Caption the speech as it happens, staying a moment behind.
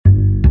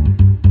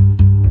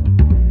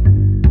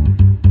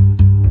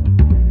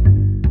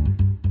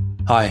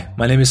Hi,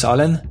 my name is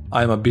Alan.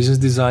 I'm a business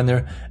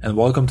designer and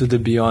welcome to the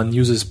Beyond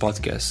Users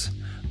podcast,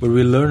 where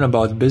we learn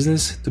about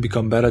business to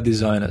become better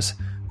designers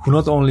who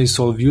not only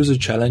solve user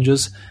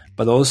challenges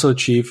but also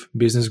achieve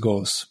business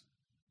goals.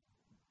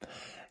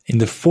 In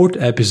the fourth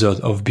episode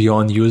of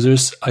Beyond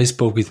Users, I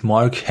spoke with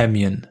Marc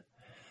Hemeon.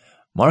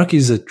 Marc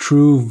is a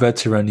true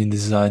veteran in the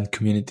design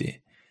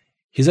community.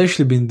 He's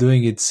actually been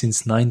doing it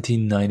since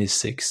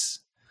 1996.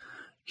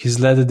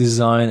 He's led the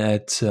design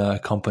at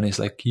companies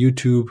like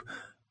YouTube,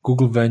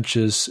 Google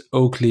Ventures,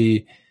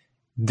 Oakley,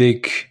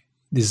 Digg,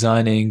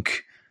 Design Inc.,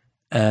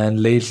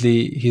 and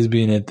lately he's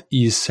been at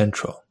East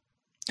Central.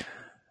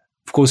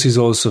 Of course, he's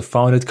also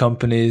founded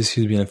companies,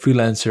 he's been a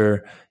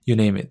freelancer, you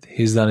name it.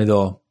 He's done it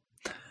all.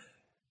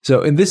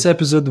 So in this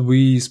episode,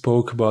 we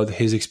spoke about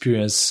his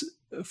experience,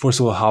 first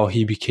of all, how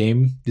he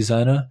became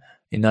designer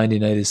in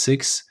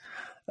 1996,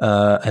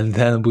 and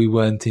then we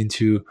went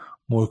into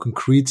more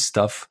concrete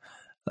stuff.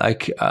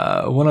 Like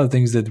one of the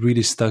things that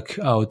really stuck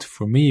out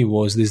for me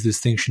was this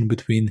distinction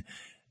between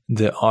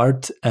the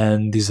art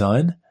and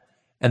design,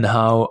 and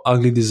how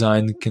ugly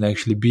design can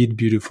actually beat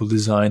beautiful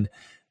design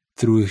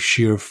through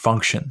sheer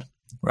function,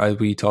 right?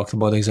 We talked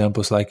about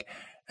examples like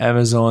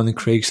Amazon,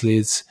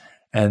 Craigslist,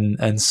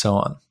 and so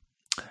on.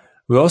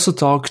 We also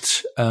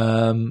talked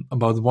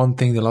about one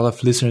thing that a lot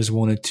of listeners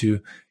wanted to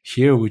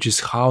hear, which is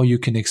how you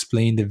can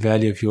explain the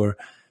value of your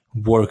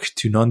work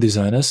to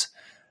non-designers.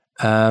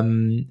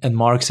 And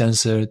Marc's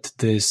answer to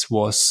this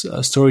was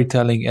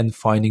storytelling and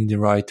finding the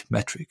right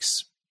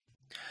metrics.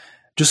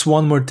 Just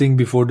one more thing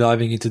before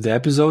diving into the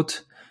episode.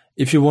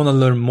 If you want to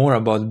learn more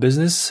about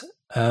business,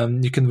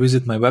 you can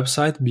visit my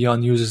website,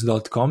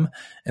 beyondusers.com,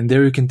 and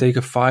there you can take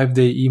a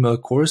 5-day email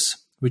course,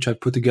 which I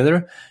put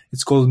together.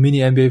 It's called Mini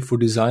MBA for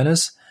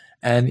Designers.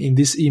 And in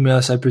these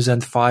emails, I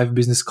present 5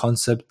 business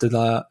concepts that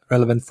are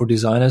relevant for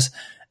designers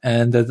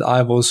and that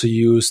I've also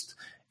used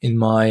in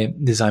my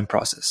design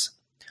process.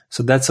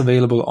 So that's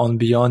available on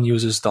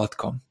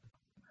beyondusers.com.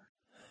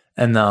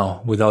 And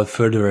now, without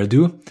further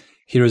ado,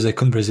 here is a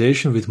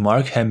conversation with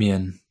Marc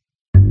Hemeon.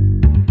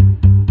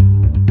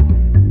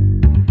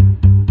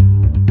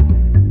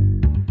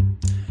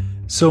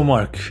 So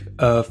Marc,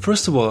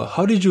 first of all,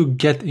 how did you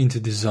get into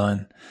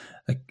design?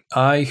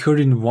 I heard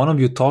in one of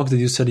your talks that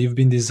you said you've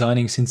been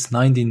designing since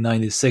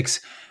 1996,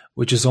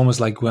 which is almost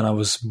like when I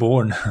was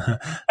born.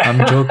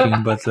 I'm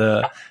joking, but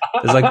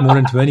it's like more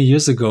than 20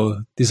 years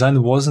ago.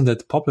 Design wasn't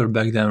that popular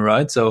back then,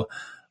 right? So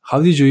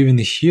how did you even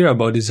hear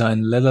about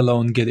design, let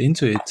alone get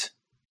into it?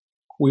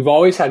 We've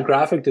always had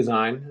graphic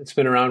design. It's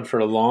been around for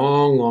a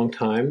long, long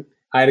time.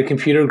 I had a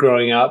computer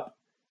growing up.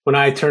 When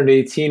I turned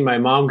 18, my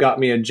mom got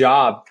me a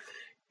job.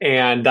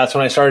 And that's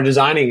when I started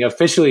designing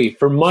officially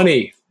for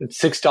money.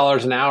 It's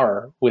 $6 an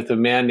hour with a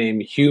man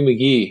named Hugh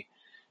McGee.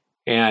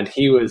 And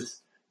he was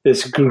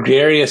this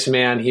gregarious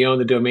man. He owned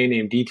the domain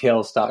name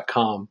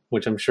details.com,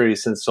 which I'm sure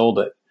he's since sold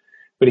it.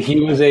 But he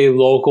was a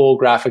local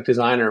graphic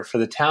designer for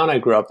the town I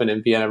grew up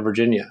in Vienna,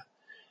 Virginia.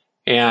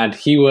 And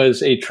he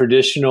was a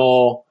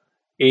traditional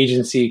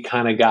agency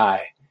kind of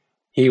guy.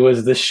 He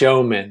was the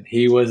showman.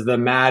 He was the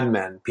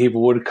madman.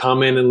 People would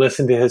come in and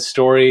listen to his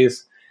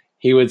stories.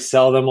 He would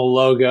sell them a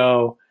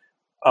logo,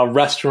 a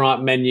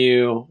restaurant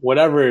menu,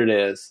 whatever it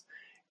is.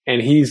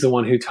 And he's the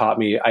one who taught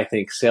me, I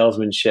think,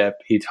 salesmanship.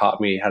 He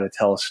taught me how to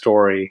tell a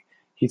story.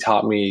 He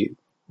taught me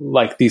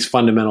like these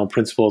fundamental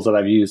principles that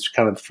I've used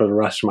kind of for the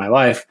rest of my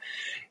life.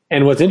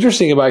 And what's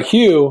interesting about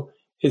Hugh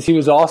is he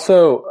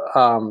also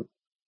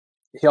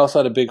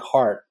had a big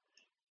heart.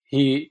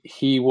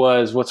 He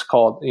was what's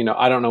called,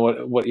 I don't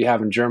know what you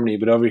have in Germany,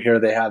 but over here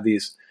they have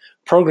these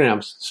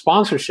programs,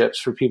 sponsorships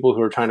for people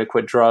who are trying to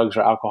quit drugs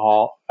or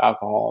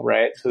alcohol,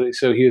 right?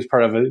 So he was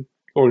part of an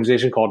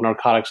organization called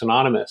Narcotics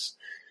Anonymous.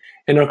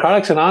 And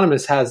Narcotics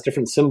Anonymous has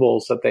different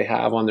symbols that they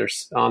have on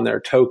their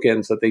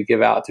tokens that they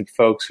give out to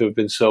folks who have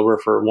been sober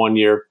for 1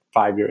 year,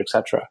 5 years,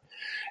 etc.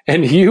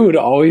 And you would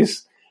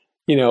always,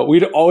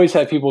 we'd always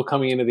have people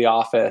coming into the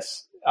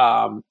office.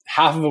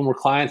 Half of them were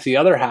clients. The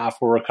other half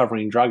were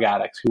recovering drug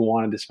addicts who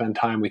wanted to spend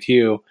time with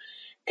you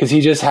because he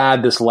just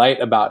had this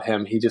light about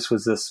him. He just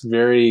was this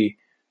very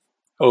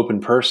open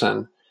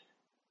person.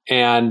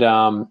 And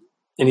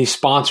he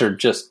sponsored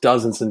just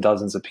dozens and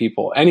dozens of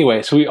people.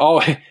 Anyway, so he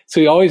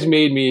always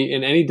made me,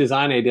 in any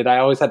design I did, I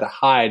always had to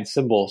hide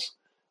symbols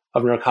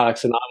of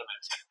Narcotics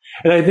Anonymous.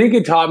 And I think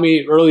it taught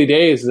me early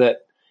days that,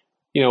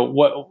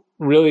 what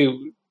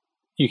really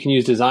you can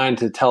use design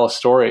to tell a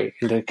story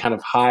and to kind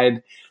of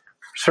hide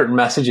certain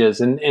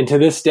messages. And to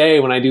this day,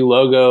 when I do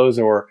logos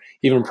or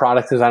even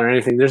product design or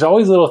anything, there's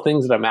always little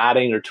things that I'm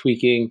adding or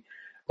tweaking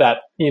that,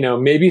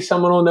 maybe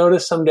someone will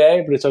notice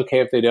someday, but it's okay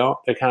if they don't.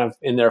 They're kind of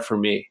in there for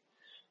me.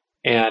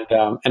 And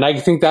I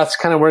think that's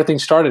kind of where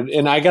things started.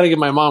 And I got to give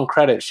my mom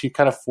credit. She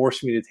kind of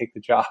forced me to take the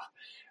job.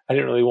 I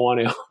didn't really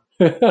want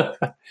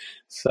to.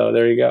 So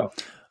there you go.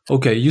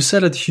 Okay. You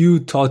said that Hugh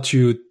taught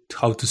you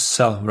how to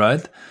sell,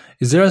 right?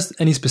 Is there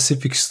any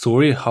specific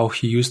story how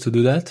he used to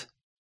do that?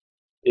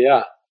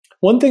 Yeah.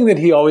 One thing that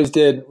he always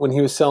did when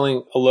he was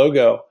selling a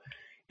logo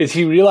is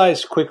he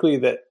realized quickly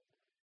that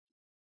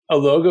a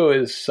logo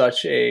is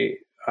such a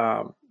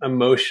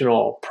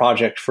emotional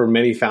project for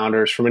many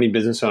founders, for many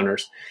business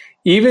owners.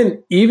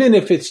 Even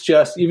if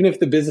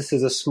the business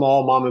is a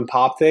small mom and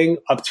pop thing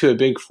up to a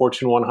big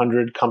Fortune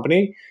 100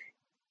 company,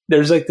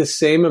 there's like the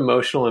same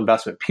emotional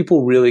investment.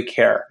 People really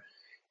care.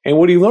 And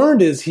what he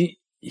learned is he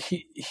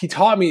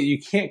taught me that you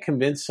can't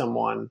convince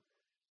someone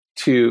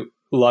to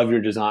love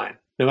your design,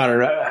 no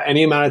matter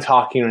any amount of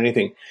talking or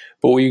anything.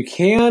 But what you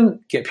can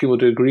get people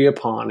to agree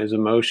upon is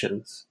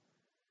emotions.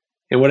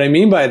 And what I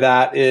mean by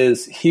that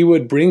is he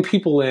would bring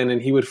people in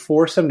and he would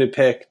force them to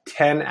pick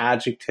 10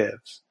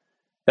 adjectives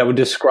that would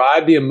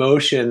describe the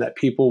emotion that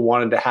people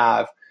wanted to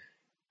have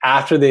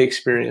after they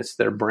experienced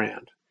their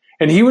brand.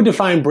 And he would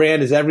define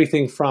brand as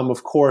everything from,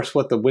 of course,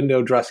 what the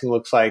window dressing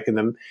looks like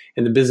and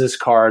the business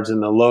cards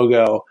and the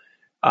logo,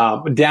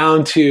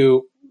 down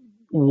to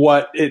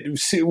what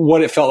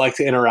it felt like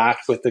to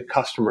interact with the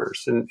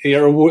customers and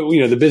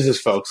the business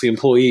folks, the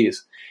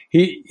employees.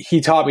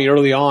 He taught me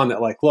early on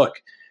that, like,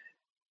 look,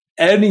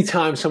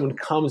 anytime someone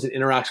comes and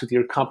interacts with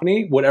your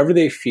company, whatever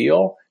they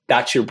feel,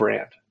 that's your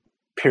brand,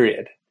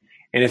 period.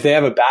 And if they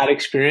have a bad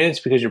experience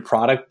because your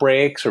product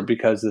breaks or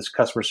because this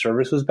customer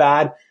service was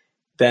bad,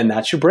 then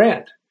that's your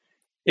brand.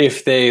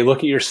 If they look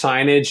at your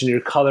signage and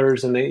your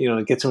colors and they,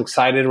 it gets them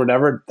excited or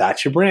whatever,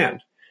 that's your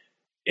brand.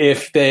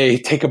 If they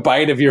take a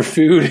bite of your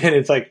food and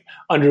it's like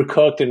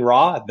undercooked and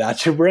raw,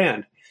 that's your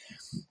brand.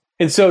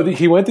 And so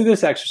he went through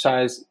this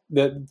exercise.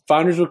 The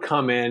founders would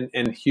come in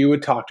and Hugh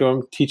would talk to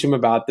them, teach them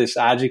about this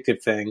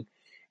adjective thing.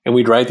 And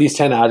we'd write these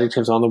 10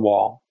 adjectives on the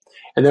wall.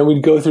 And then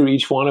we'd go through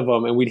each one of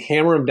them and we'd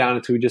hammer them down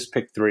until we just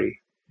picked 3.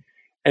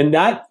 And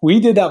we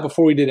did that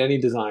before we did any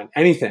design,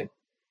 anything.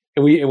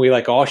 And we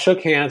like all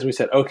shook hands and we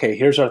said, okay,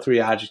 here's our 3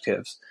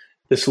 adjectives.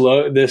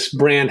 This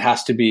brand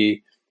has to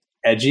be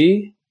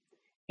edgy.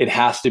 It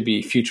has to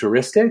be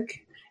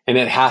futuristic, and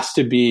it has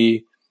to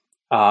be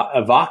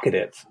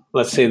evocative.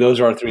 Let's say those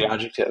are our 3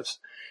 adjectives.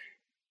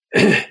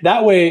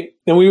 That way,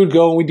 then we would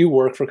go and we'd do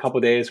work for a couple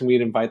of days, and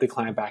we'd invite the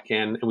client back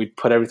in, and we'd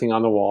put everything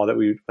on the wall that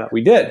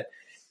we did.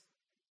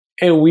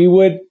 And we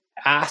would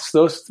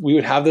we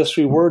would have those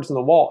 3 words on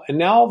the wall. And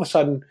now all of a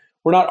sudden,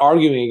 we're not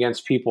arguing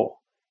against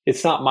people.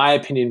 It's not my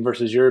opinion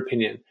versus your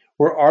opinion.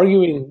 We're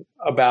arguing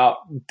about,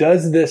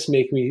 does this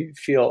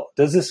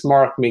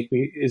mark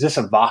is this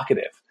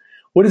evocative?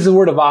 What does the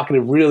word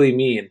evocative really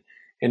mean?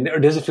 Or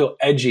does it feel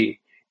edgy?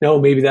 No,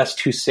 maybe that's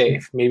too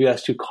safe. Maybe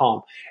that's too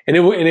calm. And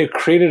it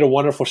created a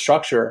wonderful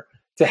structure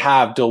to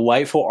have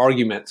delightful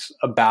arguments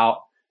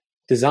about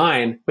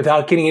design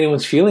without getting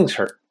anyone's feelings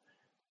hurt.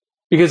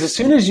 Because as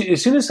soon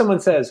as someone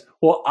says,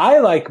 well, I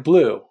like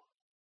blue,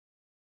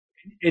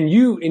 and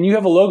you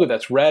have a logo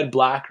that's red,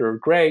 black, or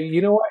gray,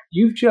 you know what?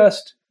 You've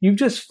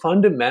just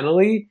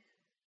fundamentally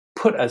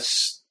put a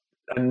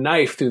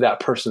knife through that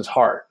person's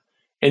heart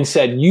and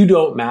said, you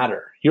don't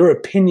matter. Your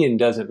opinion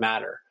doesn't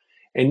matter.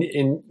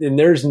 And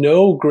there's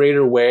no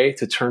greater way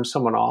to turn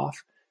someone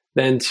off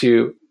than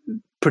to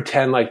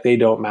pretend like they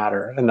don't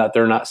matter and that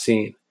they're not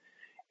seen.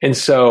 And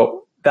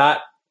so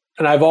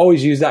and I've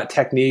always used that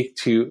technique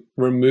to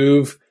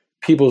remove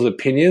people's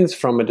opinions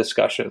from a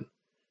discussion.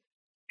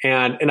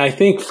 And I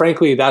think,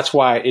 frankly, that's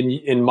why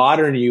in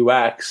modern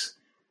UX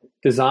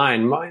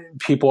design,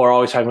 people are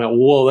always talking about,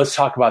 well, let's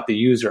talk about the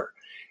user.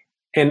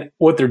 And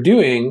what they're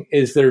doing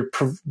is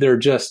they're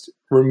just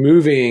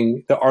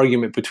removing the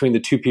argument between the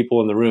 2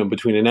 people in the room,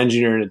 between an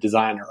engineer and a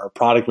designer, or a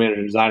product manager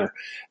and a designer.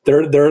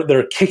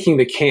 They're kicking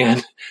the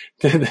can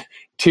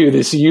to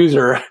this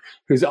user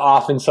who's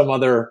off in some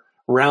other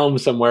realm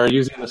somewhere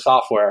using the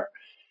software.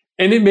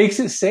 And it makes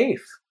it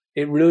safe.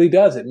 It really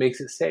does. It makes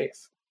it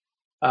safe.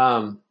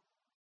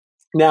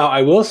 Now,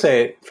 I will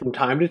say, from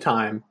time to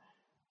time,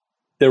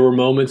 there were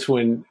moments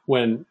when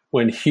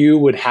Hugh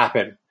would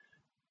happen.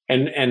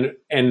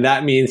 And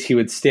that means he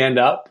would stand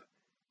up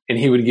and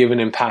he would give an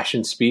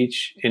impassioned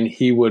speech, and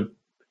he would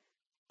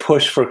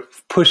push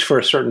for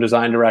a certain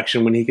design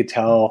direction when he could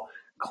tell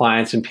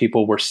clients and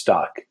people were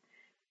stuck.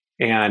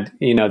 And,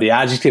 the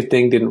adjective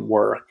thing didn't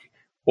work,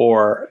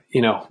 or,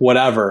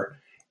 whatever.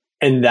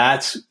 And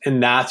that's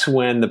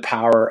when the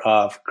power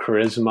of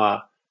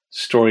charisma,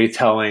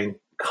 storytelling,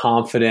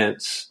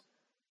 confidence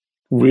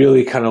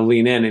really kind of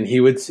lean in. And he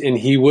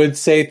would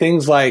say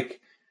things like,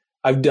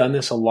 I've done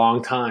this a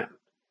long time.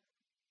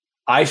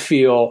 I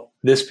feel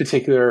this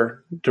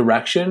particular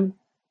direction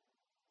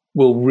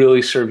will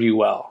really serve you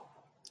well.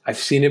 I've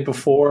seen it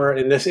before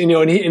in this, and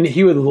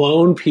he would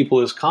loan people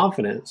his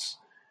confidence.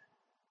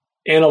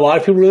 And a lot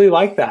of people really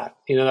liked that.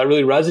 That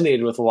really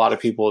resonated with a lot of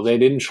people. They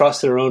didn't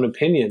trust their own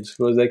opinions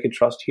because they could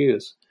trust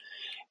Hugh's.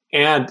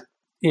 And,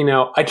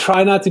 I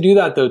try not to do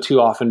that, though, too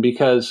often,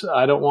 because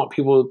I don't want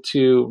people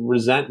to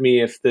resent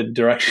me if the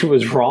direction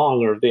was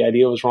wrong or if the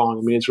idea was wrong.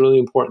 I mean, it's really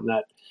important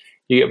that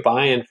you get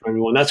buy-in from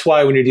everyone. That's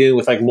why when you're dealing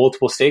with like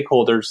multiple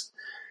stakeholders,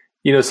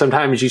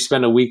 sometimes you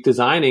spend a week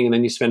designing and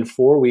then you spend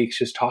 4 weeks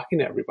just talking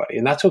to everybody.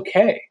 And that's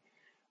okay.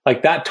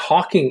 Like, that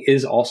talking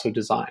is also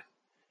design.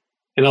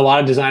 And a lot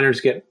of designers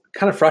get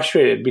kind of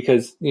frustrated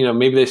because,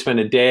 maybe they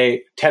spend a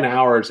day, 10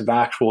 hours of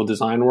actual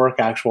design work,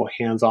 actual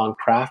hands-on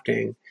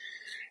crafting.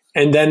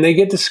 And then they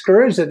get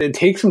discouraged that it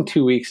takes them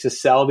 2 weeks to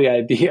sell the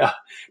idea,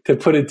 to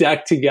put a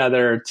deck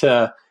together,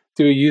 to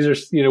do a user,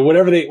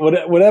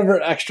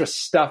 whatever extra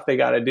stuff they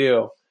got to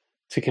do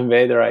to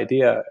convey their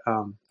idea.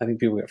 I think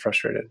people get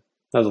frustrated.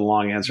 That was a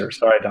long answer.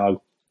 Sorry, dog.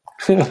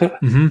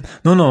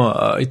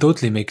 No, it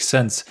totally makes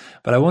sense.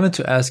 But I wanted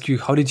to ask you,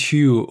 how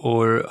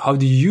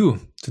do you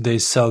today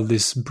sell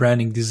this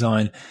branding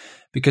design?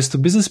 Because to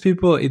business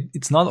people,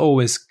 it's not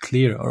always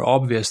clear or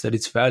obvious that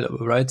it's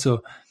valuable, right?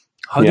 So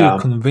how do you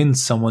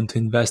convince someone to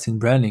invest in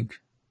branding?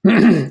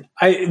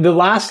 The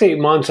last 8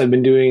 months, I've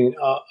been doing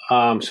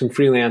some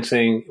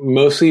freelancing.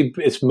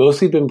 It's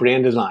mostly been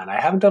brand design. I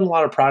haven't done a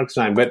lot of product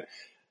design, but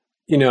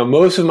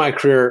most of my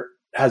career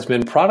has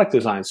been product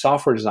design,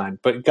 software design.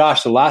 But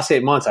gosh, the last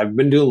 8 months, I've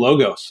been doing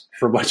logos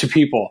for a bunch of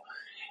people.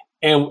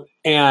 And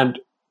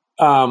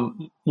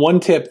one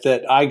tip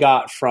that I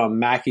got from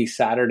Mackie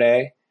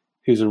Saturday,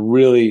 who's a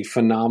really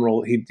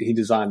phenomenal, he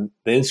designed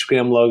the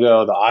Instagram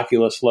logo, the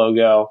Oculus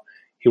logo.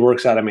 He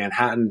works out of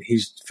Manhattan.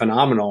 He's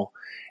phenomenal.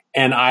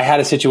 And I had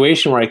a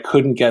situation where I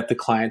couldn't get the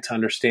client to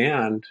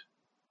understand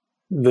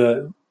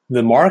the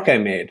mark I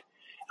made.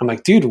 I'm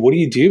like, dude, what do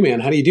you do, man?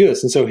 How do you do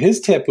this? And so his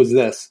tip was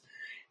this: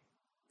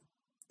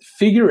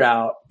 figure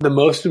out the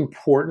most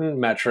important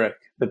metric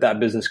that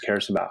business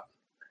cares about,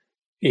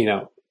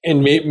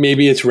 and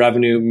maybe it's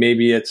revenue,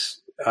 maybe it's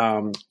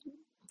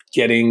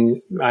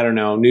getting, I don't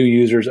know, new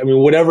users. I mean,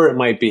 whatever it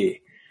might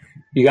be,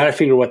 you got to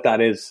figure what that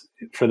is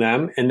for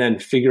them, and then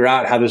figure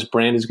out how this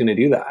brand is going to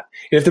do that.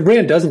 And if the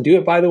brand doesn't do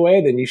it, by the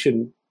way, then you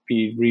shouldn't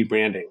be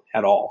rebranding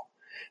at all.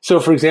 So,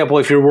 for example,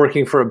 if you're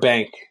working for a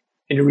bank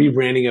and you're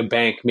rebranding a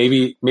bank,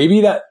 maybe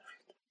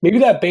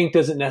that bank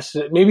doesn't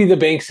necessarily, maybe the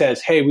bank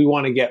says, hey, we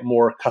want to get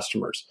more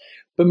customers.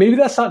 But maybe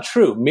that's not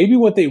true. Maybe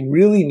what they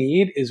really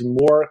need is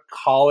more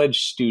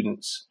college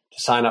students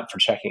to sign up for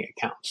checking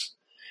accounts.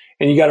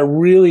 And you got to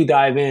really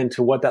dive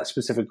into what that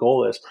specific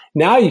goal is.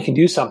 Now you can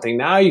do something.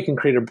 Now you can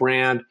create a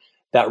brand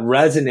that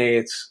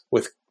resonates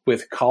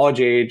with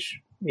college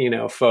age,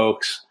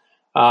 folks,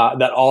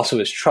 that also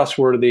is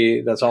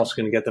trustworthy. That's also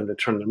going to get them to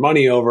turn their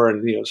money over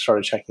and, start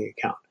a checking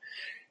account.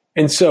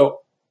 And so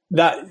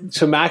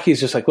Mackie's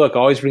just like, look,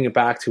 always bring it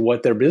back to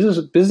what their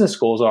business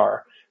goals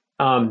are.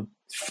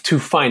 To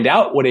find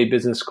out what a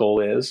business goal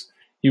is,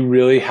 you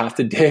really have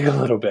to dig a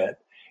little bit,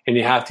 and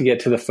you have to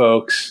get to the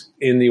folks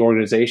in the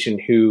organization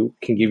who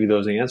can give you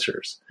those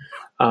answers.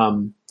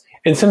 And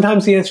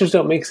sometimes the answers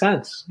don't make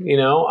sense.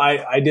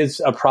 I did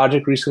a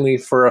project recently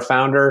for a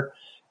founder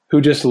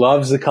who just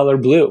loves the color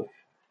blue.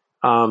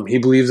 He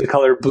believes the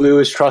color blue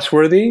is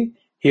trustworthy.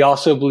 He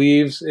also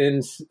believes in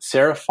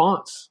serif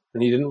fonts,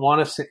 and he didn't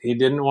want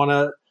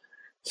a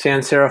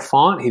sans serif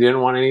font. He didn't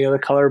want any other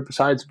color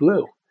besides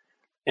blue.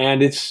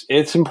 And it's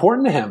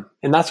important to him,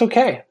 and that's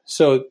okay.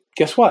 So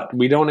guess what?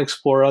 We don't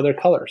explore other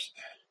colors,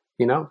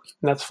 and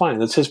that's fine.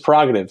 That's his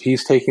prerogative.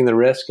 He's taking the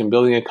risk and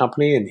building a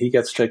company, and he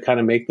gets to kind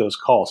of make those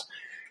calls,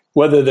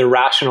 whether they're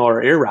rational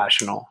or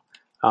irrational.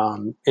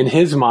 In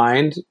his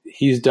mind,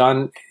 he's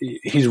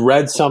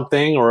read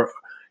something, or,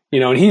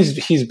 and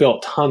he's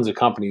built tons of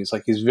companies.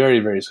 Like, he's very,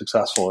 very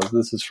successful.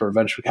 This is for a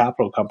venture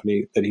capital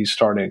company that he's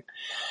starting.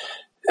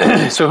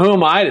 So who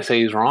am I to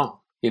say he's wrong?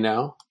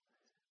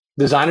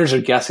 Designers are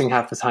guessing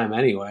half the time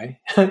anyway.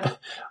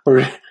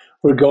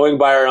 We're going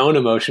by our own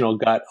emotional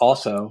gut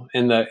also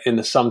in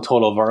the sum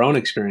total of our own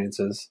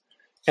experiences.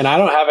 And I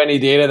don't have any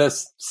data that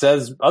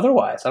says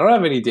otherwise. I don't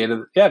have any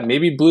data.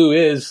 Maybe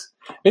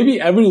maybe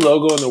every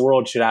logo in the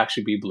world should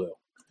actually be blue.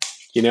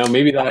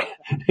 Maybe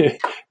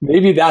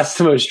that's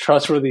the most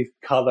trustworthy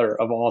color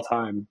of all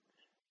time.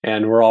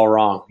 And we're all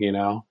wrong,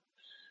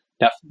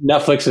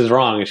 Netflix is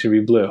wrong. It should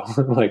be blue,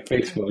 like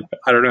Facebook.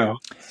 I don't know.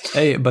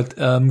 Hey, but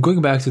going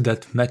back to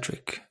that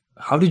metric,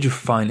 how did you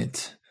find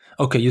it?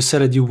 Okay, you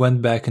said that you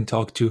went back and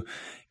talked to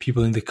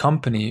people in the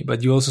company,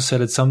 but you also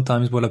said that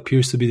sometimes what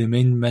appears to be the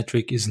main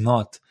metric is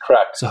not.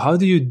 Correct. So how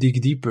do you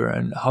dig deeper,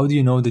 and how do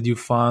you know that you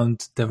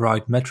found the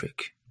right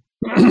metric?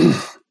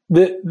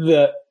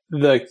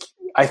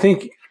 I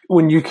think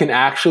when you can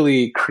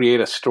actually create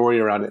a story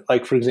around it,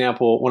 like, for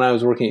example, when I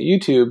was working at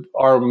YouTube,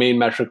 our main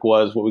metric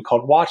was what we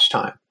called watch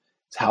time.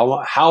 It's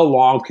how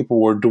long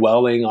people were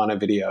dwelling on a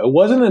video. It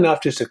wasn't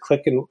enough just to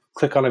click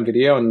on a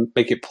video and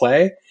make it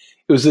play.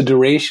 It was the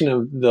duration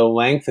of the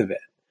length of it.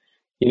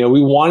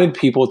 We wanted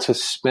people to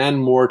spend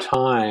more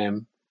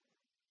time,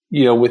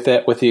 with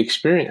the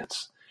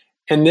experience.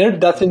 And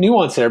that's a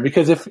nuance there,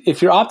 because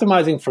if you're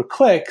optimizing for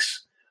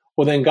clicks,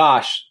 well then,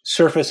 gosh,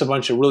 surface a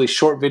bunch of really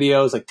short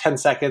videos, like 10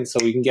 seconds, so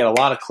we can get a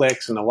lot of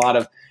clicks and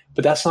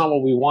but that's not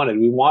what we wanted.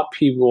 We want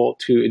people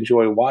to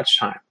enjoy watch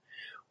time.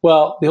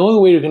 Well, the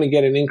only way you're going to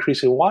get an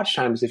increase in watch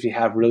time is if you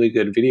have really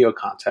good video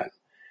content.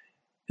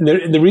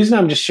 And the reason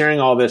I'm just sharing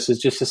all this is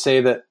just to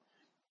say that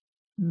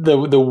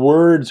the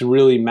words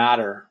really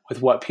matter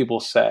with what people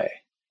say.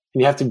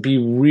 And you have to be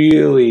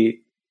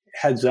really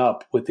heads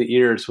up with the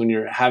ears when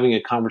you're having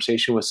a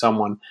conversation with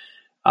someone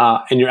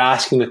and you're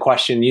asking the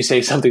question. You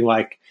say something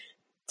like,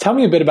 tell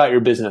me a bit about your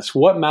business.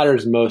 What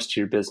matters most to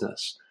your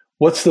business?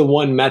 What's the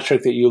one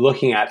metric that you're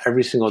looking at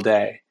every single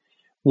day?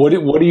 What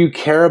do you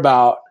care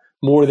about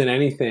more than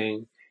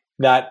anything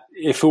that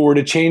if it were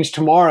to change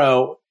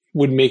tomorrow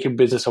would make your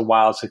business a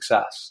wild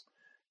success?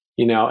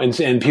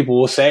 And people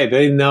will say,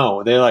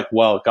 they're like,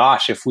 well,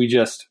 gosh, if we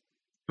just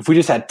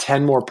had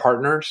 10 more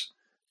partners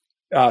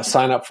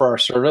sign up for our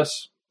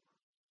service,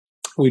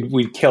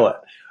 we'd kill it.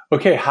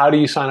 Okay, how do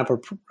you sign up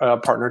a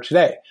partner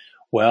today?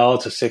 Well,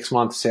 it's a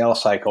 6-month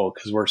sales cycle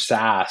because we're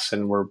SaaS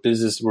and we're a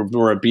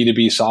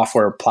B2B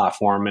software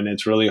platform and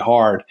it's really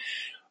hard.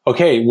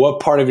 Okay,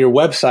 what part of your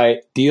website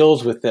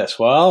deals with this?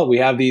 Well, we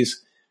have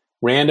these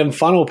random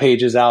funnel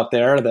pages out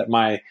there that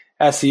my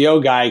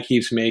SEO guy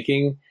keeps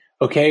making.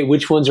 Okay,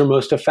 which ones are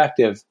most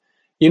effective?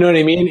 You know what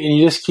I mean? And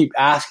you just keep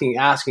asking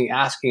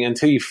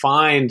until you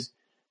find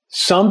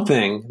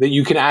something that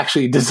you can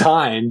actually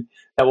design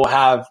that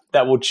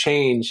will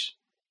change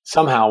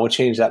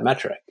that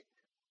metric.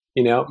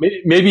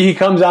 Maybe he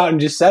comes out and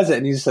just says it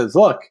and he says,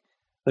 look,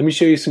 let me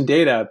show you some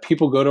data.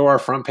 People go to our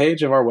front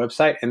page of our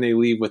website and they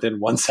leave within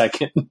 1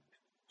 second.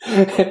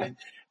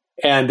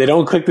 And they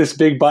don't click this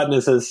big button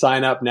that says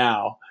sign up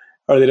now,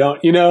 or they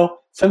don't,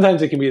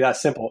 sometimes it can be that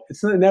simple.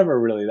 It's never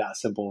really that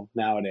simple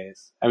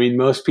nowadays. I mean,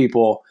 most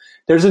people,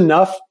 there's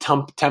enough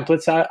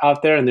templates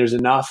out there and there's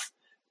enough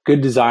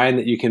good design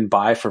that you can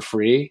buy for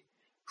free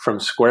from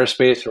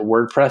Squarespace or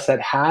WordPress that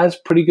has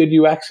pretty good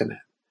UX in it.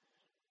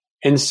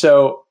 And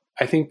so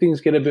I think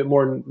things get a bit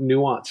more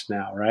nuanced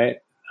now, right?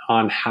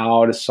 On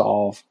how to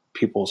solve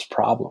people's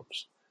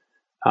problems.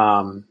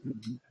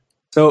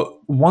 So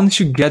once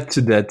you get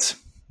to that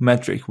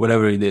metric,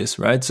 whatever it is,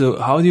 right? So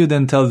how do you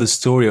then tell the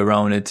story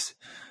around it?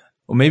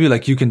 Or maybe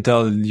like you can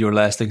tell your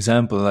last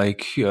example,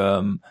 like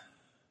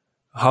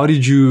how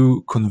did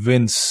you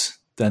convince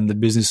then the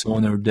business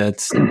owner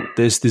that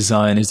this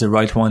design is the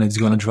right one, it's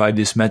going to drive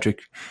this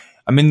metric?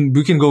 I mean,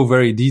 we can go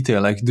very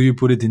detailed. Like, do you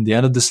put it in the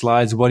end of the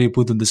slides? What do you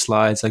put on the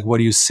slides? Like, what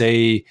do you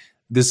say?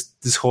 This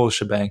whole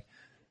shebang.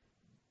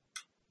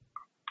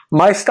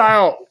 My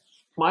style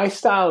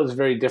is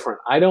very different.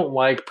 I don't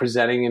like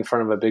presenting in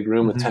front of a big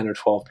room with 10 or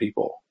 12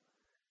 people.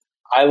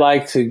 I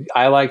like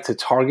to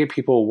target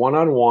people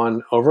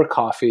one-on-one over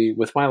coffee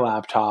with my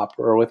laptop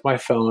or with my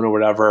phone or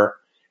whatever,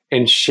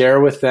 and share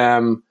with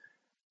them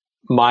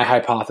my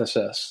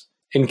hypothesis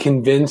and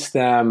convince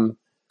them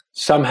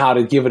somehow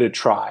to give it a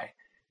try.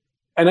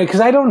 And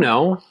because I don't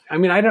know,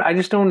 I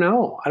just don't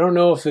know. I don't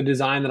know if the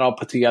design that I'll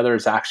put together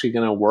is actually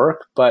going to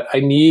work, but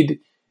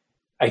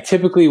I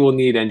typically will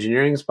need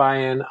engineering's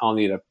buy-in. I'll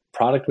need a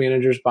product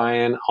manager's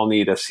buy-in. I'll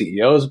need a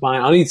CEO's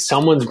buy-in. I'll need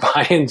someone's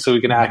buy-in so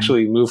we can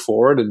actually move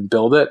forward and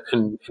build it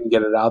and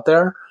get it out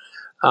there.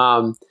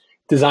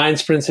 Design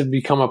sprints have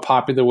become a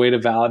popular way to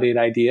validate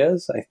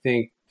ideas. I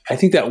think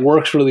that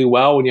works really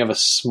well when you have a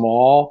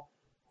small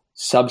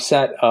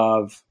subset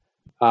of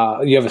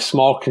you have a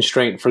small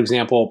constraint. For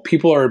example,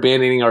 people are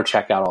abandoning our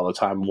checkout all the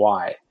time.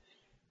 Why?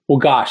 Well,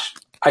 gosh,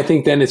 I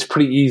think then it's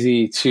pretty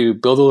easy to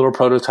build a little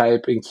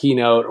prototype in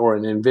Keynote or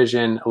in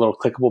InVision, a little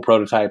clickable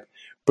prototype,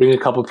 bring a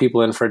couple of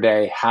people in for a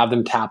day, have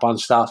them tap on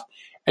stuff,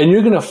 and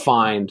you're going to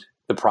find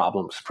the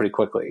problems pretty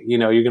quickly.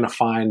 You're going to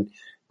find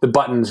the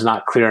button's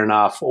not clear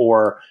enough,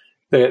 or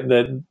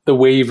the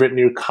way you've written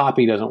your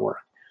copy doesn't work.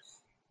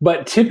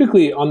 But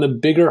typically on the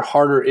bigger,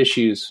 harder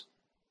issues,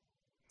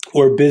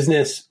 or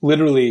business,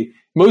 literally,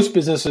 most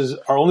businesses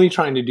are only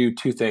trying to do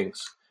two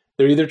things.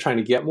 They're either trying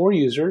to get more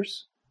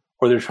users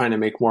or they're trying to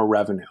make more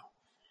revenue.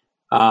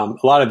 A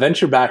lot of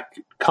venture-backed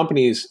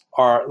companies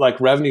are like,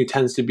 revenue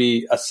tends to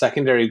be a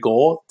secondary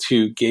goal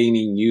to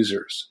gaining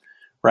users,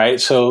 right?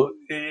 So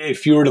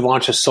if you were to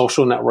launch a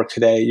social network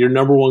today, your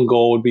number one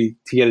goal would be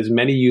to get as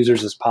many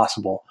users as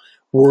possible.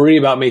 Worry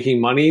about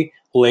making money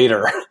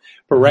later.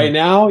 But right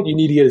now, you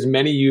need to get as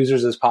many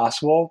users as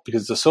possible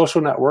because it's a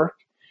social network.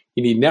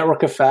 You need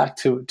network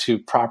effect to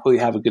properly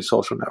have a good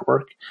social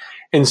network.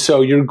 And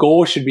so your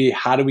goal should be,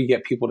 how do we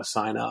get people to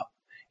sign up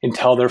and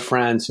tell their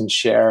friends and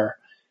share?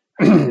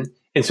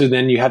 And so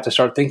then you have to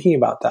start thinking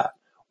about that.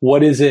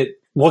 What is it?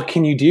 What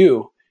can you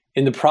do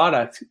in the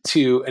product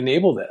to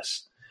enable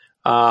this?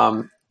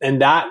 And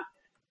that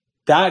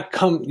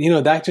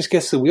just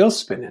gets the wheels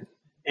spinning.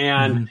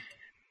 And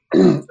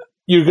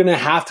you're going to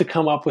have to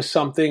come up with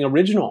something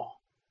original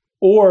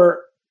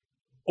or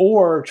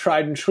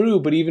tried and true,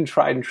 but even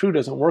tried and true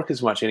doesn't work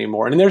as much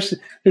anymore. And there's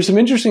some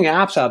interesting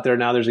apps out there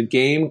now. There's a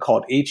game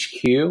called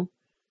HQ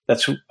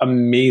that's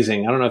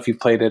amazing. I don't know if you've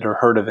played it or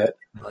heard of it.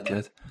 Not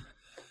yet.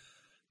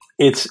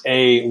 It's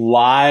a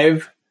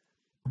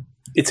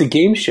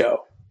game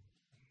show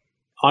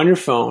on your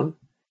phone.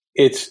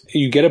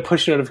 You get a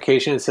push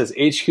notification. It says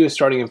HQ is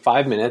starting in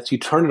 5 minutes. You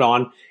turn it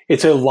on.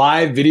 It's a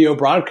live video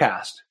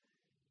broadcast.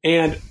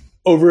 And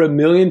over 1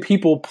 million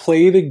people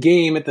play the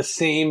game at the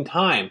same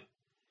time.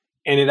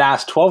 And it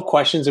asks 12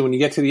 questions. And when you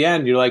get to the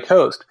end, you're like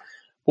host.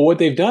 But what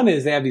they've done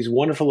is they have these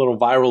wonderful little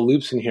viral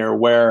loops in here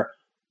where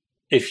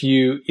if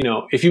you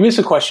miss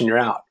a question, you're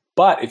out.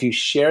 But if you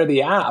share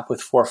the app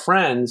with 4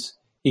 friends,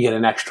 you get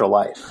an extra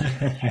life.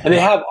 And they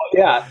have,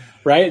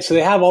 right? So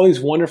they have all these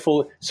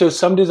wonderful, so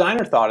some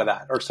designer thought of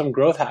that, or some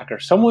growth hacker.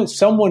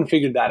 Someone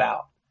figured that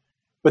out.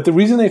 But the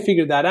reason they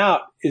figured that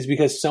out is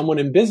because someone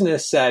in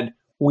business said,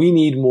 we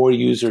need more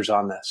users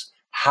on this.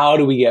 How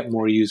do we get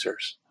more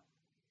users?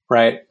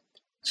 Right?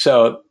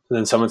 So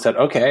then someone said,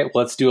 okay,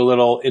 let's do a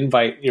little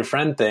invite your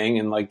friend thing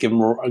and like give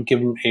them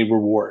a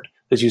reward.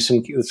 Let's use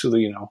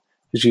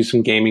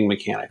some gaming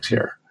mechanics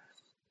here.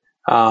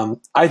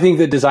 I think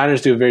that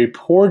designers do a very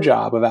poor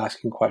job of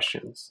asking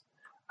questions.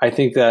 I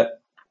think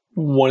that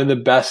one of the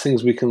best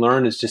things we can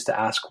learn is just to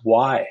ask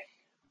why.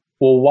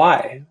 Well,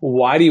 why?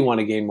 Why do you want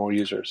to gain more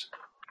users?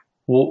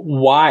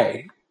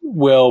 Why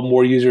will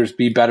more users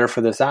be better for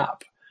this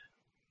app?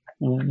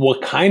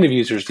 What kind of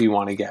users do you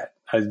want to get?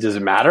 Does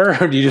it matter?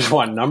 Or do you just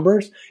want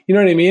numbers? You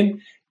know what I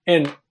mean?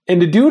 And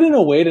to do it in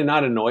a way to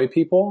not annoy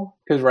people,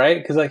 because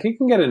like it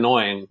can get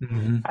annoying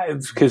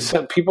because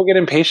people get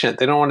impatient.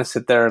 They don't want to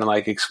sit there and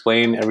like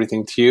explain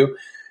everything to you.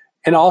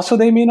 And also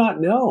they may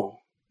not know.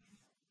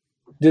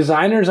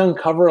 Designers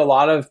uncover a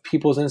lot of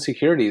people's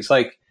insecurities.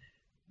 Like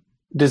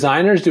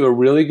designers do a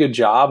really good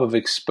job of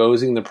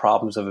exposing the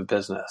problems of a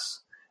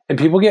business. And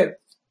people get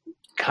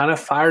kind of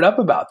fired up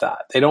about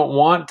that. They don't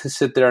want to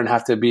sit there and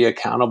have to be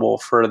accountable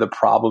for the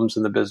problems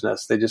in the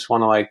business. They just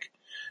want to like,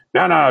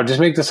 no, just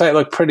make the site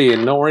look pretty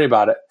and don't worry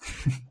about it.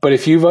 But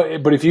if you've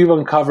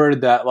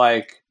uncovered that,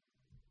 like,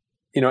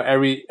 you know,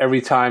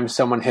 every time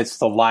someone hits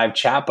the live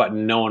chat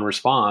button, no one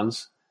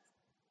responds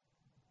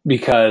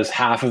because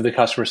half of the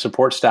customer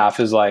support staff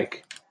is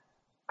like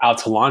out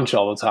to lunch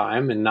all the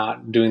time and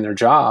not doing their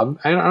job.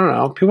 I don't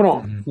know. People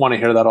don't want to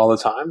hear that all the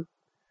time.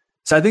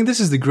 So I think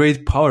this is the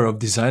great power of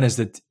designers,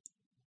 that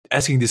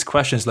asking these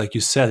questions, like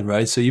you said,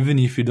 right? So even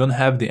if you don't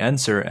have the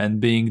answer, and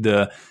being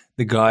the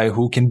guy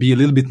who can be a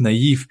little bit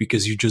naive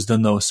because you just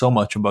don't know so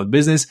much about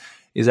business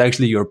is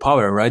actually your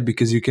power, right?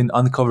 Because you can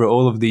uncover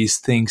all of these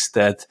things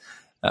that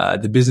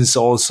the business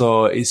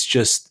also is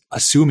just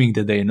assuming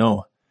that they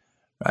know,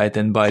 right?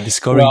 And by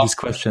discovering these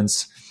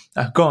questions,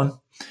 go on.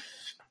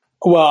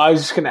 Well, I was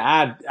just going to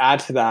add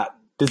to that.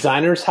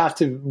 Designers have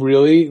to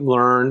really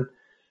learn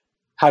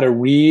how to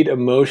read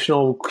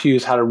emotional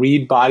cues, how to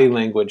read body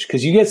language.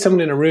 Because you get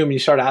someone in a room and you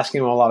start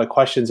asking them a lot of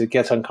questions, it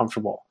gets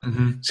uncomfortable.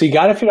 So you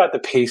got to figure out the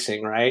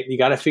pacing, right? You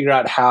got to figure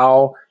out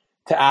how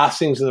to ask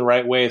things in the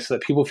right way so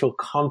that people feel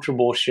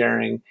comfortable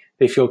sharing.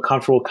 They feel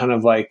comfortable kind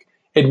of like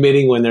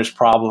admitting when there's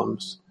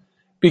problems.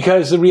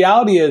 Because the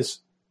reality is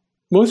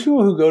most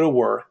people who go to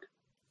work,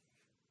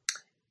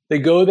 they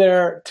go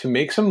there to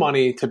make some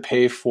money to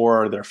pay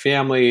for their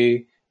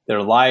family,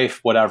 their life,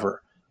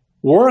 whatever.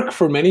 Work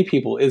for many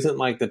people isn't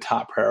like the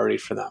top priority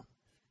for them.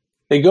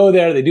 They go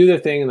there, they do their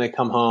thing, and they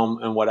come home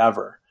and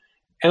whatever.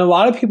 And a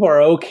lot of people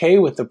are okay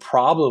with the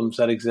problems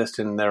that exist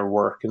in their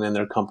work and in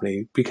their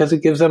company because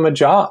it gives them a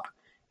job.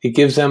 It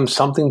gives them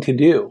something to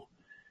do.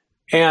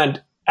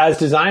 And as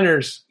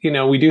designers, you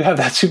know, we do have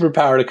that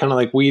superpower to kind of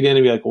like weed in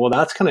and be like, well,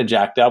 that's kind of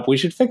jacked up. We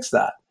should fix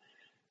that.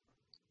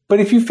 But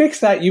if you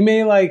fix that, you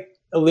may like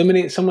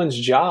eliminate someone's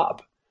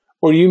job,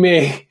 or you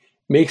may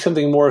make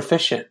something more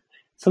efficient.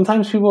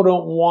 Sometimes people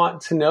don't want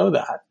to know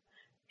that.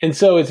 And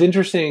so it's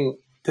interesting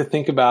to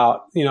think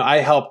about, you know, I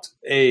helped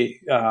a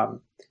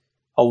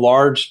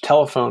large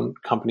telephone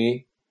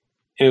company,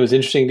 and it was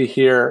interesting to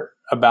hear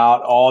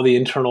about all the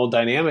internal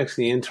dynamics,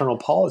 the internal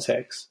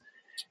politics.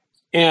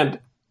 And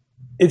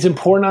it's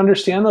important to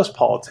understand those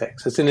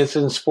politics. It's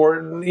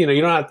important, you know,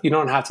 you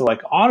don't have to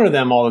like honor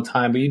them all the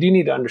time, but you do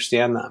need to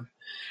understand them.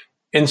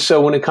 And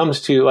so when it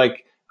comes to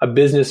like a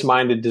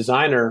business-minded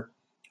designer,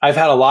 I've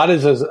heard a lot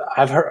of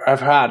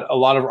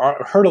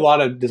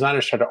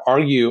designers try to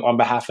argue on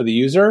behalf of the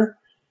user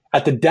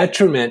at the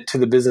detriment to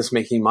the business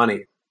making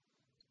money,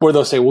 where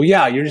they'll say, well,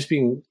 yeah, you're just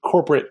being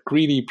corporate,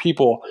 greedy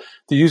people.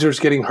 The user's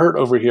getting hurt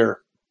over here,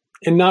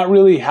 and not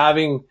really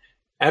having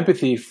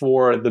empathy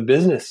for the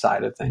business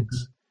side of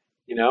things.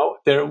 You know,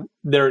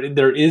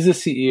 there is a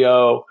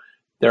CEO.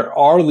 There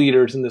are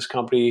leaders in this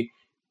company.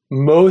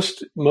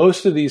 Most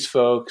of these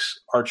folks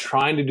are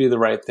trying to do the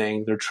right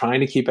thing. They're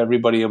trying to keep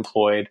everybody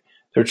employed.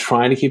 They're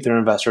trying to keep their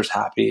investors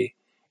happy.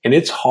 And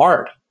it's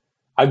hard.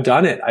 I've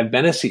done it. I've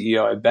been a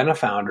CEO. I've been a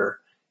founder.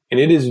 And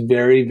it is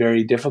very,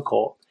 very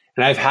difficult.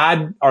 And I've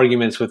had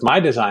arguments with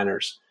my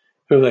designers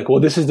who are like, well,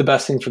 this is the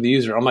best thing for the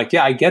user. I'm like,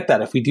 yeah, I get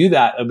that. If we do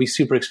that, it'll be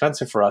super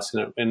expensive for us.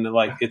 And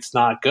like, it's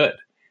not good.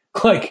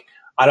 Like,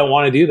 I don't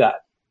want to do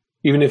that,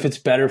 even if it's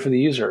better for the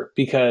user,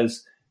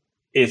 because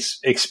it's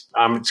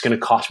going to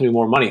cost me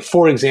more money.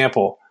 For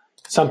example,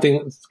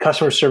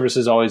 customer service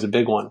is always a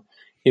big one.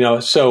 You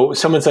know, so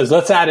someone says,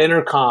 let's add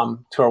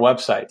intercom to our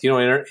website. You know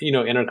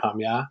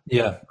intercom, yeah?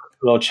 Yeah. A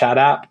little chat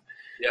app.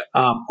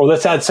 Yeah. Or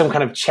let's add some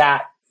kind of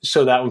chat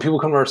so that when people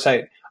come to our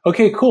site,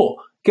 okay,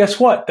 cool. Guess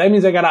what? That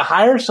means I got to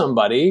hire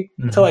somebody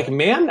to like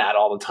man that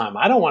all the time.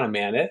 I don't want to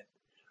man it.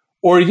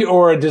 Or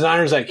a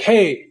designer's like,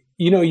 hey,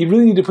 you know, you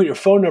really need to put your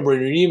phone number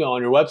and your email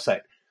on your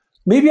website.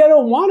 Maybe I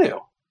don't want to.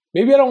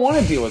 Maybe I don't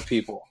want to deal with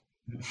people.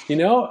 You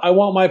know, I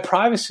want my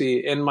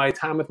privacy and my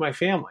time with my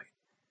family.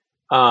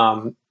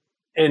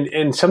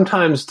 And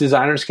sometimes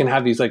designers can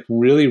have these like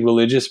really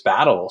religious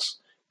battles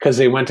because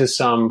they went to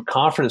some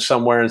conference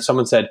somewhere and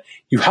someone said,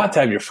 you have to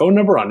have your phone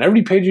number on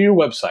every page of your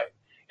website.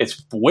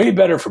 It's way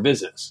better for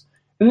business.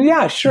 And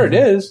yeah, sure it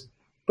is.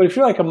 But if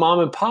you're like a mom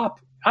and pop,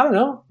 I don't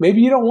know,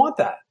 maybe you don't want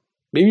that.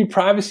 Maybe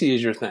privacy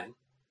is your thing,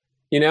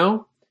 you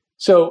know?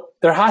 So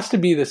there has to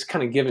be this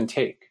kind of give and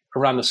take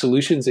around the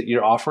solutions that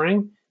you're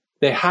offering.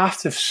 They have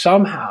to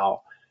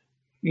somehow,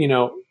 you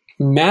know,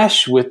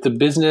 mesh with the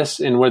business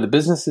and where the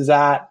business is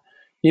at.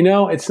 You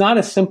know, it's not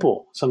as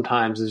simple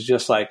sometimes as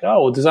just like,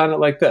 oh, we'll design it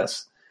like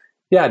this.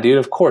 Yeah, dude,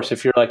 of course,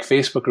 if you're like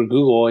Facebook or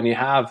Google and you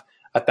have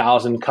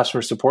 1,000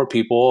 customer support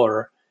people,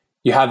 or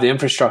you have the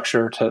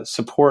infrastructure to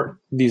support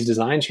these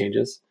design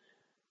changes,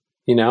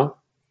 you know?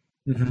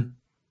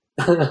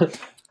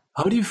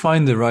 How do you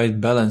find the right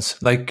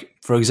balance? Like,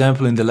 for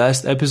example, in the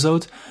last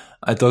episode,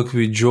 I talked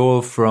with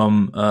Joel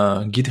from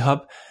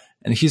GitHub,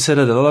 and he said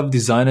that a lot of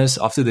designers,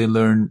 after they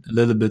learn a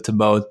little bit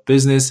about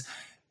business,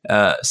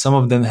 some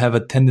of them have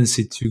a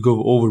tendency to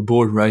go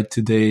overboard, right?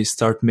 They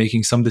start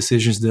making some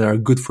decisions that are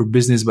good for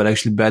business, but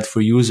actually bad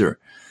for user.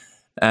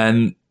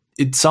 And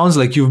it sounds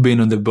like you've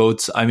been on the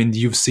boat. I mean,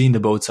 you've seen the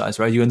both sides,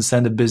 right? You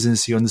understand the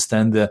business, you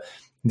understand the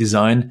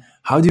design.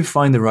 How do you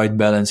find the right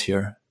balance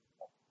here?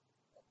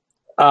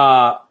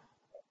 I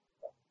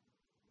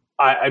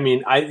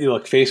mean,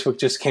 look, Facebook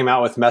just came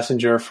out with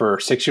Messenger for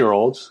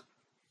 6-year-olds.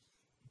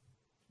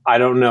 I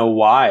don't know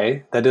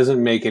why. That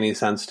doesn't make any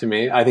sense to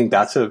me. I think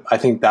that's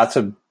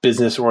a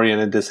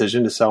business-oriented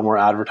decision to sell more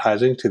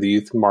advertising to the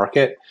youth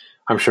market.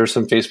 I'm sure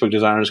some Facebook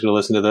designers are going to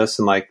listen to this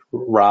and like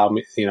rob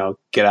me, you know,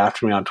 get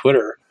after me on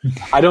Twitter.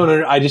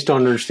 I just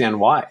don't understand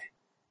why.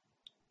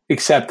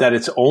 Except that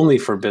it's only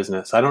for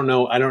business. I don't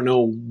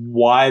know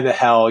why the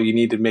hell you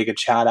need to make a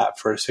chat app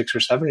for a 6 or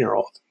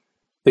 7-year-old.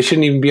 They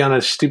shouldn't even be on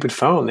a stupid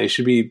phone. They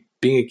should be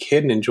being a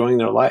kid and enjoying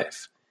their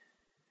life.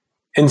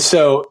 And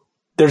so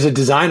there's a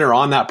designer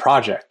on that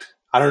project.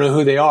 I don't know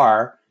who they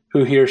are,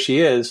 who he or she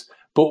is,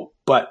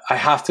 but I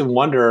have to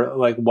wonder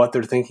like what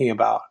they're thinking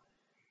about,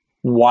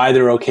 why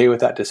they're okay with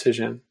that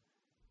decision.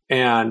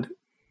 And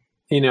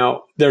you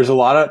know, there's a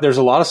lot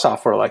of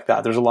software like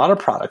that. There's a lot of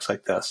products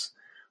like this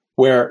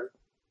where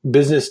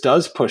business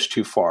does push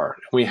too far.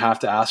 We have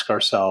to ask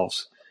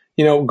ourselves,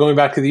 you know, going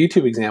back to the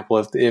YouTube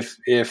example,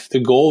 if the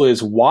goal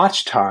is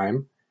watch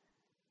time,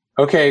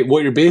 okay,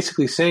 what you're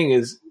basically saying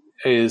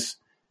is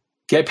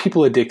get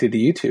people addicted to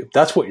YouTube.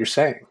 That's what you're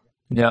saying.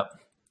 Yeah.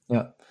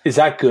 Yeah. Is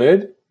that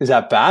good? Is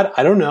that bad?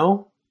 I don't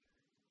know.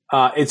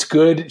 It's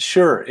good,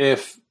 sure,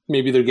 if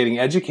maybe they're getting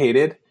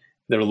educated,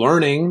 they're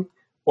learning,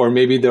 or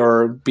maybe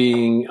they're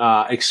being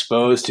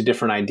exposed to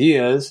different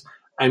ideas.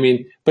 I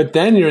mean, but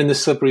then you're in the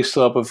slippery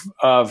slope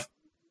of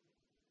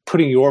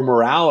putting your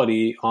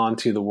morality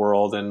onto the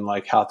world and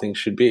like how things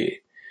should be.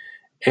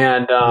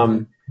 And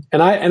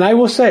and I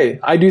will say,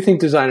 I do think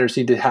designers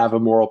need to have a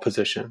moral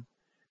position.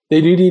 They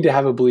do need to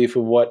have a belief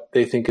of what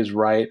they think is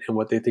right and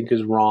what they think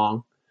is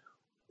wrong,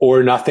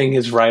 or nothing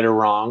is right or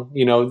wrong.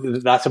 You know,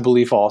 that's a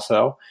belief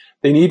also.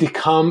 They need to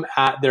come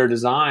at their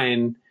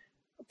design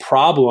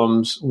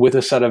problems with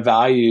a set of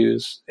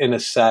values and a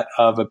set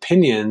of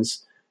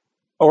opinions,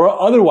 or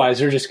otherwise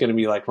they're just going to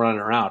be like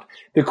running around.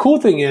 The cool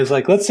thing is,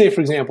 like, let's say,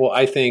 for example,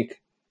 I don't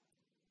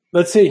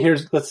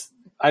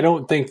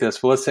think this,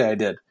 but let's say I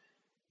did.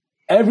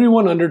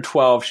 Everyone under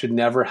 12 should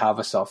never have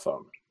a cell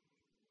phone.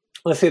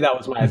 Let's say that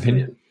was my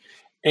opinion.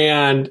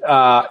 And,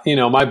 you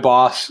know, my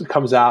boss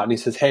comes out and he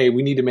says, hey,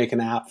 we need to make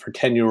an app for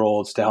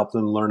 10-year-olds to help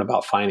them learn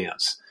about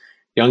finance.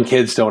 Young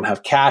kids don't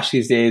have cash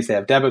these days. They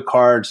have debit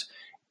cards.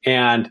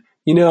 And,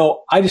 you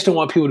know, I just don't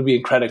want people to be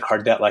in credit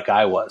card debt like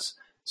I was.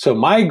 So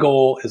my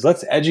goal is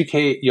let's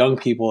educate young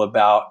people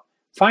about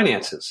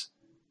finances.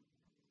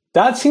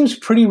 That seems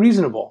pretty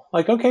reasonable.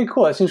 Like, okay,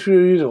 cool. That seems pretty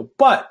reasonable.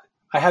 But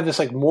I have this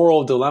like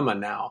moral dilemma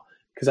now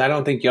because I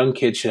don't think young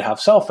kids should have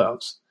cell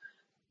phones.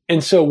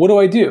 And so what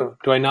do?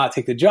 Do I not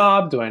take the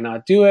job? Do I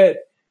not do it?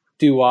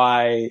 Do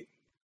I,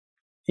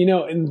 you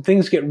know, and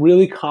things get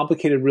really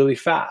complicated really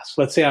fast.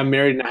 Let's say I'm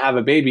married and I have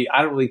a baby.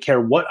 I don't really care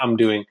what I'm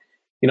doing.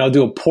 You know, I'll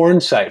do a porn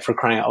site for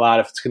crying out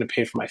loud if it's going to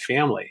pay for my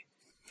family.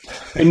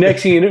 And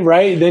next thing you know,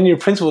 right, then your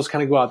principles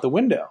kind of go out the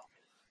window,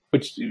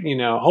 which, you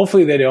know,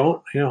 hopefully they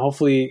don't. You know,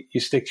 hopefully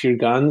you stick to your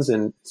guns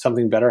and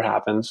something better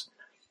happens.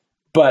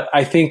 But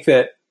I think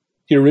that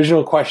the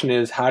original question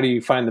is, how do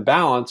you find the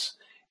balance?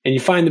 And you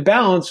find the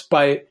balance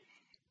by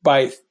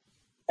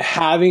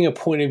having a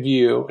point of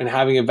view and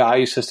having a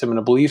value system and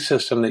a belief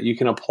system that you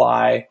can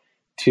apply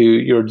to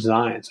your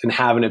designs and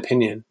have an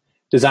opinion.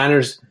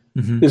 Designers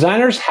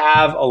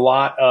have a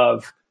lot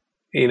of,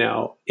 you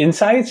know,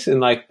 insights, and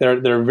like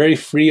they're very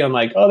free on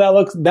like, oh,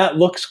 that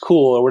looks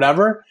cool or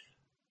whatever.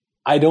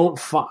 I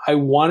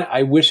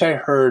wish I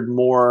heard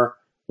more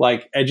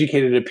like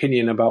educated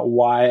opinion about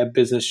why a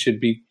business should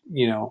be,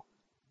 you know,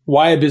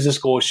 why a business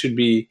goal should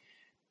be,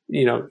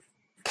 you know,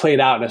 played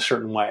out in a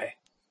certain way.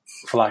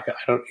 For like,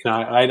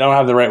 I don't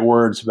have the right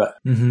words, but.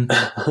 Do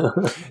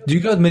you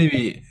got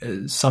maybe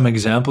some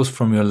examples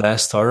from your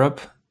last startup,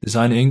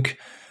 Design Inc.,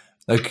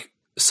 like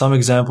some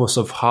examples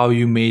of how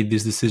you made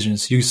these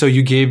decisions? So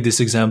you gave this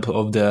example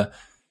of the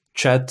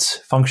chat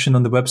function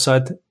on the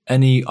website.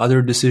 Any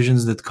other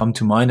decisions that come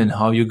to mind and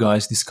how you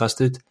guys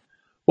discussed it?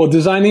 Well,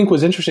 Design Inc.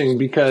 was interesting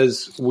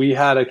because we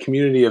had a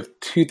community of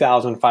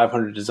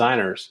 2,500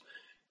 designers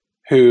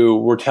who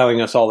were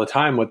telling us all the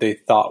time what they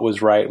thought was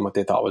right and what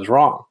they thought was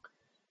wrong.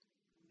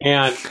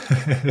 And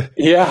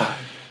yeah.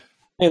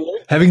 And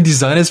having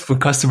designers for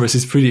customers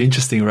is pretty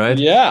interesting, right?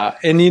 Yeah.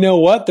 And you know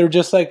what? They're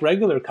just like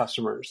regular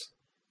customers.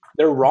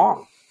 They're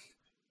wrong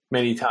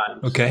many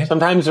times. Okay.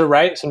 Sometimes they're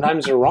right.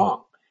 Sometimes they're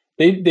wrong.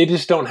 They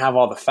just don't have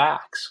all the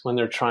facts when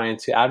they're trying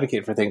to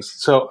advocate for things.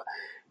 So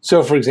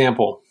for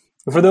example,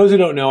 for those who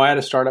don't know, I had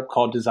a startup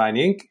called Design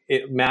Inc.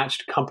 It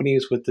matched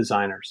companies with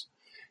designers.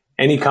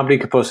 Any company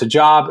could post a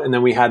job, and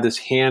then we had this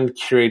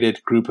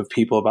hand-curated group of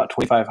people, about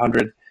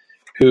 2,500,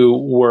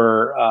 who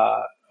were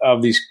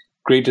of these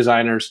great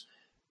designers.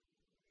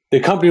 The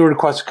company would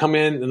request to come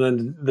in, and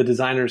then the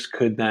designers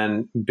could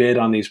then bid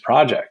on these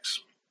projects.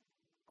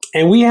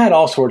 And we had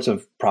all sorts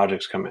of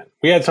projects come in.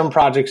 We had some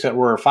projects that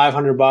were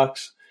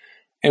 $500,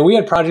 and we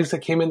had projects that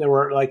came in that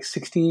were like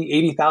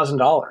 $60,000,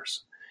 $80,000.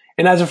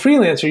 And as a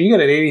freelancer, you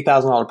get an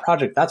 $80,000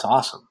 project. That's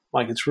awesome.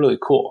 Like, it's really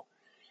cool.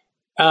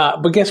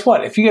 But guess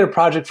what? If you get a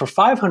project for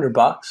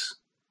 $500,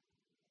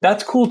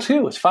 that's cool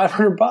too. It's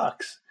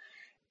 $500.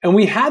 And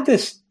we had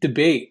this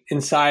debate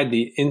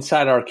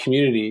inside our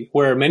community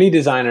where many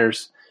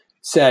designers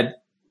said,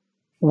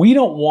 we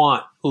don't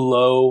want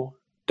low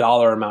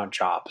dollar amount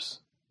jobs.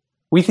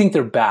 We think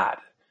they're bad.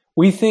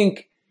 We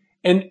think,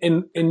 and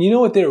you know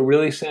what they were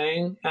really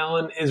saying,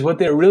 Alan, is what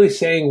they were really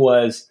saying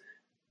was,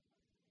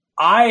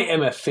 I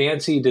am a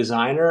fancy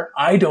designer.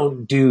 I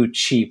don't do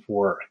cheap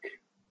work.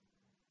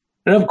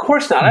 And of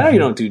course not. I know you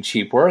don't do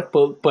cheap work,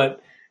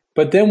 but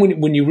then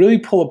when you really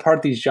pull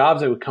apart these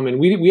jobs that would come in,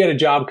 we had a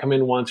job come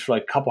in once for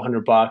like a couple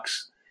 $100,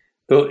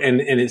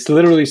 and it's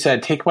literally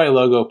said, take my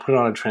logo, put it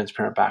on a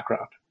transparent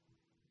background.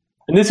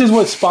 And this is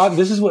what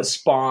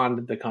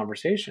spawned the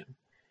conversation.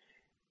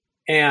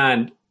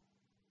 And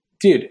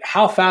dude,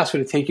 how fast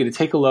would it take you to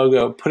take a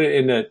logo, put it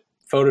into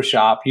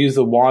Photoshop, use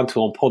the wand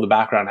tool, and pull the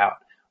background out?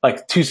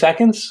 Like 2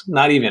 seconds?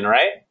 Not even,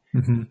 right?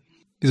 Mm-hmm.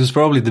 This was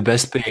probably the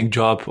best paying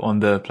job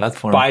on the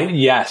platform.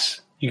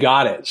 Yes, you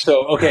got it.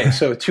 So, okay,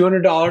 so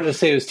 $200, let's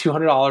say it was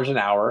 $200 an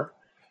hour,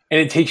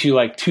 and it takes you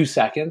like 2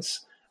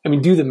 seconds. I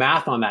mean, do the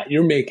math on that.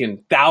 You're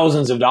making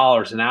thousands of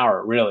dollars an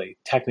hour, really,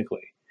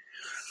 technically.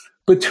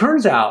 But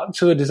turns out,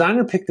 so the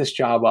designer picked this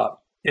job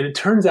up, and it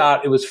turns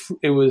out it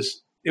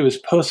was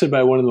posted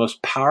by one of the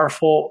most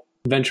powerful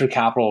venture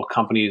capital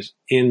companies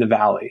in the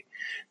Valley.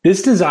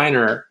 This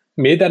designer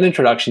made that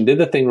introduction, did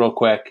the thing real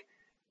quick,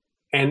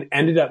 and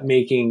ended up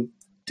making,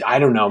 I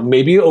don't know,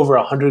 maybe over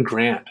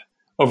 $100,000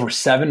 over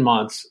 7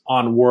 months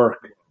on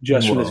work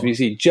just from this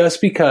VC, just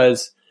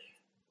because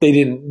they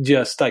didn't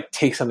just like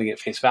take something at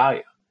face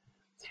value.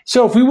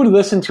 So if we would have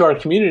listened to our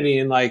community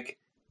and like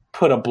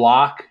put a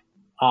block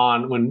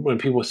on when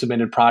people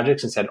submitted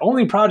projects and said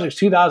only projects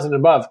 2,000 and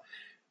above,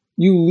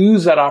 you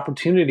lose that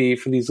opportunity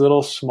for these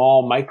little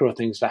small micro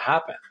things to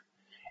happen.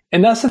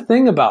 And that's the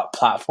thing about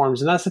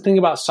platforms, and that's the thing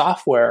about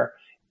software,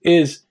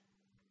 is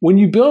when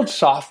you build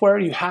software,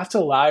 you have to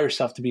allow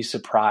yourself to be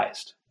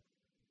surprised,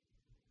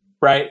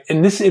 right?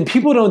 And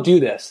people don't do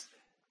this.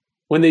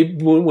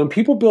 When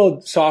people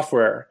build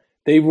software,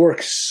 they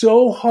work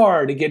so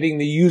hard at getting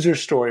the user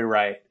story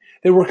right.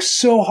 They work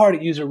so hard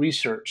at user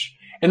research,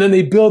 and then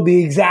they build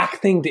the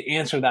exact thing to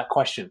answer that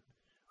question.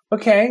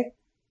 Okay,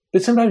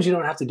 but sometimes you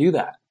don't have to do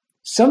that.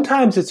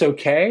 Sometimes it's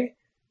okay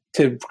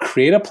to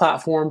create a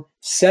platform,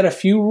 set a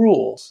few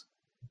rules,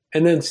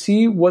 and then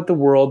see what the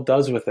world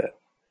does with it.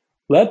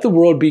 Let the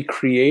world be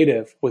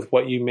creative with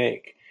what you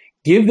make.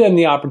 Give them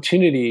the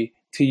opportunity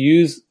to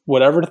use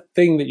whatever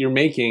thing that you're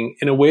making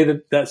in a way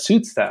that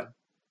suits them.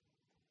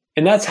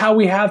 And that's how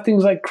we have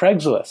things like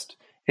Craigslist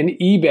and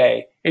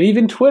eBay and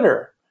even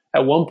Twitter.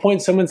 At one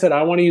point, someone said,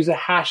 I want to use a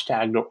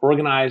hashtag to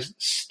organize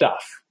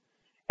stuff.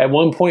 At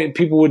one point,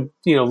 people would,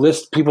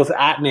 list people's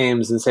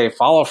 @names and say,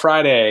 follow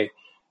Friday.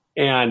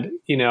 And,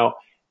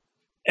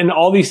 and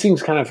all these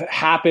things kind of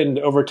happened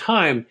over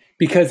time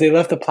because they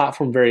left the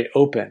platform very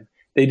open.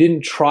 They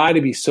didn't try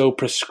to be so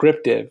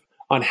prescriptive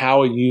on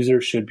how a user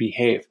should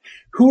behave.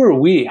 Who are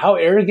we? How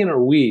arrogant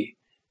are we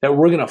that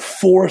we're going to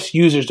force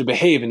users to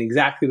behave in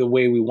exactly the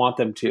way we want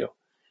them to?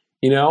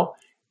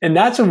 And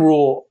that's a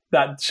rule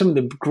that some of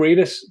the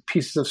greatest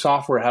pieces of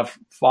software have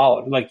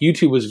followed. Like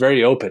YouTube was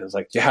very open. It's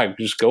like, yeah,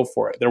 just go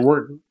for it. There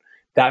weren't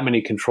that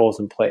many controls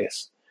in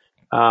place.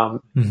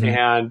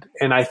 And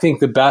I think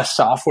the best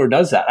software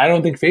does that. I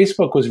don't think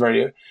Facebook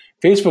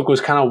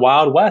was kind of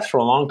Wild West for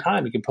a long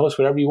time. You could post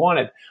whatever you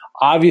wanted.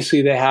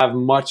 Obviously, they have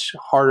much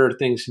harder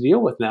things to deal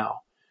with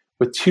now.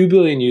 With 2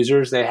 billion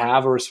users, they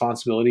have a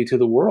responsibility to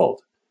the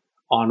world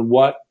on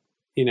what,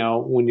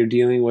 when you're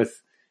dealing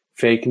with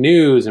fake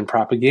news and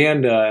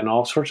propaganda and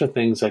all sorts of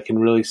things that can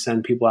really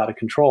send people out of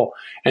control.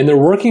 And they're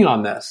working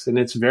on this, and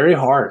it's very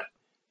hard.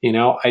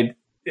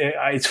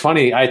 It's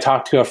funny. I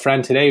talked to a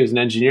friend today who's an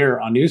engineer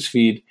on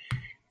Newsfeed.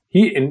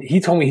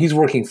 He told me he's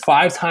working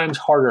 5 times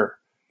harder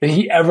than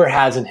he ever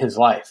has in his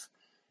life.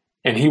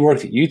 And he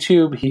worked at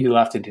YouTube. He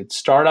left and did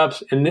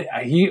startups, and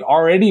he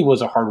already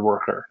was a hard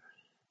worker.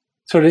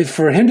 So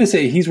for him to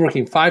say he's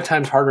working 5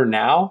 times harder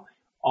now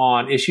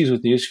on issues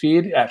with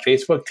newsfeed at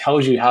Facebook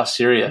tells you how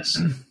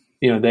serious,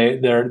 they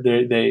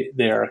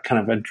are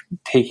kind of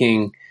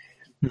taking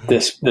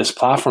this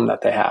platform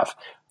that they have.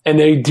 And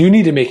they do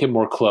need to make it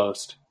more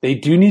closed. They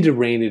do need to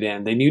rein it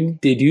in. They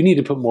do need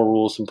to put more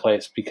rules in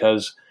place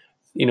because,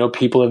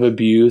 people have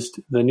abused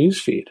the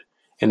newsfeed,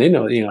 and they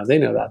know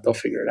that they'll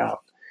figure it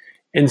out.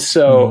 And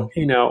so,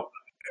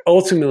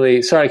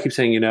 ultimately, sorry, I keep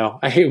saying,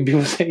 I hate when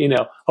people say,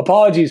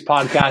 apologies,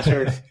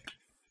 podcasters.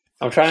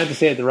 I'm trying not to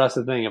say it the rest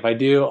of the thing. If I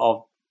do,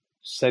 I'll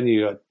send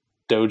you a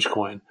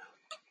Dogecoin.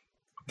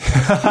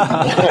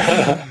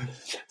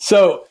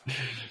 So,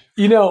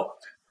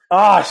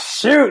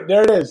 shoot,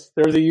 there it is.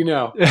 There's a,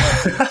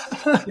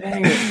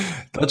 dang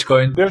it.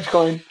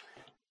 Dogecoin.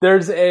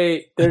 There's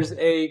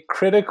a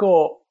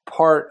critical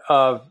part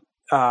of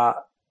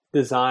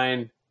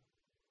design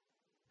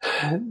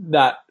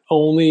that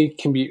only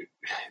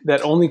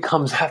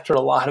comes after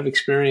a lot of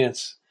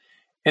experience.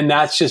 And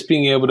that's just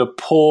being able to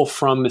pull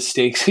from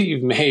mistakes that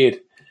you've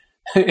made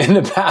in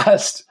the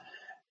past.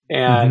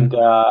 And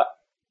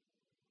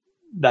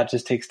that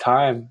just takes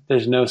time.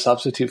 There's no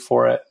substitute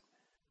for it.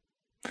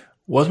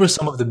 What were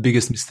some of the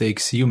biggest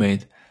mistakes you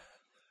made?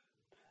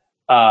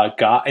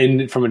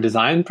 From a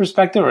design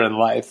perspective or in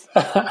life?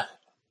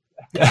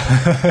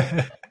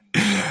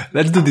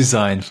 Let's do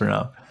design for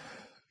now.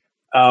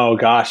 Oh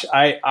gosh,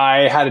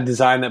 I had a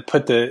design that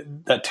took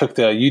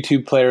the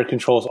YouTube player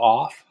controls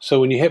off. So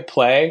when you hit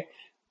play,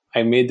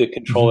 I made the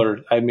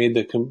controller, I made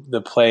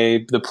the play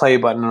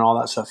button and all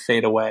that stuff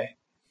fade away.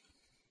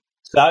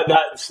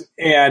 That's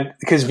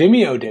because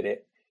Vimeo did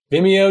it.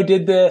 Vimeo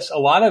did this. A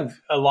lot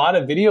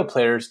of video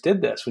players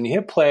did this. When you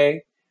hit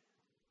play,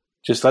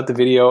 just let the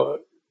video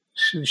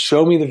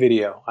show me the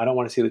video. I don't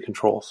want to see the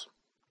controls.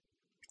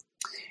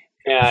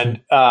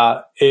 And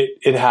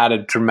it had a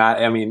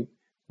dramatic. I mean,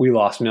 we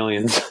lost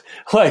millions.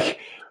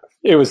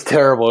 It was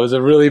terrible. It was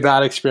a really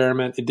bad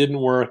experiment. It didn't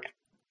work.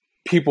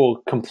 People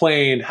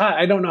complained.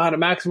 I don't know how to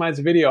maximize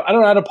the video. I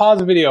don't know how to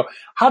pause a video.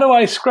 How do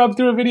I scrub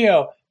through a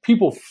video?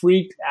 People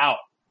freaked out.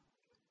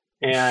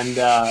 And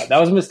that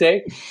was a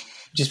mistake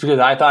just because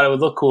I thought it would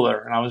look cooler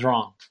and I was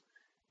wrong.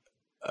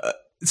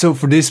 So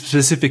for this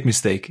specific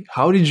mistake,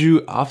 how did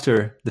you,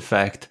 after the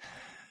fact,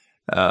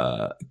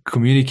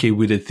 communicate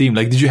with the team?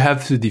 Did you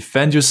have to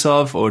defend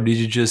yourself or did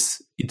you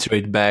just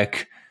iterate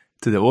back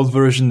to the old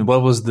version?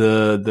 What was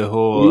the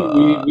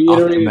whole we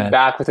iterated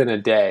back within a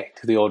day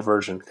to the old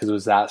version because it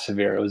was that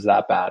severe. It was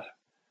that bad.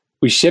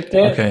 We shipped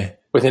it. Okay.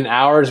 Within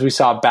hours, we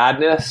saw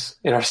badness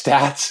in our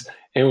stats.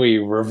 And we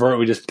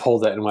just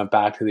pulled it and went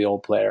back to the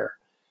old player.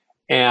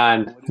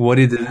 And what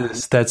did the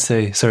stats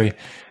say? Sorry.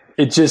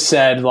 It just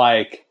said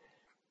let's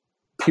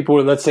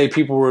say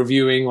people were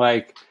viewing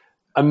 1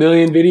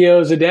 million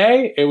videos a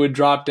day, it would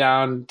drop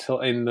down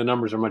and the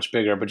numbers are much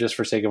bigger, but just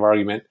for sake of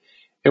argument,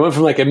 it went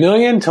from 1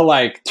 million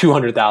to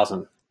 200,000.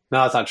 No,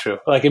 that's not true.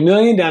 1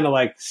 million down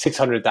to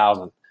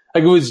 600,000.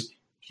 It was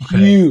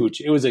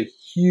huge. It was a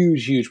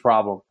huge, huge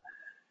problem.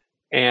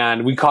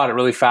 And we caught it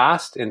really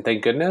fast, and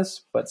thank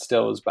goodness, but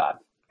still it was bad.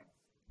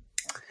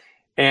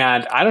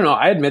 And I don't know,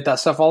 I admit that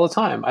stuff all the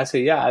time. I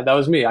say, yeah, that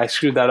was me. I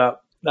screwed that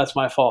up. That's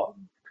my fault.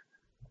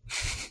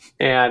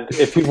 And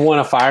if people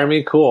want to fire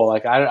me, cool.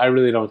 I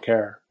really don't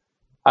care.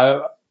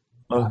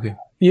 Okay.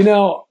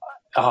 Another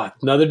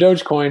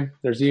Dogecoin.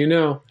 There's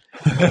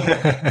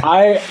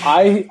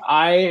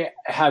I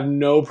have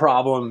no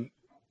problem.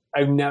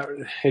 I've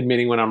never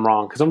admitting when I'm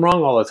wrong because I'm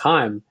wrong all the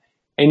time.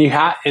 And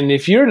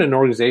if you're in an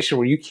organization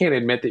where you can't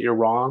admit that you're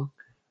wrong,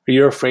 or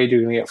you're afraid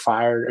you're going to get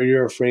fired, or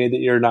you're afraid that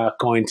you're not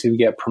going to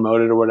get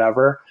promoted or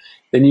whatever,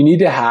 then you need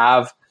to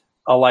have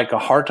a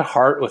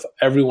heart-to-heart with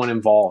everyone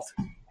involved.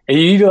 And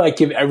you need to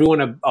give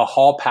everyone a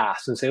hall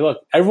pass and say,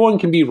 look, everyone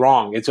can be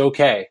wrong. It's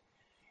okay.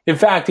 In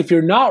fact, if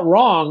you're not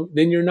wrong,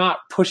 then you're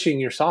not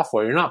pushing your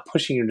software. You're not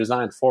pushing your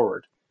design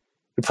forward.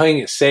 You're playing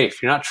it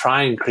safe. You're not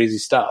trying crazy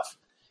stuff.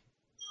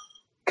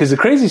 Because the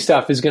crazy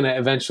stuff is going to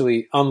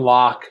eventually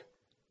unlock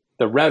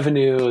the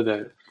revenue,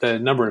 the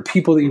number of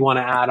people that you want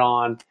to add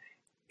on.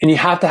 And you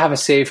have to have a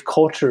safe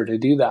culture to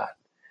do that.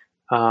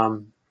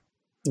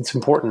 It's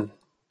important.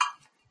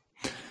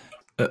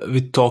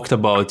 We talked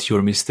about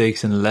your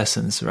mistakes and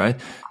lessons, right?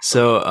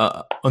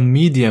 So on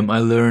Medium, I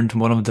learned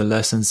one of the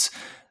lessons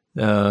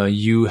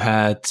you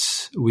had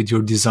with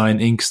your Design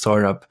Inc.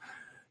 startup.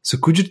 So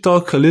could you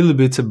talk a little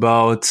bit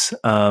about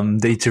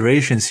the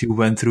iterations you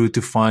went through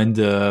to find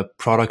the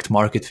product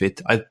market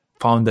fit? I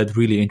found that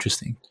really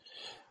interesting.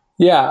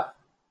 Yeah.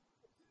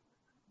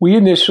 We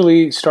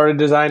initially started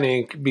Design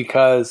Inc.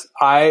 because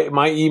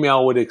my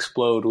email would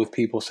explode with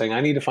people saying,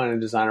 I need to find a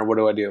designer. What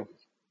do I do?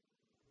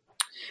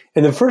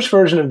 And the first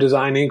version of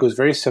Design Inc. was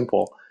very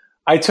simple.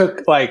 I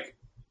took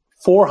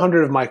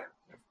 400 of my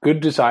good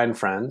design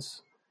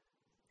friends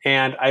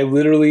and I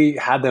literally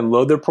had them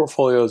load their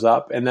portfolios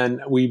up. And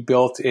then we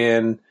built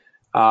in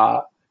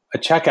a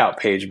checkout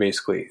page,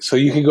 basically. So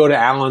you could go to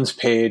Alan's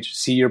page,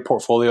 see your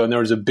portfolio, and there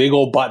was a big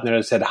old button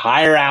that said,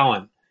 hire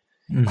Alan.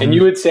 And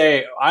you would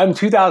say, I'm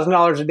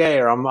 $2,000 a day,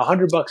 or I'm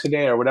 $100 a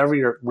day, or whatever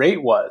your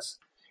rate was.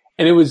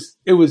 And it was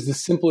the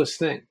simplest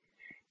thing.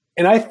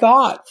 And I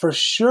thought for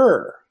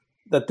sure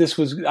that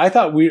I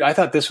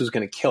thought this was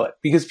going to kill it,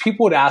 because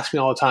people would ask me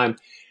all the time,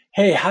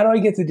 hey, how do I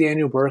get to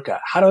Daniel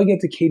Burka? How do I get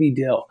to Katie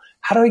Dill?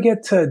 How do I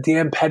get to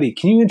Dan Petty?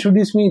 Can you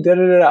introduce me? Da,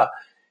 da, da, da.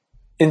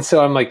 And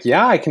so I'm like,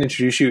 yeah, I can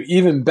introduce you.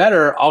 Even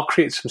better, I'll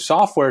create some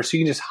software so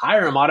you can just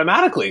hire them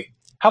automatically.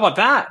 How about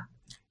that?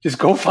 Just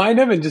go find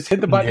them and just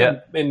hit the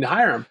button and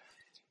hire them.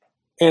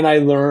 And I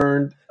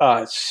learned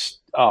a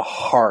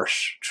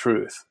harsh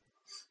truth.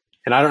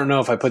 And I don't know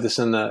if I put this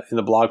in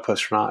the blog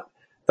post or not.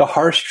 The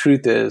harsh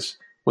truth is,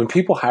 when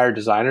people hire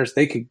designers,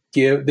 they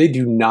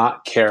do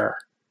not care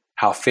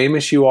how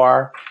famous you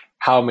are,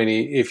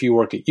 if you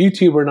work at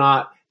YouTube or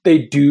not. They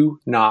do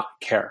not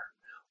care.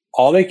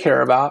 All they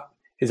care about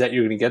is that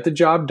you're going to get the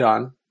job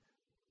done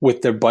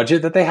with the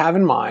budget that they have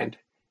in mind,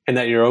 and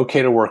that you're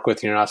okay to work with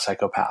and you're not a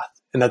psychopath,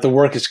 and that the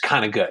work is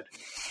kind of good.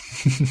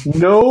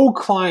 No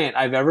client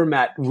I've ever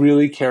met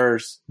really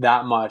cares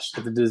that much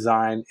that the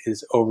design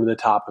is over the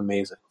top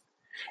amazing.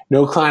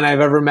 No client I've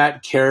ever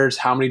met cares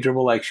how many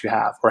dribble likes you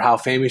have or how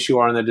famous you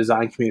are in the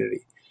design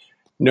community.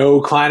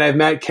 No client I've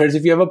met cares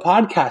if you have a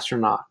podcast or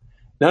not.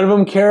 None of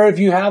them care if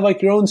you have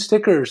like your own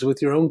stickers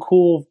with your own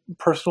cool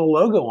personal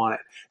logo on it.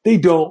 They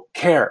don't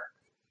care.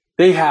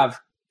 They have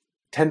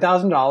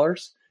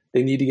 $10,000.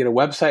 They need to get a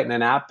website and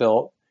an app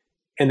built,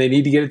 and they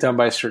need to get it done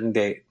by a certain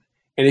date.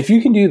 And if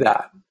you can do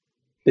that,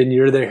 then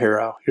you're their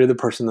hero. You're the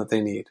person that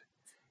they need.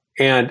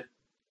 And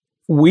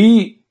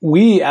we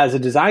as a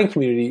design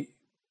community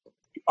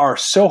are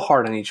so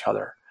hard on each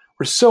other.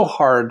 We're so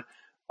hard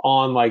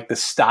on like the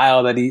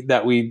style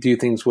that we do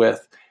things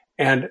with.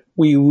 And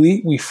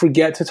we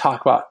forget to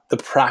talk about the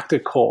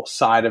practical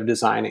side of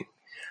designing.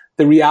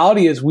 The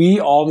reality is we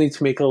all need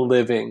to make a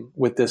living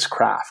with this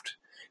craft.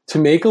 To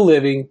make a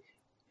living,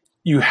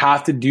 you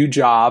have to do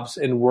jobs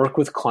and work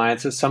with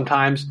clients that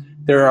sometimes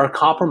there are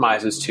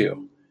compromises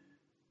to.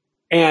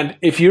 And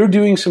if you're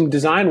doing some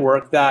design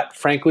work that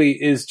frankly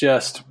is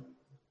just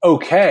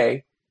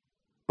okay,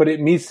 but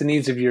it meets the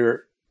needs of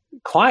your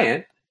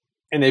client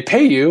and they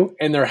pay you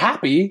and they're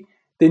happy,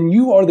 then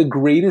you are the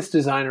greatest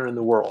designer in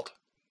the world.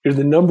 You're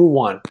the number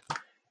one.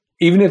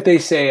 Even if they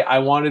say, I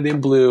want it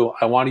in blue,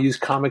 I want to use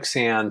Comic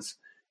Sans,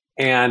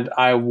 and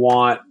I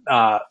want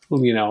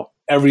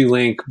every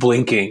link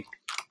blinking.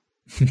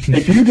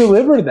 If you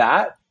deliver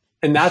that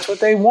and that's what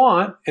they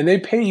want and they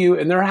pay you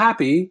and they're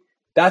happy,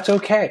 that's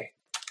okay.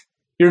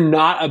 You're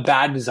not a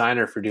bad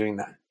designer for doing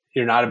that.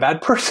 You're not a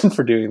bad person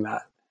for doing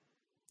that.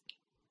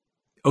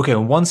 Okay,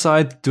 on one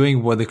side,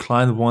 doing what the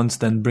client wants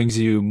then brings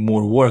you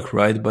more work,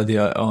 right? But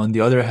on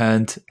the other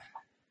hand,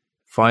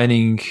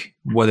 finding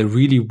what they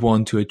really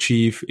want to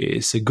achieve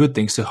is a good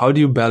thing. So how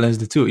do you balance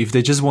the two? If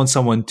they just want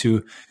someone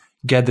to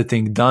get the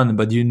thing done,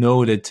 but you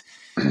know that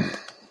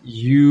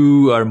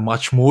you are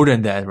much more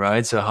than that,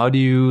 right? So how do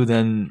you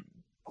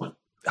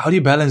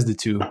balance the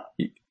two?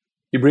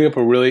 You bring up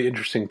a really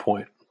interesting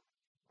point.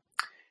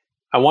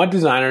 I want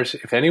designers,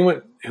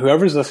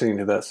 whoever's listening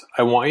to this,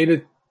 I want you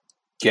to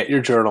get your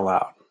journal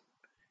out.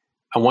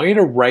 I want you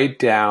to write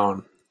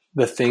down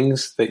the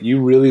things that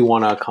you really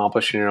want to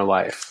accomplish in your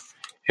life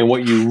and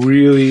what you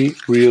really,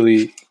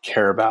 really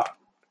care about.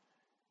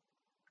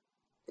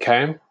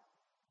 Okay?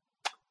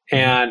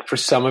 And for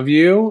some of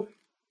you,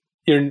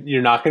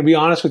 you're not going to be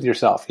honest with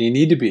yourself. You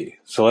need to be.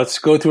 So let's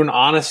go through an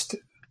honest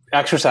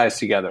exercise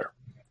together.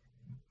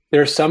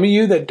 There are some of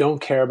you that don't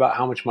care about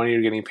how much money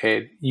you're getting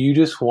paid. You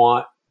just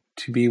want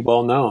to be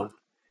well known.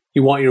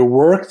 You want your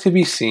work to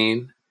be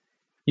seen.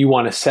 You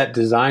want to set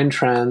design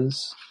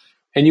trends,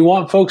 and you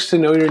want folks to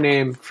know your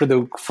name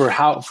for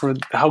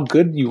how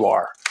good you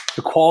are,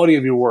 the quality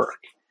of your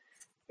work.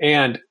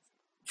 And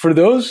for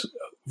those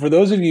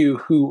of you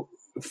who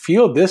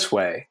feel this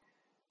way,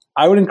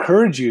 I would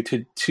encourage you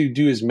to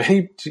do as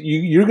many.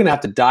 You're going to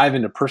have to dive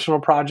into personal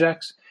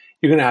projects.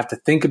 You're going to have to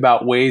think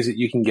about ways that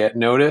you can get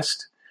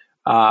noticed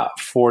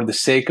for the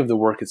sake of the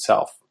work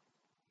itself.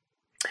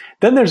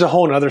 Then there's a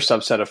whole other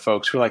subset of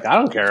folks who are like, I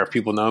don't care if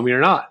people know me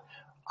or not.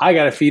 I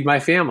got to feed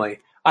my family.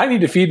 I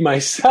need to feed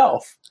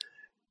myself.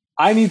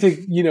 I need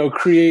to,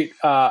 create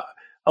a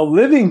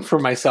living for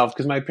myself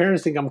because my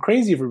parents think I'm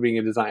crazy for being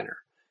a designer.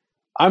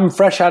 I'm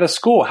fresh out of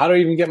school. How do I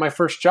even get my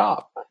first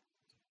job?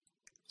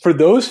 For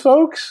those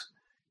folks,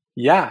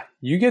 yeah,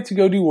 you get to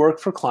go do work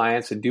for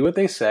clients and do what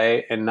they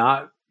say and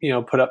not,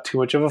 put up too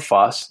much of a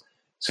fuss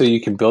so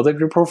you can build up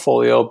your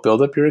portfolio,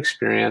 build up your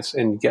experience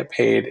and get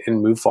paid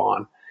and move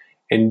on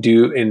and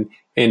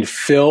and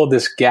fill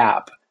this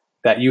gap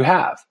that you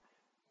have.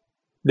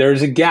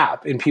 There's a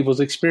gap in people's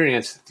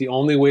experience. The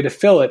only way to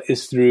fill it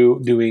is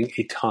through doing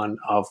a ton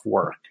of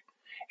work.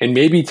 And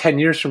maybe 10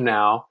 years from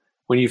now,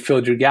 when you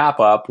filled your gap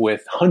up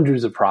with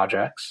hundreds of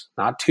projects,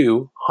 not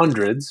two,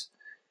 hundreds,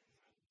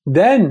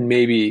 then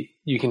maybe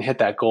you can hit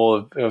that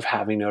goal of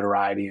having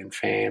notoriety and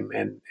fame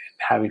and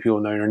having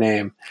people know your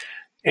name.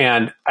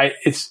 And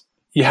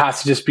you have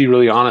to just be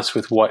really honest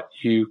with what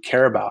you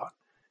care about.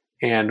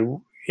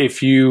 And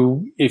if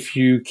you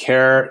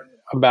care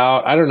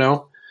about, I don't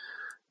know,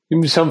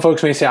 some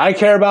folks may say, I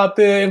care about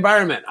the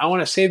environment. I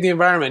want to save the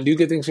environment, do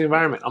good things for the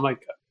environment. I'm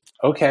like,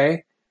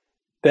 okay,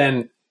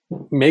 then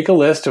make a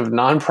list of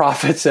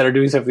nonprofits that are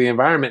doing stuff for the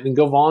environment and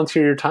go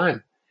volunteer your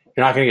time.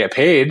 You're not going to get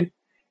paid.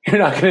 You're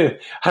not going to,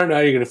 I don't know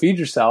how you're going to feed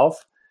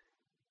yourself,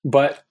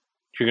 but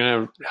you're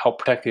going to help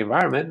protect the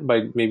environment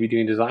by maybe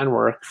doing design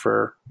work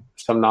for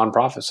some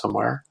nonprofit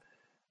somewhere.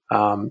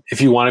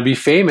 If you want to be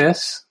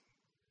famous,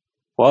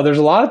 well, there's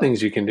a lot of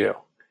things you can do.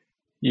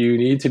 You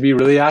need to be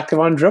really active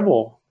on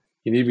Dribbble.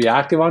 You need to be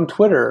active on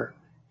Twitter.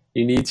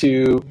 You need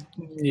to,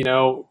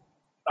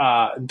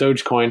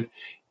 Dogecoin,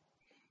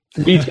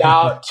 reach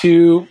out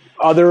to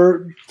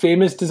other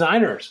famous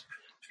designers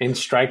and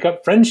strike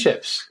up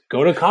friendships.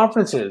 Go to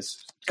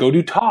conferences. Go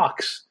do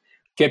talks.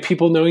 Get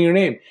people knowing your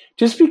name.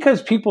 Just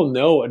because people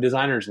know a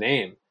designer's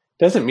name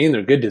doesn't mean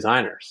they're good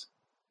designers.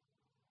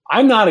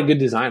 I'm not a good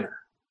designer.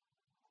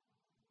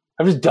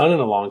 I've just done it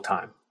a long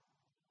time.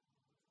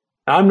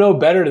 I'm no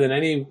better than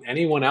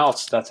anyone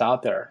else that's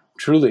out there.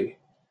 Truly.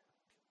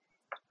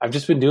 I've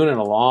just been doing it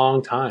a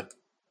long time.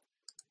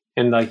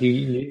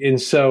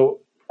 And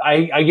so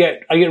I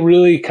get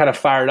really kind of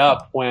fired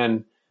up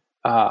when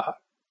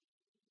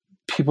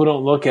people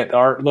don't look at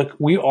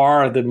we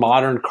are the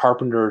modern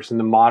carpenters and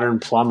the modern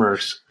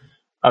plumbers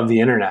of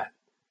the internet.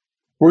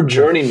 We're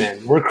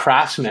journeymen, we're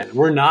craftsmen.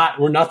 We're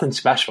nothing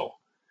special.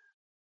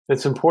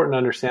 It's important to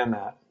understand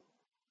that.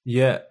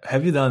 Yeah.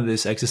 Have you done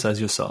this exercise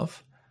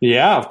yourself?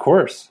 Yeah, of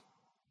course.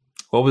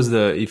 What was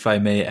if I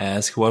may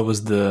ask, what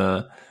was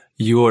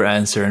your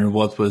answer, and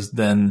what was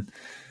then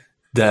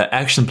the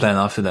action plan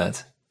after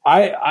that?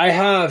 I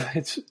have,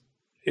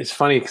 it's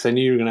funny because I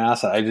knew you were going to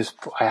ask that.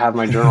 I have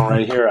my journal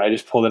right here. I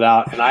just pulled it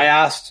out and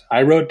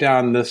I wrote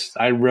down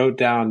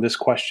this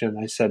question.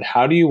 I said,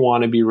 how do you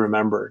want to be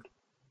remembered?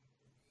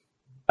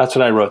 That's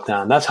what I wrote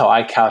down. That's how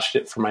I couched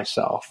it for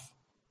myself.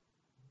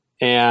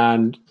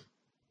 And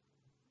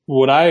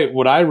what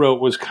I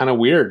wrote was kind of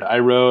weird. I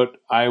wrote,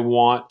 I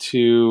want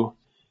to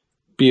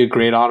be a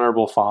great,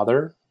 honorable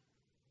father.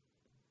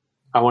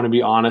 I want to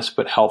be honest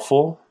but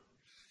helpful.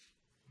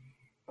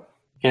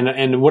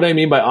 And what I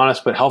mean by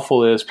honest but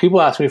helpful is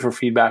people ask me for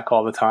feedback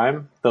all the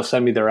time. They'll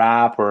send me their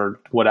app or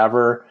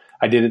whatever.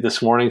 I did it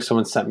this morning.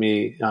 Someone sent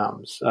me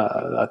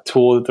a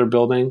tool that they're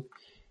building.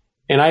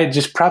 And I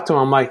just prepped them.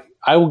 I'm like,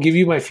 I will give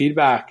you my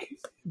feedback,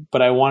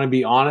 but I want to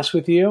be honest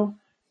with you.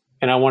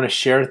 And I want to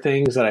share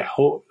things that I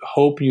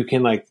hope you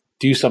can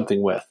do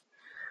something with.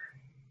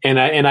 And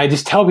I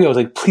just tell people, I was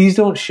like, please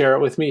don't share it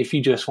with me if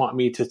you just want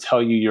me to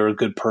tell you you're a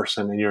good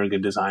person and you're a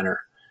good designer.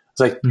 It's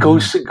like,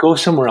 go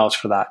somewhere else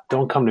for that.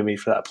 Don't come to me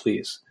for that,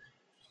 please.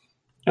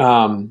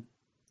 I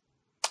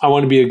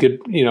want to be a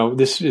good,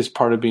 this is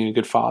part of being a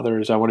good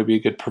father, is I want to be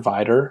a good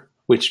provider,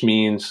 which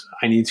means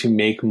I need to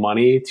make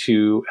money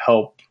to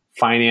help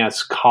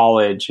finance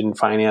to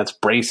finance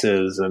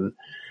braces. And,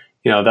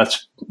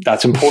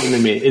 that's important to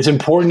me. It's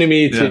important to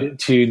me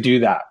to do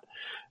that.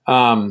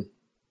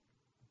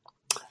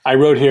 I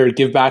wrote here,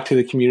 give back to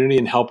the community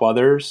and help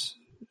others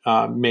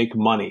make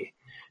money.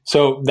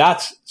 So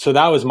that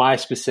was my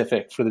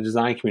specific for the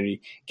design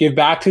community. Give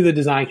back to the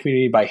design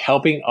community by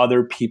helping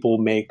other people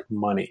make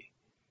money.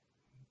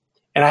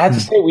 And I had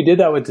to say, we did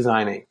that with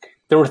Design Inc.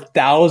 There were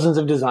thousands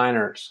of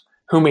designers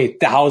who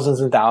made thousands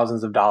and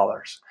thousands of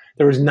dollars.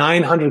 There was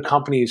 900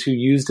 companies who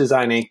used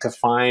Design Inc. to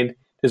find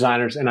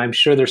designers, and I'm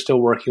sure they're still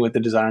working with the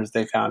designers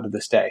they found to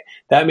this day.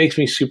 That makes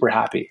me super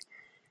happy.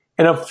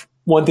 And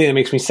one thing that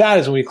makes me sad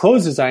is when we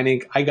closed Design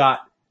Inc., I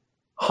got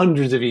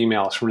hundreds of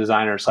emails from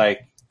designers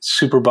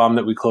super bummed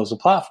that we closed the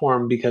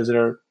platform because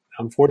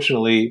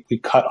unfortunately, we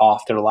cut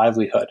off their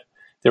livelihood.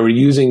 They were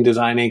using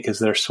Design Inc. as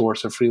their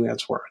source of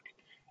freelance work,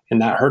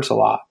 and that hurts a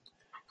lot.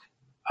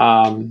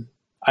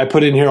 I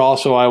put in here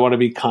also, I want to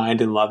be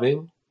kind and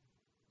loving.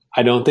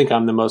 I don't think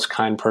I'm the most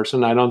kind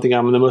person. I don't think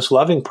I'm the most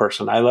loving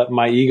person. I let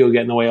my ego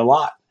get in the way a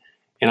lot,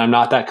 and I'm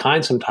not that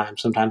kind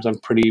sometimes. Sometimes I'm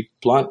pretty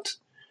blunt.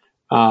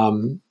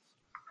 What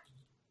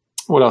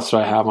else do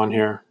I have on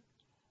here?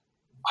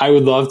 I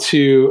would love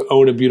to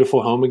own a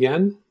beautiful home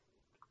again.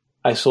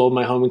 I sold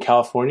my home in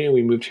California.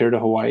 We moved here to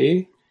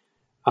Hawaii.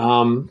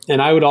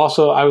 And I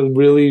would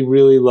really,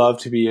 really love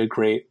to be a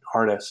great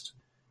artist.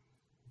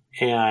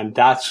 And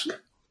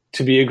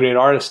to be a great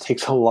artist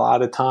takes a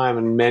lot of time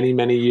and many,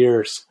 many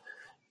years.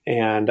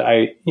 And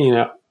I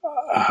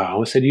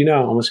almost said,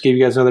 almost gave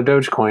you guys another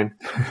Dogecoin.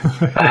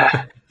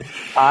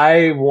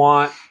 I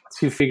want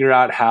to figure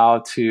out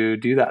how to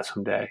do that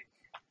someday,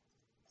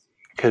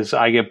 because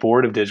I get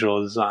bored of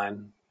digital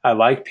design. I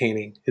like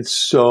painting. It's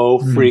so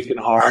freaking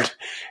hard.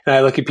 And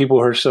I look at people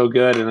who are so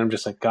good and I'm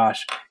just like,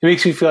 gosh, it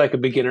makes me feel like a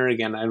beginner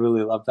again. I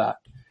really love that.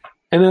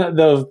 And then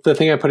the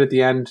thing I put at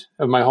the end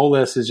of my whole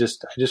list is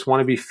I just want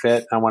to be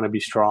fit. I want to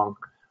be strong.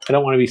 I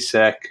don't want to be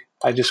sick.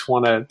 I just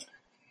want to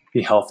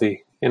be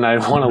healthy, and I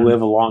want to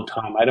live a long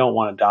time. I don't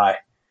want to die.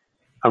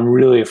 I'm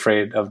really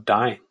afraid of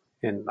dying.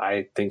 And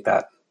I think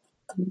that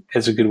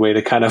is a good way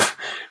to kind of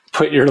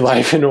put your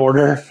life in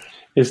order,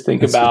 is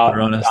think about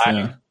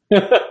dying.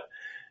 Yeah.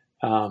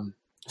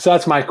 So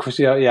that's my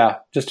question. Yeah.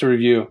 Just to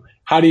review,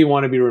 how do you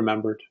want to be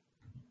remembered?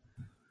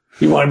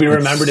 You want to be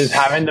remembered as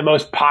having the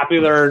most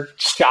popular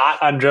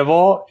shot on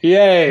Dribbble?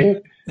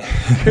 Yay.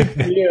 Good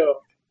for you.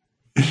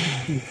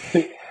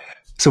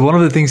 So one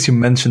of the things you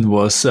mentioned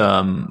was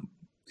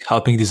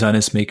helping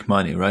designers make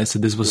money, right? So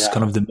this was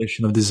kind of the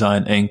mission of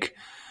Design Inc.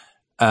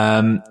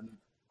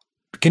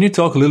 Can you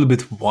talk a little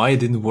bit why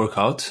it didn't work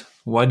out?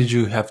 Why did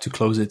you have to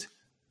close it?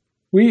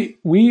 We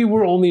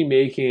were only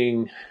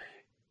making,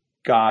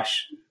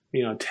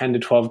 10 to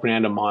 12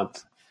 grand a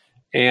month.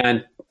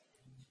 And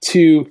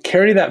to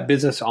carry that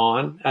business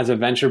on as a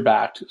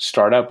venture-backed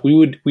startup, we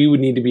would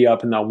need to be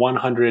up in the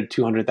 $100,000,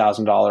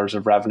 $200,000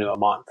 of revenue a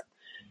month.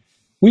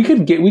 We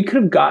could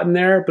have gotten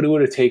there, but it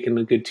would have taken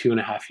a good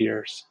 2.5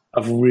 years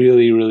of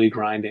really, really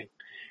grinding.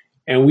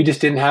 And we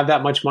just didn't have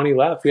that much money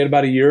left. We had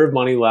about a year of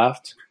money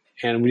left,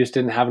 and we just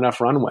didn't have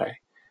enough runway.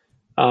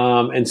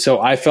 And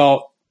so I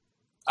felt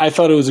it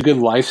was a good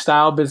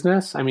lifestyle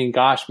business. I mean,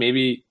 gosh,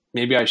 maybe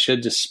I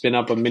should just spin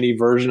up a mini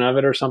version of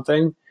it or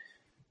something.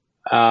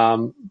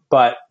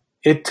 But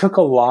it took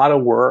a lot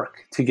of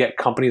work to get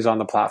companies on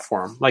the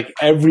platform. Like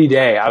every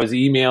day I was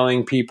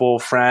emailing people,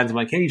 friends. I'm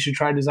like, hey, you should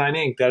try Design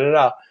Inc.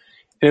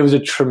 And it was a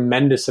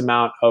tremendous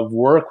amount of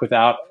work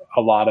without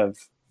a lot of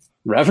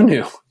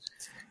revenue.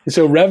 And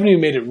so revenue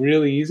made it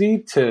really easy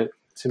to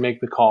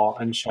make the call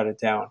and shut it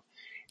down.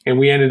 And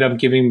we ended up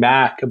giving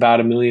back about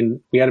 $1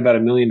 million. We had about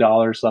 $1 million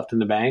left in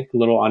the bank, a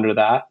little under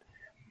that.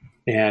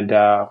 And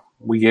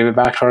we gave it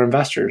back to our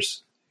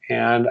investors.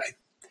 And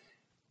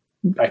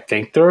I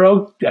think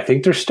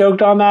they're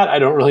stoked on that. I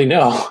don't really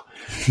know.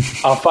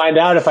 I'll find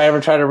out if I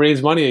ever try to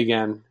raise money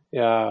again,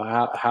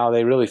 how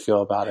they really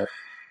feel about it.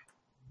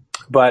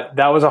 But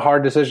that was a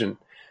hard decision.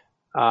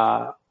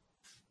 Some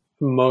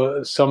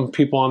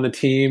people on the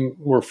team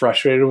were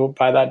frustrated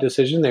by that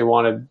decision. They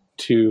wanted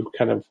to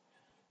kind of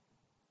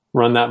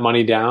run that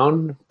money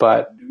down.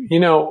 But,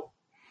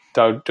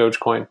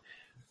 Dogecoin,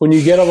 when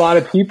you get a lot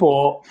of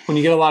people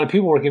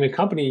working in a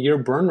company, your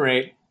burn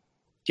rate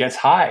gets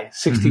high,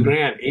 60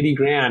 grand, 80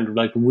 grand,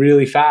 like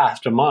really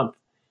fast a month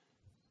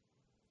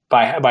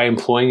by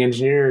employing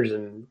engineers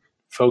and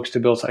folks to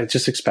build. It's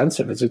just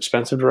expensive. It's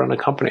expensive to run a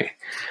company.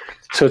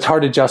 So it's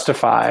hard to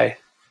justify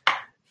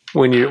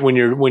when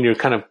you're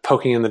kind of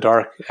poking in the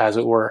dark, as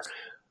it were.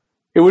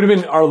 It would have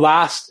been our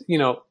last,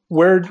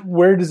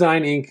 where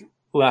Design Inc.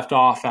 left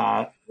off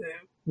at,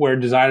 where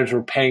designers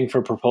were paying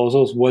for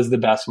proposals, was the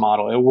best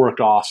model. It worked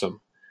awesome.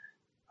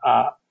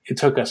 It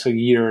took us a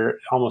year,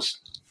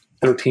 almost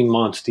 13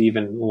 months to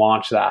even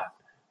launch that.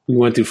 We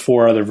went through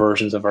 4 other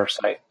versions of our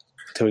site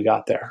until we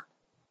got there.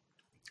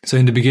 So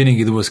in the beginning,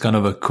 it was kind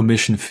of a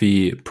commission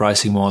fee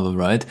pricing model,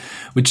 right?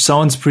 Which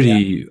sounds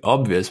pretty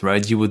obvious,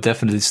 right? You would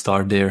definitely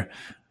start there.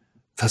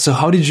 So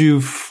how did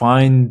you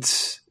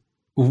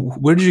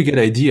where did you get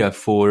idea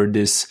for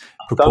this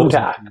proposal?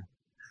 Thumbtack.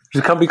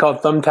 There's a company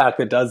called Thumbtack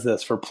that does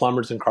this for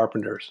plumbers and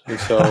carpenters. And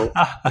so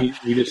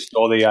we just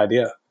stole the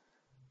idea.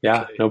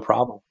 Yeah, okay. No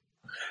problem.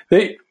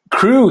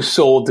 Crew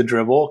sold the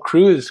Dribbble.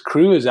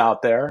 Crew is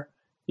out there.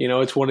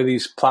 It's one of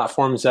these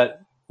platforms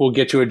that will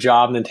get you a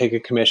job and then take a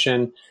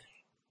commission.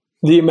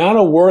 The amount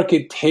of work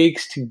it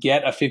takes to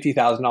get a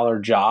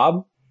 $50,000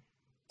 job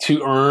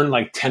to earn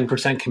like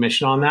 10%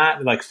 commission on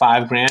that, like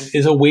 $5,000,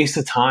 is a waste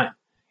of time.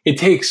 It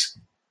takes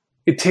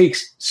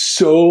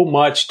so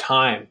much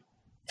time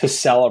to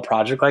sell a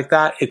project like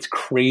that. It's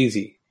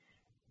crazy.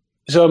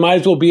 So I might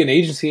as well be an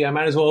agency. I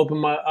might as well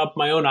open up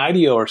my own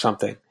IDEO or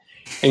something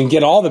and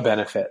get all the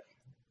benefit.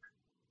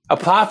 A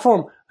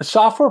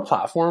software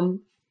platform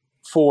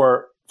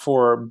for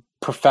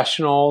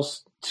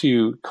professionals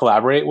to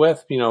collaborate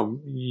with,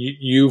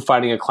 you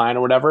finding a client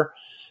or whatever,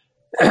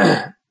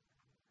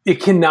 it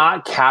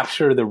cannot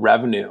capture the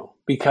revenue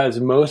because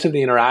most of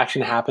the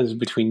interaction happens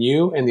between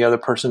you and the other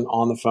person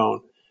on the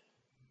phone,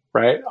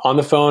 right? On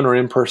the phone or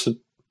in person.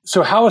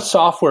 So how is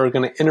software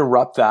going to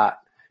interrupt that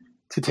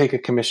to take a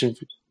commission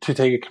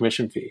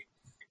fee?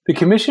 The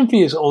commission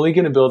fee is only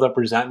going to build up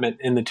resentment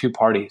in the two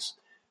parties.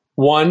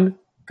 One,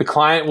 the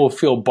client will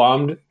feel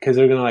bummed because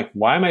they're going to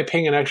why am I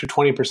paying an extra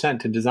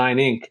 20% to Design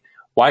Inc.?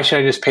 Why should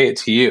I just pay it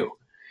to you?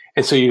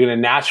 And so you're going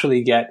to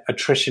naturally get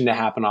attrition to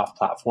happen off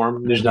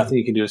platform. There's nothing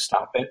you can do to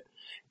stop it.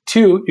 2,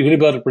 you're going to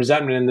build up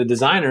resentment in the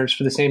designers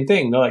for the same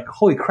thing. They're like,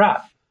 holy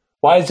crap,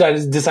 why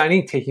is Design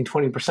Inc. taking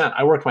 20%?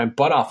 I worked my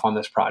butt off on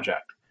this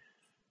project.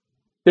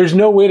 There's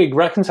no way to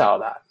reconcile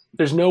that.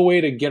 There's no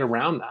way to get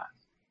around that.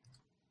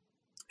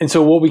 And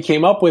so what we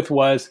came up with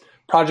was,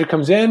 project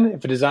comes in,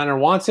 if a designer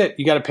wants it,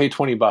 you got to pay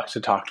 $20 to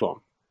talk to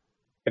them.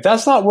 If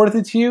that's not worth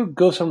it to you,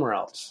 go somewhere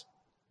else.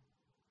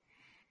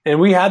 And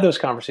we had those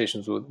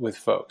conversations with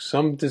folks.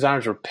 Some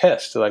designers were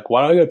pissed. They're like,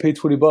 why do I got to pay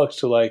 $20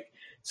 to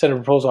send a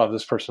proposal off to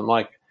this person? I'm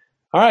like,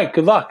 all right,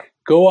 good luck.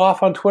 Go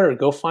off on Twitter.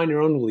 Go find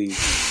your own leads.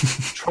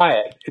 Try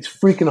it. It's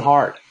freaking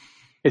hard.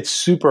 It's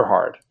super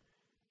hard.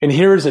 And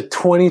here's a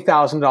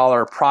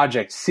 $20,000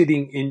 project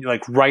sitting in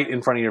right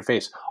in front of your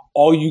face.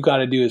 All you got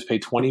to do is pay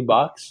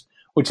 $20,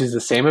 which is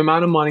the same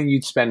amount of money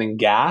you'd spend in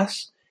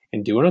gas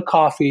and doing a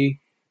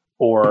coffee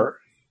or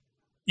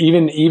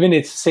even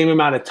it's the same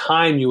amount of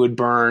time you would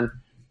burn.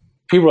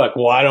 People are like,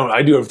 well,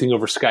 I do everything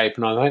over Skype.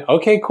 And I'm like,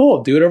 okay,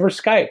 cool. Do it over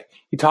Skype.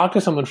 You talk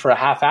to someone for a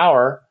half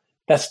hour,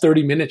 that's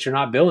 30 minutes you're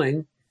not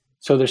billing.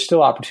 So there's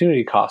still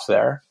opportunity costs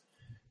there.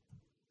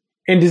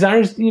 And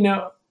designers,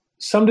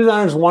 some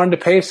designers wanted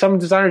to pay, some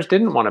designers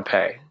didn't want to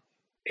pay.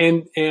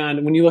 And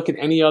when you look at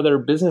any other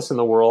business in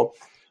the world,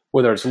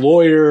 whether it's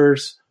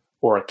lawyers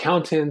or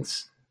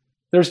accountants,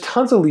 there's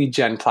tons of lead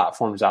gen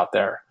platforms out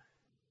there.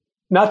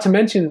 Not to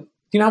mention,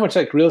 you know how much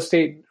like real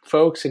estate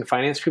folks and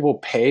finance people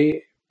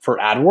pay for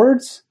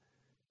AdWords?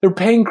 They're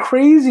paying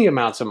crazy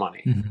amounts of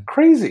money. Mm-hmm.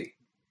 Crazy.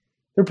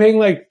 They're paying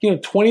like,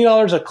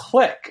 $20 a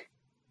click.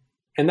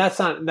 And that's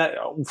not that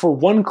for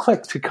one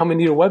click to come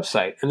into your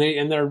website. And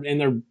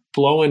they're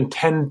blowing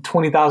 $10,000,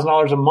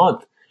 $20,000 a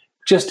month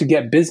just to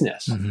get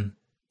business. Mm-hmm.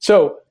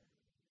 So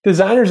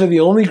designers are the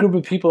only group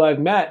of people I've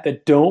met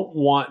that don't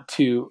want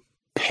to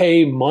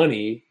pay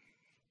money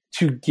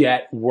to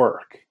get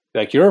work.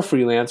 Like, you're a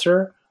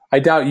freelancer. I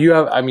doubt you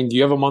have, do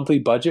you have a monthly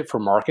budget for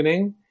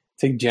marketing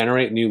to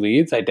generate new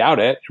leads? I doubt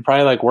it. You're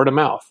probably like word of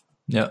mouth.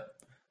 Yeah.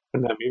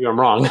 Maybe I'm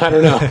wrong. I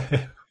don't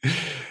know.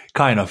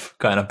 Kind of.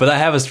 But I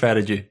have a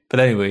strategy. But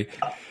anyway.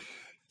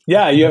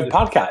 Yeah, you have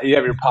podcast. You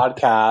have your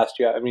podcast.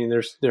 Yeah,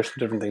 there's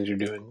different things you're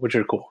doing, which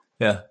are cool.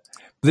 Yeah.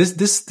 This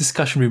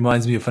discussion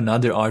reminds me of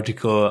another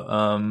article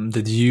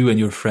that you and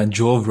your friend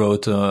Joel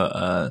wrote.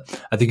 I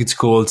think it's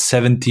called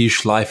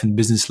 70-ish Life and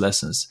Business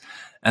Lessons.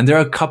 And there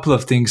are a couple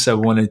of things I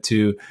wanted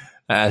to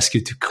ask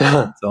you to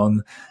comment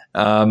on.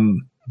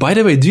 By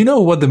the way, do you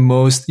know what the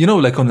most,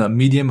 like on a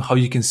Medium, how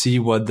you can see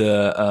what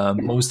the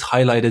most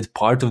highlighted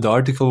part of the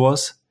article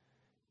was?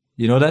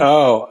 You know that?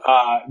 Oh,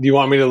 do you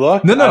want me to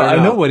look? No,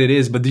 I know what it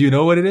is, but do you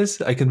know what it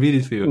is? I can read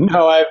it for you.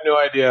 No, I have no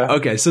idea.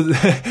 Okay, so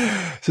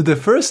the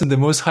first and the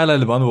most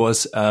highlighted one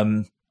was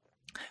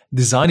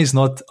design is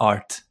not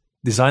art.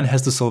 Design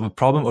has to solve a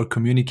problem or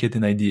communicate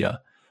an idea.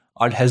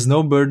 Art has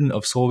no burden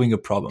of solving a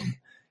problem.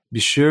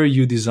 Be sure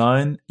your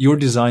design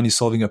is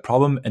solving a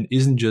problem and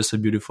isn't just a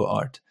beautiful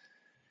art.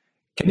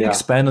 Can you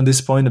expand on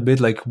this point a bit?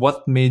 Like,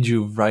 what made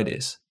you write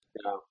this?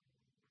 Yeah.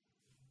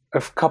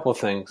 A couple of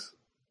things.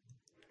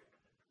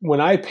 When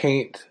I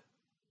paint,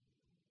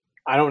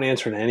 I don't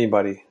answer to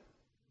anybody.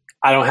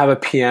 I don't have a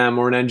PM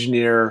or an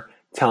engineer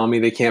telling me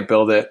they can't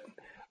build it.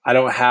 I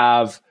don't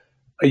have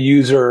a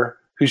user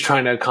who's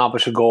trying to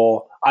accomplish a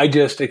goal. I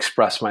just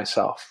express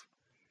myself.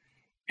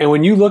 And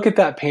when you look at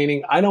that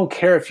painting, I don't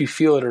care if you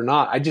feel it or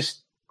not.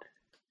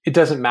 It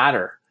doesn't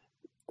matter.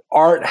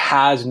 Art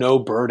has no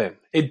burden.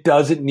 It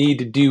doesn't need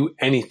to do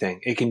anything.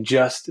 It can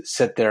just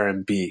sit there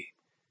and be.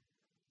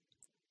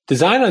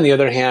 Design, on the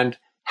other hand,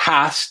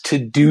 has to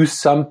do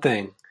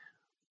something,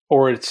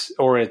 or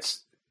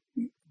it's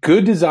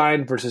good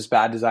design versus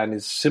bad design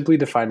is simply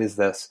defined as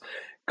this.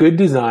 Good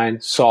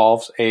design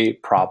solves a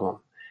problem.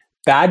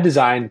 Bad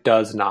design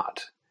does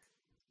not.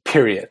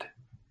 Period.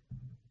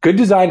 Good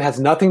design has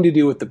nothing to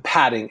do with the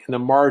padding and the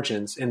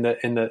margins and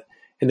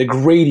the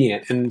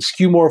gradient and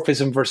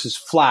skeuomorphism versus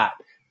flat.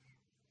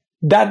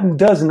 That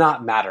does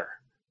not matter.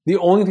 The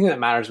only thing that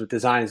matters with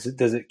design is,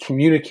 does it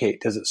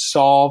communicate? Does it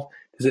solve?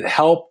 Does it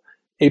help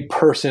a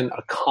person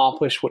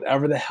accomplish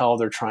whatever the hell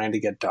they're trying to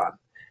get done?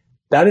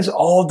 That is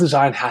all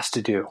design has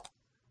to do.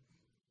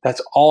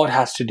 That's all it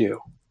has to do.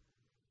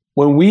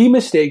 When we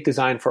mistake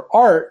design for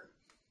art,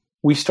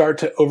 we start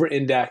to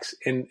over-index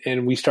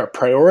and we start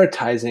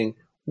prioritizing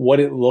what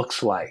it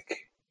looks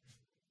like.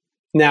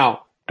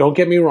 Now, don't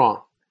get me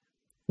wrong.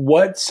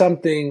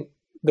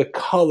 The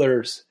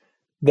colors,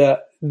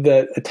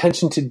 the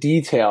attention to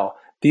detail,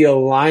 the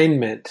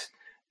alignment,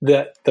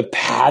 the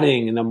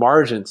padding and the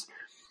margins,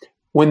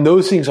 when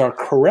those things are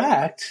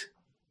correct,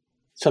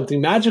 something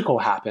magical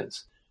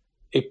happens.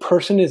 A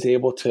person is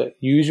able to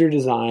use your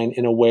design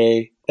in a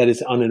way that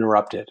is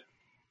uninterrupted.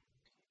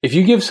 If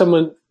you give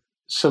someone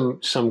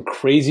some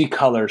crazy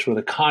colors where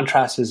the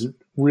contrast is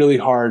really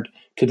hard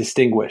to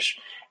distinguish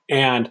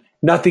and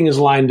nothing is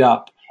lined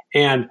up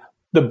and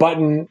the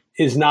button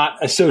is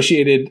not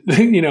associated,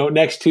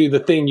 next to the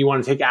thing you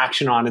want to take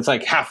action on, it's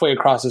like halfway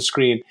across the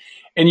screen,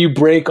 and you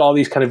break all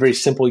these kind of very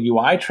simple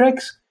UI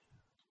tricks,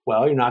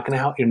 well, you're not going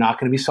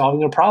to be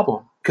solving a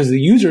problem, because the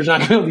user is not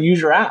going to be able to use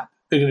your app.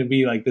 They're going to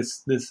be like,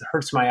 this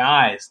hurts my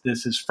eyes.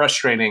 This is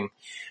frustrating.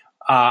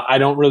 I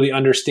don't really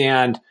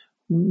understand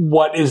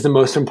what is the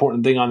most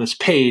important thing on this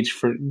page.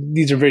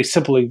 These are very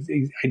simple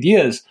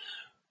ideas.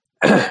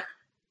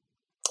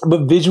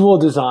 But visual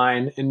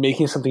design and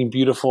making something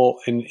beautiful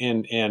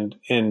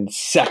and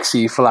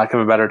sexy, for lack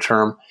of a better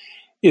term,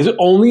 is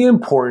only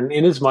important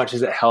in as much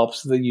as it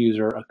helps the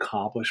user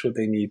accomplish what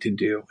they need to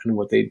do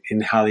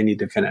and how they need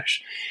to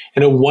finish.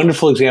 And a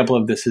wonderful example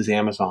of this is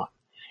Amazon.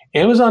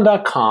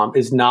 Amazon.com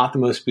is not the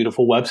most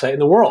beautiful website in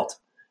the world.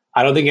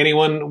 I don't think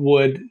anyone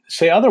would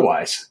say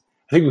otherwise.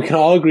 I think we can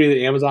all agree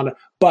that Amazon,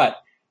 but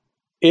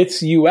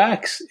its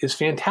UX is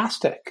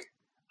fantastic.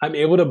 I'm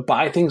able to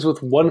buy things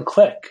with one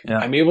click. Yeah.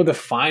 I'm able to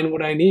find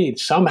what I need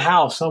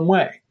somehow, some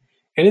way.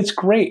 And it's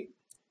great.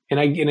 And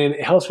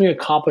it helps me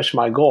accomplish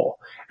my goal.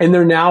 And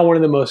they're now one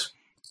of the most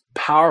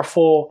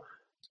powerful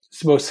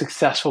most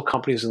successful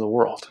companies in the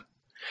world.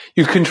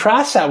 You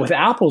contrast that with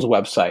Apple's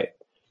website,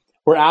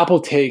 where Apple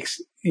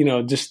takes,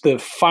 just the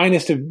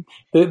finest of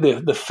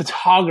the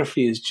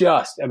photography is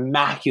just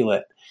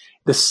immaculate.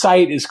 The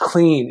site is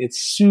clean. It's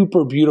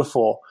super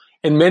beautiful.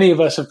 And many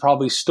of us have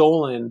probably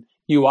stolen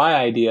UI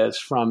ideas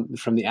from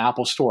the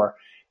Apple store.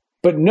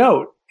 But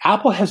note,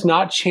 Apple has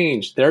not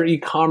changed their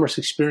e-commerce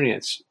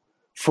experience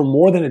for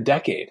more than a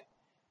decade.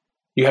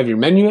 You have your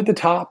menu at the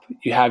top.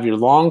 You have your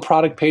long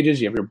product pages.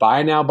 You have your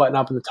buy now button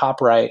up in the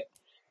top right.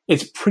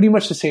 It's pretty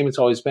much the same it's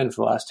always been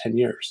for the last 10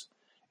 years.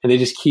 And they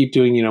just keep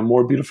doing,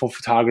 more beautiful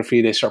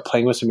photography. They start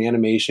playing with some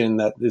animation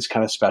that is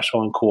kind of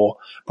special and cool.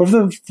 But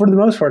for the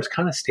most part, it's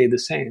kind of stayed the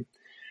same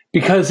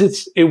because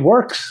it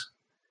works.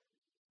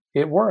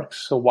 It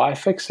works. So why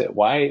fix it?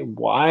 Why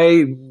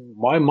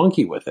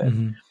monkey with it?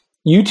 Mm-hmm.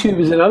 YouTube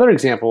is another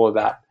example of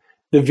that.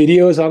 The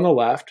video is on the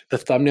left. The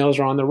thumbnails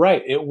are on the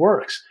right. It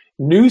works.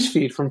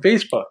 Newsfeed from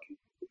Facebook.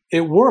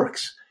 It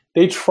works.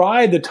 They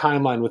tried the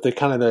timeline with the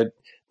kind of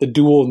the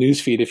dual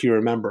newsfeed, if you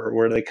remember,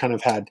 where they kind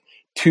of had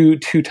two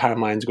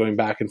timelines going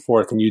back and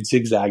forth and you'd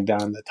zigzag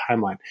down the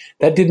timeline.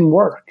 That didn't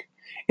work.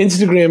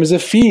 Instagram is a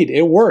feed.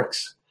 It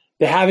works.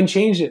 They haven't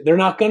changed it. They're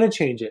not going to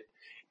change it.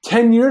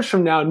 10 years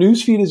from now,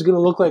 newsfeed is going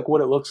to look like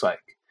what it looks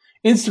like.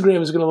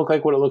 Instagram is going to look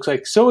like what it looks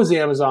like. So is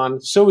Amazon.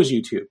 So is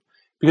YouTube,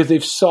 because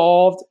they've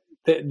solved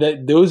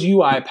that those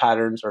UI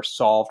patterns are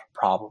solved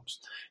problems.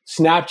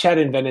 Snapchat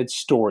invented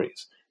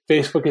stories.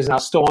 Facebook has now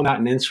stolen that,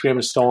 and Instagram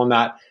has stolen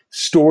that.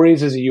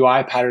 Stories is a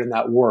UI pattern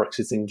that works.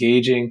 It's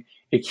engaging.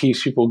 It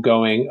keeps people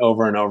going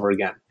over and over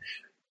again.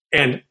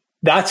 And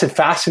that's a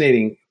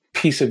fascinating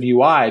piece of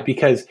UI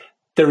because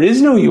there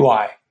is no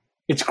UI.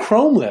 It's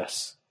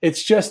Chromeless.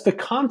 It's just the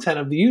content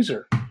of the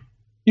user.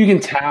 You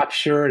can tap,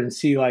 sure, and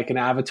see like an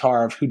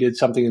avatar of who did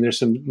something, and there's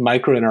some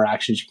micro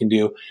interactions you can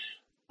do.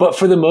 But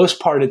for the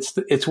most part,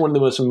 it's one of the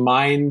most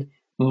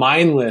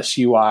mindless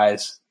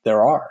UIs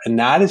there are. And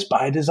that is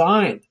by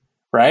design,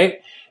 right?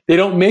 They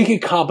don't make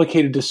it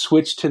complicated to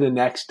switch to the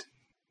next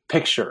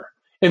picture.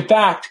 In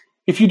fact,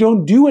 if you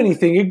don't do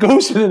anything, it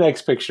goes to the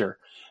next picture.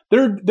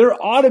 They're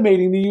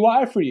automating the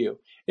UI for you.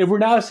 And we're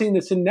now seeing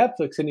this in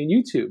Netflix and in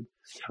YouTube,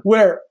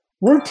 where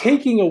we're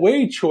taking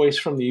away choice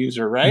from the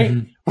user, right?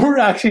 Mm-hmm. We're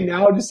actually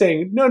now just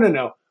saying,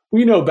 no,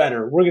 we know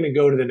better. We're going to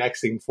go to the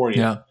next thing for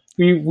you. Yeah.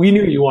 We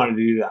knew you wanted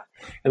to do that.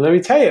 And let me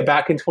tell you,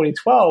 back in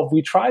 2012,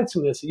 we tried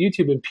some of this at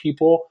YouTube and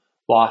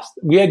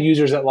we had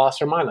users that lost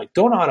their mind. Like,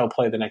 don't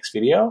autoplay the next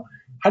video.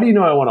 How do you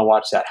know I want to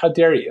watch that? How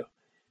dare you?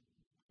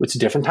 It's a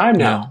different time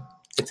now. Yeah.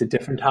 It's a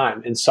different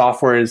time. And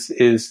software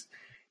is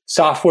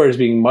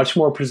being much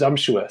more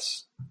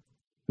presumptuous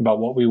about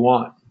what we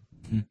want.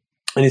 Mm-hmm.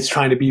 And it's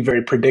trying to be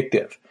very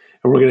predictive.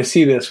 And we're going to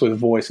see this with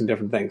voice and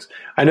different things.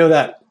 I know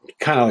that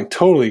kind of like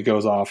totally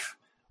goes off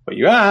what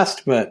you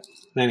asked, but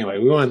anyway,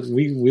 we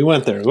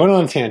went there. We went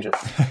on a tangent.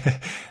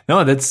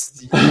 No,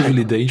 that's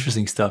usually the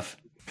interesting stuff.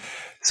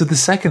 So the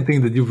second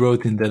thing that you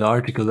wrote in that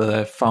article that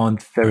I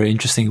found very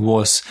interesting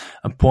was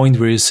a point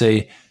where you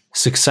say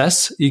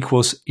success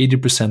equals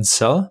 80%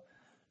 sell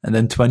and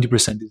then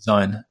 20%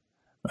 design.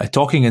 Right?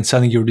 Talking and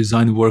selling your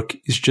design work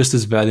is just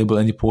as valuable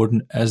and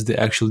important as the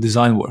actual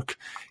design work.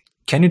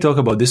 Can you talk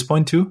about this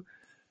point too?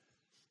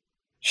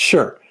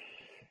 Sure.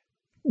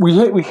 We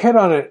hit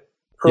on it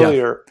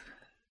earlier. Yeah.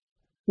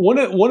 One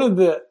of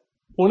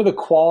the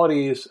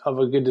qualities of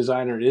a good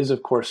designer is,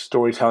 of course,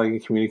 storytelling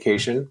and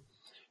communication.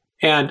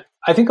 And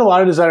I think a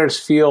lot of designers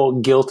feel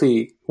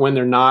guilty when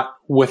they're not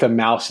with a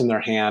mouse in their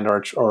hand or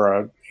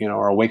a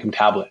Wacom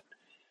tablet.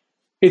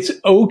 It's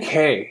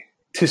okay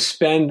to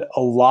spend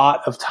a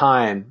lot of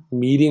time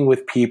meeting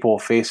with people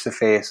face to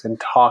face and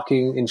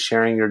talking and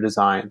sharing your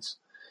designs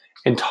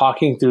and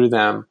talking through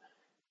them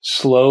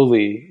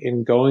slowly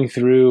and going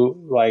through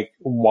like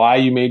why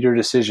you made your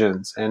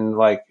decisions and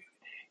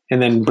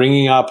then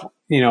bringing up,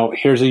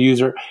 here's a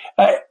user.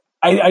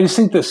 I just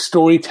think the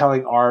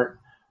storytelling art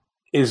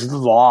is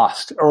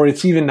lost, or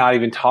it's even not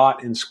even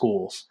taught in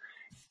schools.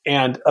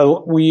 And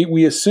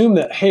we assume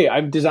that, hey,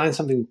 I've designed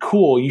something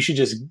cool. You should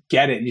just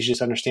get it. You should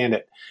just understand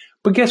it.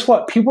 But guess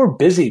what? People are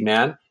busy,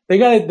 man.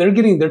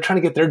 They're trying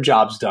to get their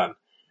jobs done.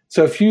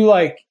 So if you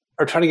are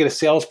trying to get a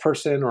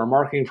salesperson or a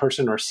marketing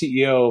person or a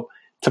CEO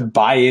to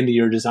buy into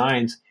your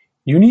designs,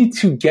 you need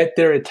to get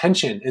their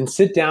attention and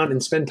sit down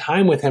and spend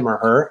time with him or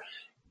her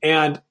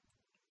and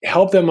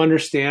help them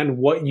understand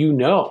what you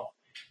know.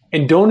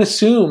 And don't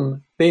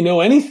assume they know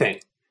anything.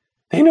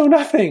 They know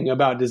nothing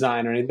about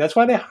design or anything. That's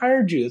why they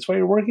hired you. That's why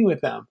you're working with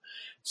them.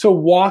 So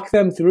walk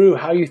them through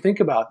how you think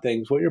about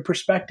things, what your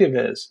perspective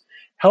is.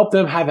 Help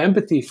them have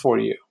empathy for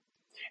you.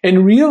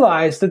 And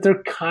realize that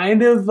they're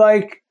kind of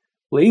like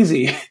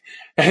lazy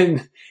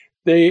and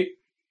they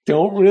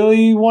don't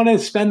really want to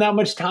spend that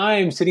much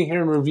time sitting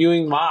here and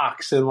reviewing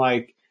mocks and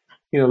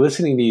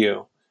listening to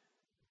you.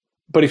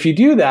 But if you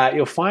do that,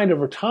 you'll find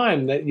over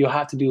time that you'll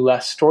have to do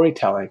less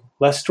storytelling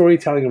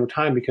over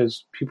time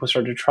because people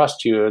start to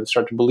trust you and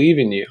start to believe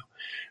in you.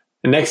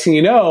 The next thing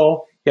you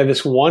know,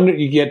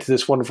 you get to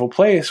this wonderful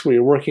place where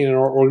you're working in an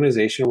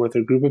organization with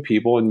a group of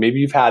people, and maybe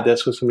you've had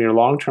this with some of your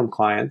long-term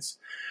clients,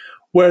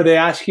 where they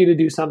ask you to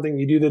do something,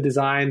 you do the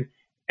design,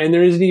 and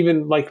there isn't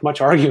even like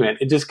much argument.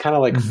 It just kind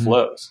of like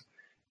flows.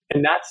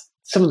 And that's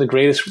some of the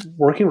greatest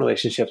working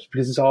relationships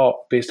because it's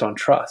all based on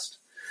trust.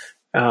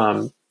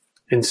 And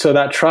so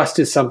that trust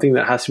is something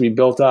that has to be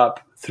built up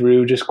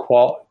through just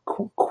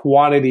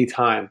quantity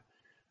time,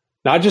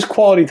 not just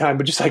quality time,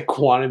 but just like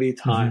quantity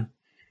time.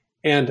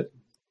 And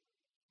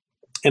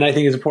I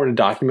think it's important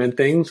to document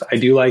things. I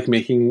do like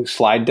making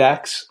slide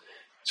decks.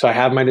 So I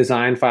have my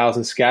design files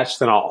in Sketch,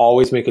 then I'll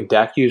always make a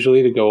deck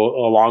usually to go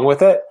along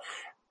with it.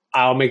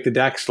 I'll make the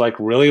decks like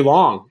really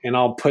long and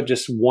I'll put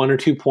just 1 or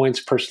 2 points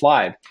per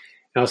slide.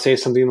 And I'll say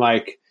something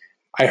like,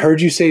 I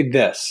heard you say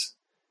this.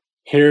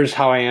 Here's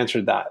how I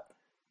answered that.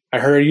 I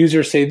heard a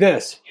user say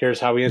this. Here's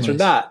how we answered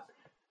that.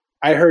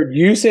 I heard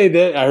you say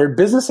that. I heard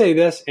business say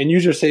this and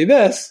user say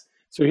this.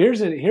 So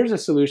here's a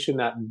solution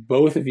that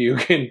both of you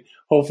can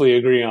hopefully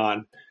agree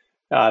on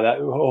that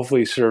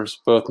hopefully serves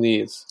both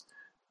needs.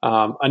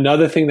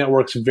 Another thing that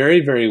works very,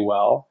 very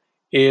well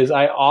is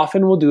I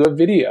often will do a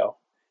video.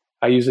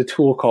 I use a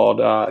tool called,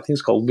 I think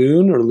it's called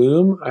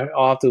Loom.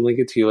 I'll have to link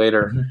it to you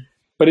later.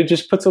 But it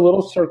just puts a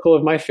little circle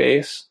of my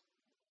face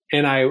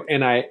and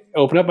I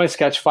open up my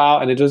sketch file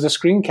and it does a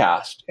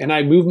screencast. And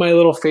I move my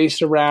little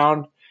face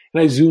around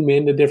and I zoom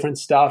into different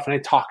stuff and I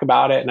talk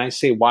about it and I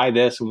say why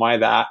this and why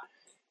that.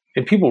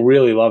 And people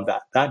really love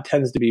that. That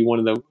tends to be one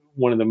of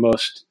the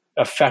most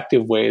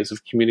effective ways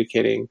of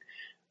communicating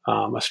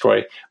a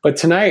story. But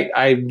tonight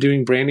I'm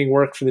doing branding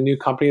work for the new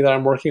company that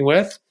I'm working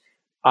with.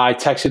 I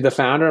texted the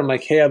founder. I'm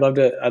like, hey, I'd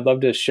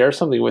love to share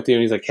something with you.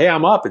 And he's like, hey,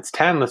 I'm up. It's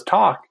 10. Let's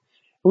talk.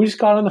 And we just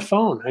got on the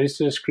phone. I just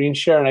did a screen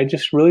share and I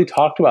just really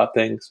talked about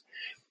things.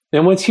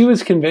 And once he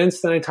was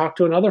convinced, then I talked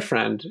to another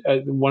friend,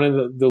 one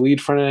of the lead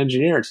front end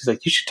engineers. He's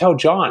like, you should tell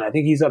John. I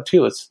think he's up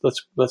too.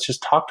 Let's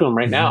just talk to him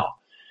right now.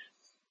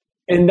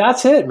 And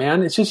that's it,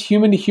 man. It's just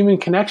human to human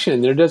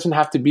connection. There doesn't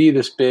have to be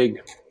this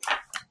big,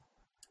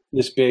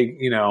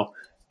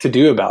 to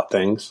do about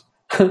things.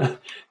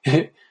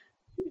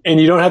 And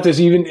you don't have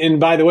to and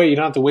by the way, you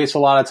don't have to waste a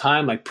lot of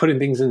time like putting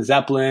things in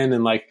Zeppelin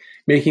and like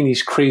making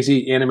these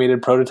crazy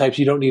animated prototypes.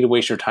 You don't need to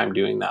waste your time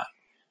doing that.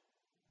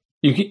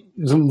 A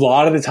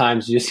lot of the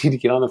times you just need to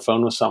get on the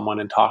phone with someone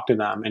and talk to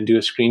them and do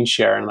a screen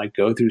share and like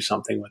go through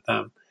something with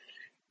them.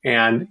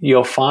 And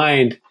you'll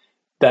find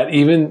that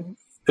even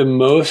the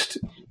most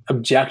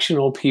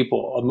objectionable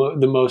people,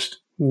 the most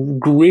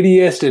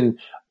grittiest and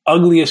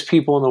ugliest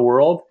people in the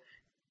world,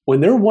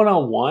 when they're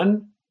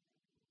one-on-one,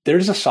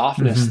 there's a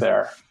softness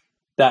there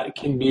that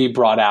can be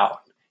brought out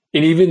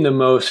in even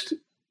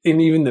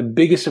the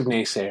biggest of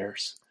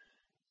naysayers.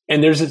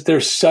 And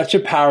there's such a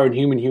power in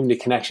human to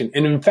connection.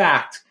 And in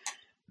fact,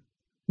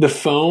 the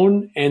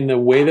phone and the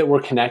way that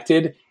we're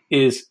connected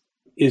is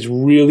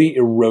really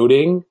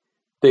eroding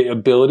the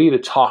ability to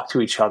talk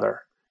to each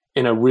other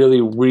in a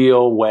really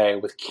real way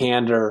with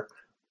candor,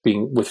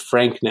 with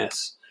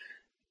frankness.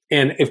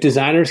 And if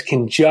designers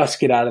can just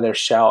get out of their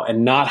shell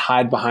and not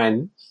hide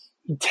behind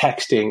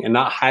texting and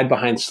not hide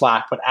behind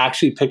Slack, but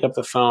actually pick up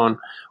the phone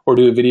or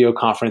do a video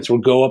conference or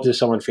go up to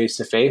someone face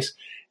to face,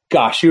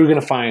 gosh, you're going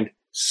to find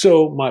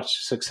so much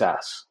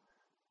success.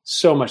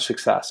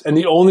 And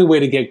the only way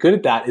to get good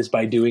at that is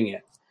by doing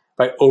it,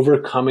 by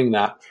overcoming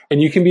that.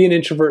 And you can be an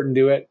introvert and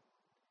do it.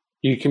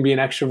 You can be an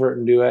extrovert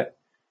and do it.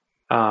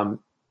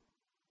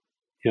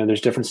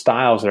 There's different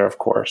styles there, of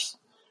course.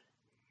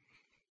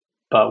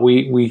 But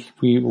we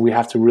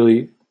have to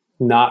really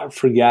not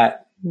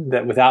forget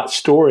that without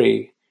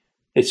story,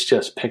 it's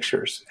just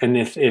pictures. And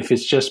if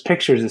it's just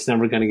pictures, it's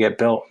never going to get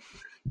built.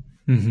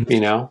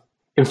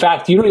 In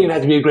fact, you don't even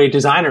have to be a great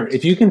designer.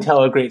 If you can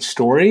tell a great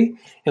story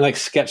and like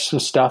sketch some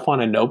stuff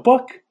on a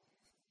notebook,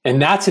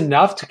 and that's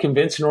enough to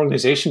convince an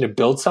organization to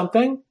build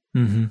something,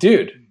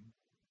 dude,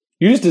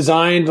 you just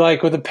designed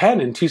like with a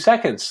pen in 2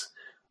 seconds.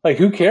 Like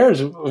who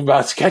cares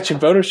about Sketch and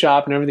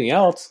Photoshop and everything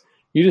else?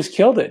 You just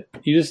killed it.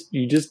 You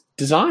just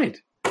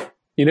designed.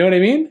 You know what I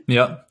mean?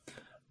 Yeah.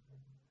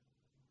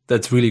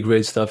 That's really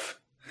great stuff.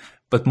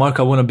 But Mark,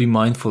 I want to be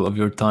mindful of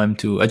your time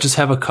too. I just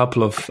have a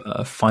couple of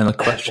final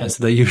questions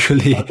that I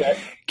usually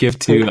give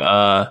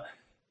to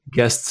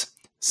guests.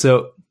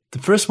 So the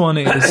first one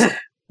is,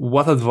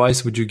 what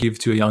advice would you give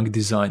to a young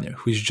designer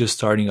who's just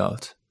starting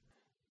out?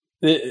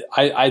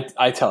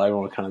 I tell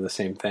everyone kind of the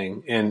same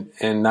thing.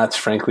 And that's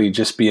frankly,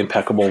 just be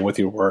impeccable with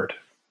your word.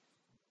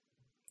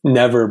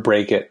 Never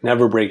break it.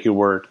 Never break your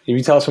word. If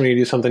you tell somebody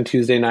to do something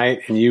Tuesday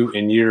night and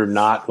you're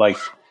not like,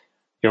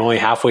 you're only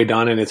halfway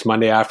done and it's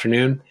Monday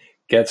afternoon,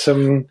 get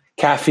some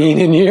caffeine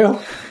in you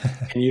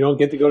and you don't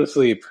get to go to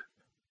sleep.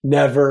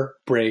 Never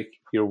break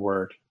your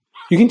word.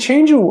 You can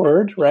change your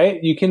word, right?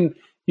 You can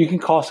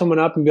call someone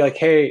up and be like,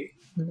 hey,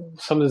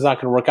 something's not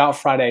going to work out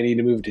Friday. I need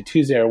to move it to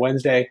Tuesday or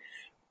Wednesday.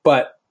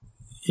 But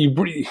you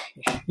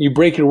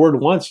break your word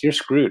once, you're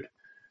screwed.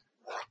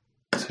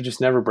 So just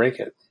never break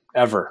it,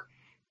 ever.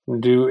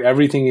 Do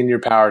everything in your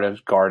power to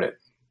guard it.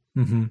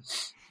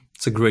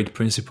 It's a great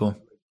principle.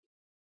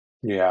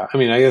 Yeah. I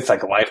mean, it's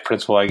like a life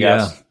principle, I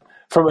guess.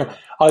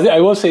 I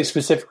will say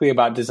specifically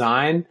about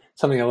design,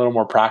 something a little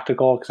more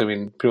practical, because I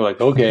mean, people are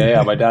like, okay,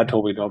 yeah, my dad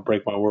told me don't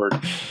break my word.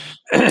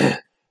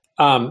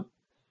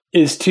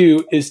 Is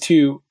to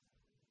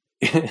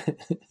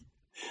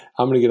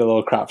I'm going to get a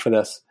little crap for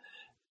this.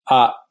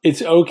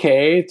 It's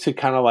okay to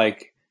kind of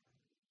like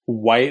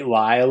white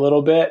lie a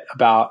little bit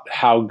about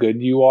how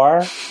good you are,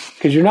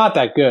 because you're not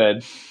that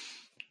good,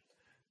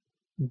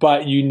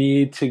 but you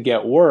need to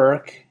get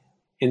work.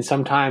 And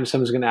sometimes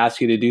someone's going to ask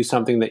you to do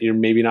something that you're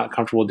maybe not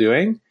comfortable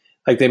doing.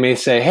 Like they may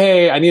say,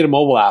 hey, I need a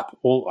mobile app.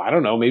 Well, I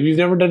don't know. Maybe you've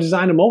never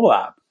designed a mobile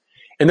app.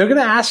 And they're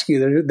going to ask you,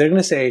 they're going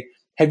to say,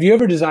 have you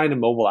ever designed a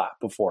mobile app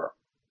before?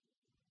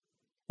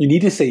 You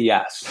need to say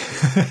yes.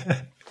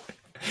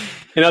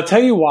 And I'll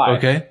tell you why.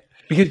 Okay.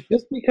 Because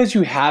just because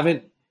you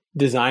haven't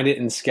designed it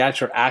in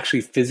Sketch or actually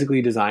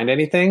physically designed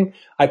anything,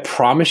 I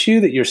promise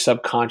you that your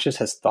subconscious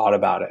has thought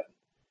about it.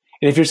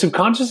 And if your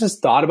subconscious has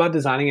thought about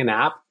designing an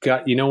app,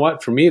 you know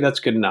what? For me,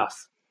 that's good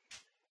enough.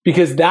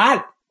 Because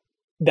that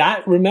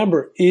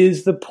remember,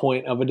 is the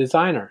point of a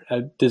designer.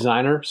 A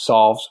designer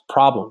solves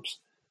problems.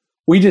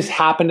 We just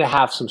happen to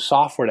have some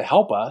software to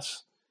help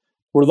us.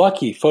 We're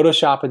lucky.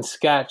 Photoshop and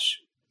Sketch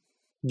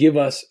give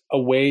us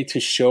a way to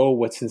show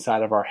what's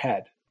inside of our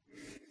head.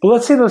 But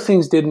let's say those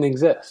things didn't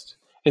exist.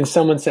 And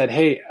someone said,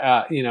 hey,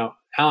 Alan,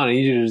 I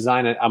need you to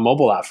design a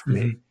mobile app for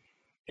me. And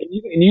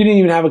you didn't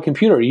even have a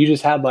computer. You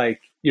just had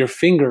like your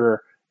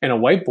finger and a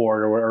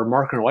whiteboard or a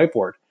marker and a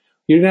whiteboard.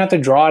 You're going to have to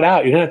draw it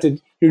out.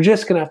 You're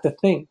just going to have to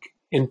think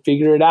and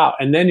figure it out.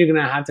 And then you're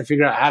going to have to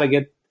figure out how to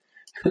get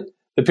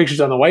the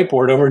pictures on the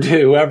whiteboard over to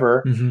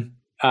whoever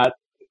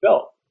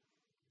built.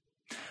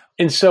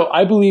 And so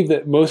I believe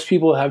that most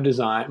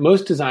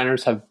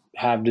designers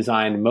have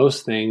designed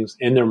most things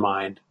in their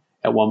mind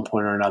at one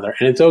point or another.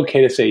 And it's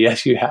okay to say,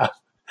 yes, you have.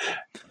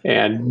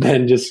 And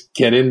then just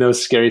get in those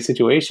scary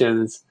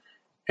situations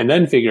and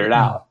then figure it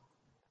out,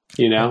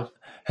 you know?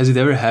 Has it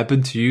ever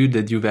happened to you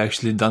that you've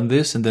actually done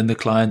this and then the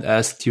client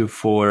asked you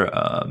for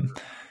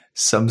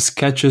some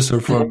sketches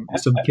or for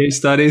some case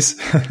studies?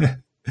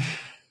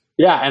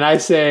 Yeah. And I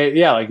say,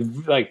 yeah, like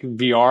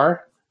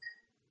VR.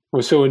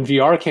 So when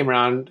VR came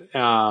around,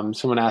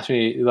 someone asked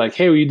me like,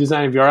 hey, will you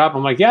design a VR app?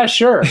 I'm like, yeah,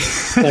 sure.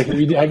 Like, have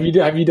you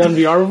done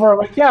VR before? I'm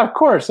like, yeah, of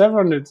course.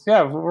 Everyone is,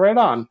 yeah, right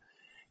on.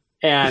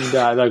 And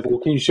like, well,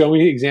 can you show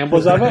me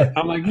examples of it?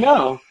 I'm like,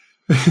 no.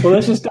 Well,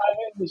 let's just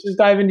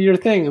dive into your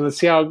thing and let's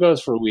see how it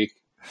goes for a week.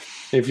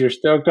 If you're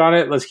stoked on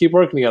it, let's keep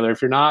working together.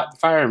 If you're not,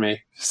 fire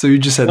me. So you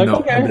just said like, no,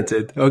 okay. and that's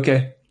it.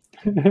 Okay.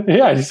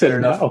 Yeah, I just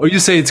said no. Or you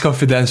say it's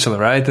confidential,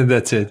 right? And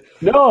that's it.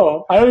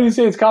 No, I don't even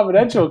say it's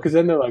confidential because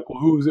then they're like, well,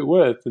 who's it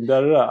with? And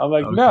da-da-da. I'm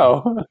like,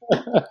 no.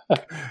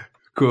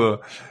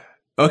 Cool.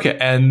 Okay,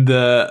 and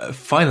the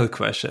final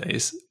question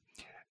is,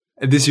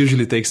 this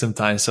usually takes some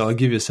time, so I'll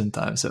give you some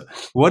time. So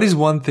what is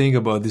one thing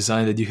about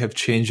design that you have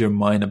changed your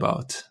mind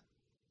about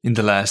in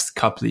the last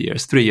couple of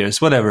years, 3 years,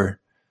 whatever?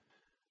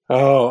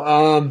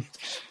 Oh,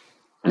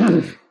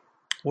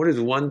 what is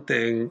one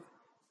thing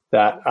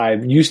that I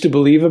used to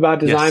believe about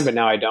design, but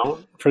now I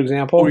don't, for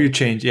example? Or you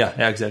change. Yeah,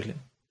 exactly.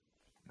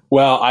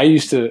 Well, I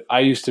used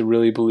to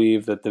really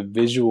believe that the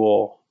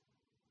visual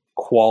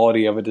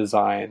quality of a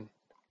design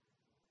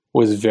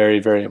was very,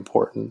 very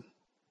important.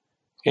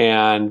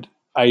 And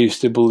I used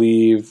to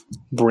believe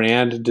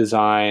brand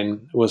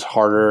design was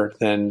harder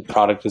than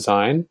product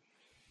design.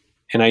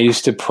 And I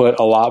used to put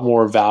a lot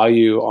more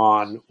value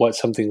on what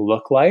something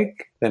looked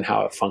like than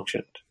how it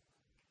functioned.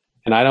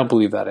 And I don't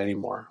believe that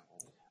anymore.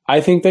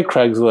 I think that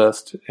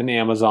Craigslist and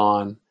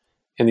Amazon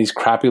and these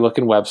crappy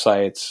looking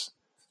websites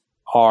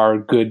are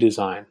good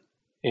design.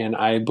 And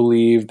I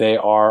believe they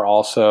are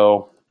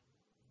also,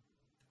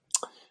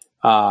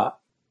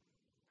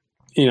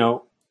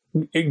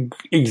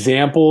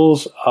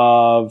 examples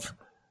of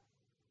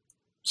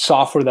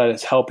software that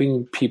is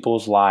helping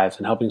people's lives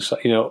and helping,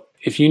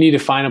 if you need to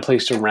find a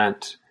place to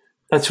rent,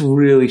 that's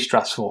really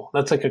stressful.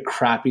 That's like a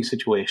crappy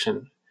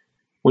situation.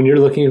 When you're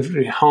looking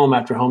for home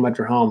after home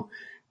after home,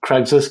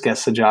 Craigslist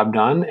gets the job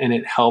done and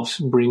it helps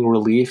bring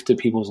relief to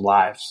people's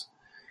lives.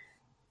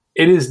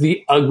 It is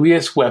the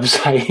ugliest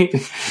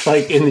website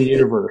like in the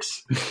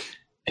universe.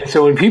 And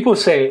so when people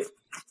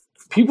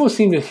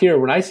seem to hear,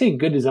 when I say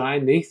good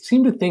design, they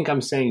seem to think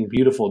I'm saying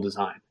beautiful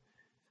design.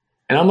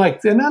 And I'm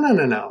like,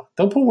 no.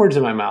 Don't put words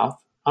in my mouth.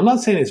 I'm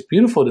not saying it's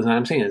beautiful design.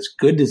 I'm saying it's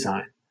good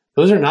design.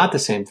 Those are not the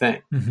same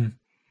thing. Mm-hmm.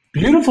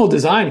 Beautiful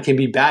design can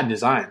be bad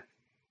design.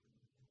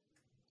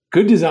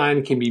 Good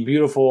design can be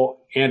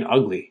beautiful and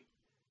ugly,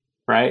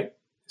 right?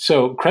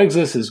 So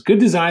Craigslist is good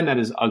design that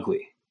is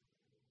ugly.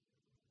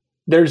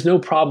 There's no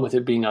problem with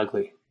it being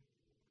ugly.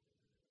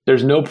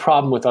 There's no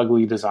problem with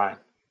ugly design.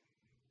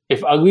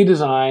 If ugly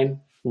design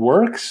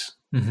works,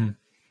 it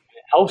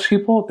helps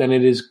people, then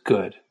it is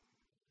good.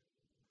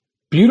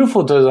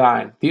 Beautiful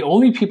design. The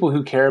only people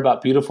who care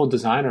about beautiful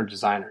design are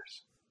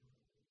designers.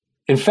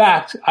 In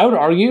fact, I would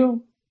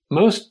argue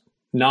most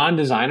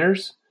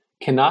non-designers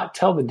cannot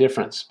tell the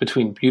difference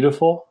between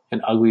beautiful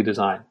and ugly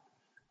design.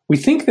 We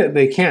think that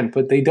they can,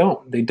 but they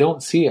don't. They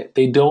don't see it.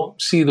 They don't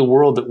see the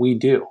world that we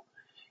do.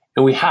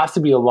 And we have to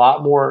be a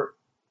lot more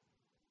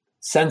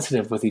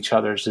sensitive with each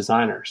other as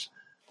designers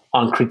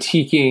on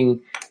critiquing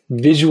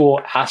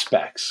visual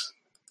aspects.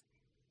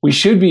 We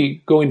should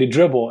be going to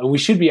dribble, and we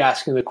should be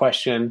asking the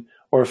question,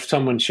 or if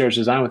someone shares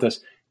design with us,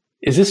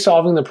 is this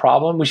solving the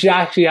problem? We should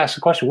actually ask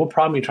the question, what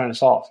problem are you trying to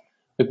solve?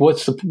 Like,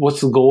 what's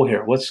the goal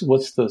here? What's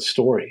the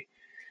story?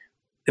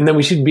 And then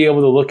we should be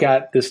able to look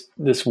at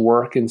this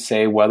work and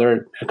say whether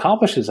it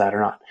accomplishes that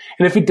or not.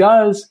 And if it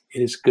does,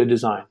 it is good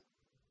design.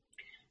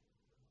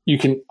 You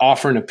can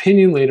offer an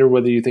opinion later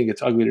whether you think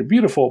it's ugly or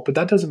beautiful, but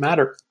that doesn't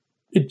matter.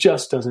 It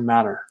just doesn't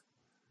matter,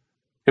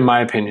 in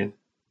my opinion.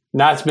 And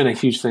that's been a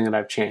huge thing that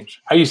I've changed.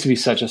 I used to be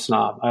such a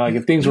snob.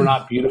 If things were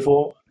not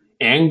beautiful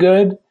and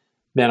good,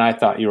 then I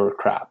thought you were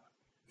crap.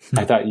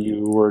 I thought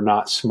you were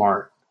not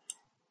smart.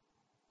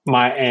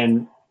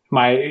 Working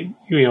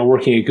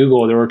at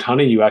Google, there were a ton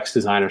of UX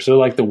designers. They're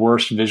like the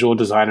worst visual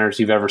designers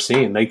you've ever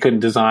seen. They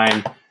couldn't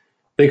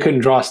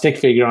draw a stick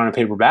figure on a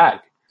paper bag,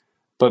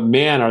 but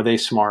man, are they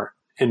smart,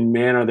 and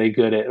man, are they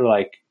good at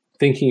like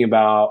thinking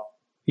about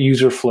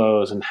user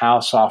flows and how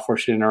software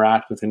should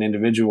interact with an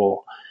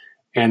individual.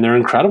 And they're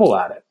incredible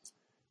at it.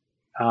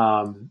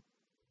 And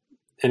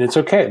it's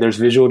okay. There's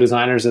visual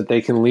designers that they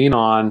can lean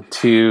on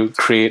to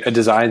create a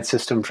design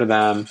system for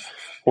them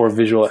or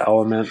visual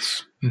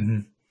elements.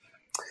 Mm-hmm.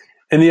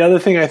 And the other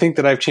thing I think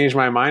that I've changed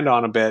my mind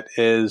on a bit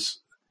is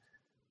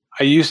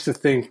I used to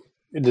think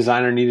a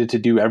designer needed to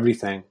do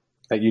everything,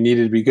 that you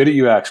needed to be good at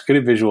UX, good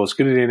at visuals,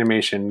 good at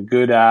animation,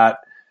 good at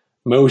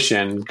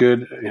motion,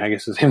 I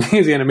guess the same thing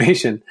as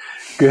animation,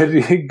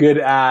 good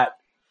at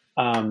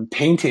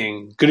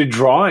painting, good at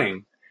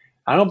drawing.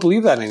 I don't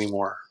believe that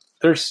anymore.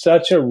 There's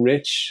such a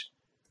rich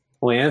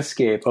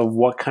landscape of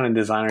what kind of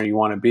designer you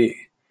want to be.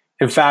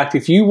 In fact,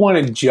 if you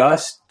want to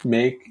just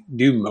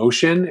do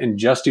motion and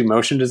just do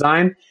motion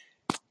design,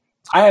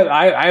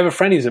 I have a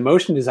friend, he's a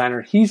motion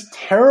designer. He's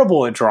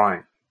terrible at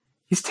drawing.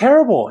 He's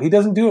terrible. He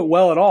doesn't do it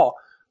well at all.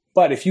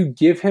 But if you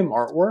give him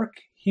artwork,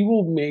 he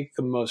will make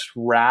the most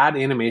rad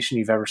animation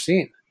you've ever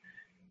seen.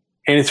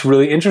 And it's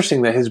really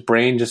interesting that his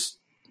brain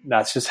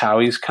that's just how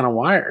he's kind of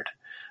wired.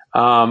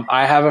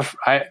 I have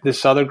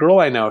this other girl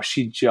I know,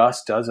 she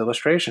just does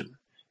illustration.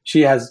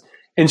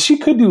 And she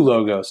could do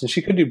logos and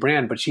she could do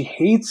brand, but she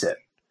hates it,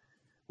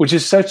 which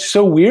is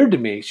so weird to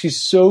me. She's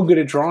so good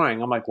at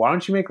drawing. I'm like, why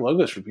don't you make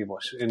logos for people?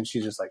 And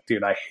she's just like,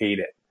 dude, I hate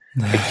it.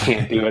 I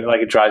can't do it.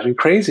 Like, it drives me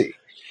crazy.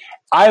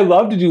 I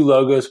love to do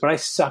logos, but I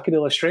suck at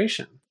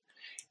illustration.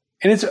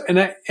 And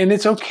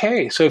it's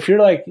okay. So if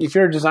you're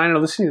a designer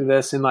listening to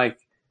this and like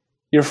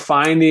you're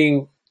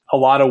finding a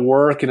lot of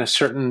work in a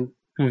certain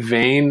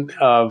vein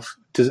of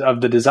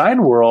the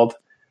design world,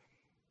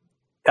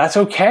 that's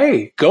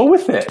okay. Go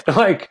with it.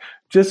 Like,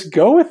 just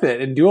go with it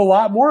and do a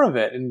lot more of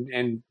it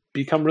and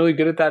become really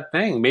good at that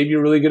thing. Maybe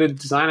you're really good at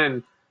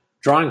designing,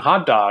 drawing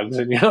hot dogs,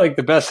 and you're like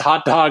the best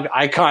hot dog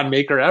icon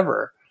maker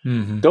ever.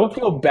 Mm-hmm. Don't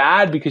feel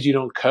bad because you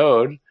don't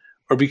code,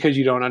 or because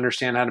you don't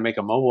understand how to make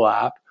a mobile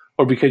app,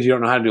 or because you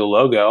don't know how to do a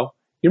logo.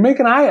 You're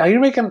making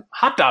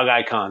hot dog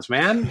icons,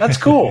 man. That's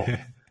cool.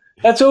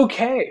 That's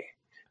okay.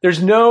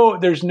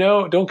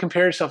 Don't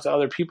compare yourself to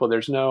other people.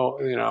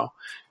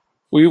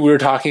 We were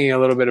talking a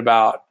little bit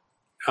about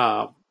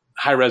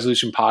high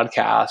resolution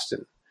podcast,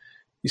 and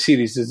you see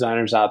these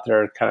designers out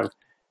there kind of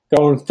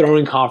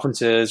throwing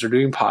conferences or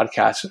doing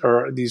podcasts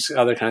or these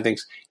other kind of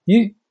things.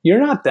 You're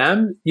not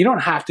them. You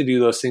don't have to do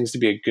those things to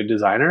be a good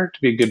designer,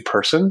 to be a good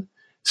person.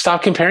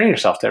 Stop comparing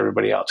yourself to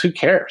everybody else. Who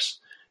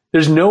cares?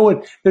 There's no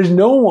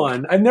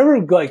one. I've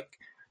never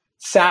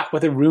sat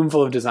with a room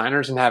full of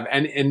designers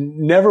and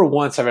never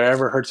once have I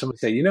ever heard someone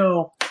say,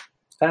 that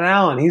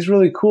Alan, he's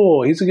really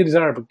cool. He's a good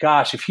designer, but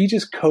gosh, if he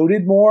just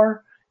coded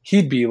more,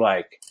 he'd be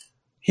like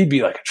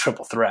a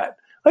triple threat.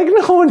 Like,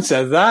 no one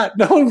says that.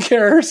 No one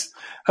cares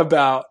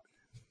about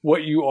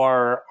what you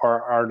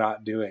are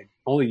not doing.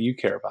 Only you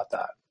care about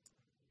that.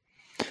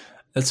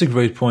 That's a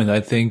great point. I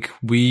think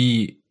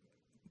we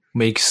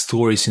make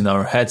stories in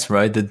our heads,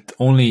 right? That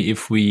only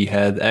if we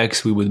had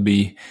X, we would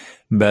be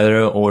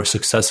better or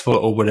successful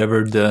or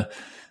whatever the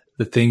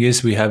thing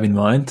is we have in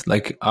mind.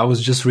 Like, I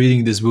was just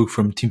reading this book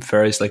from Tim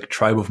Ferriss, like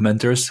Tribe of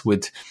Mentors,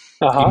 with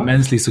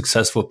immensely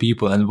successful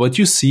people. And what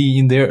you see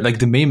in there, like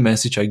the main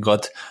message I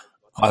got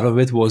out of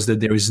it was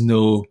that there is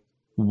no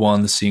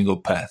one single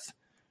path,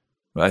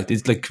 right?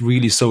 It's like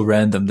really so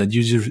random that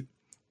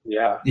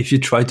if you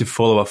try to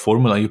follow a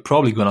formula, you're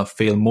probably going to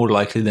fail more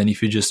likely than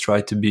if you just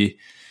try to be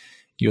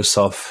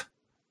yourself.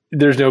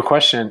 There's no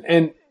question.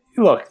 And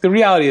look, the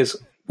reality is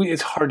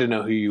it's hard to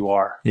know who you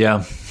are.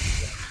 Yeah.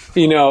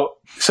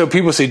 So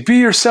people say, be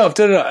yourself.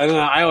 And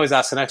I always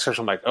ask the next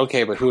question. I'm like,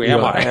 okay, but who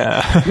am I?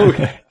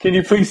 Yeah. Can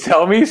you please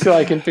tell me so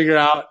I can figure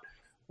out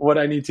what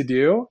I need to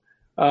do?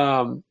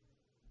 And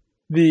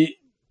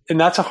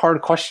that's a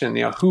hard question.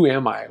 Who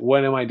am I?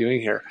 What am I doing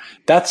here?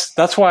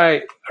 That's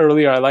why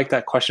earlier I liked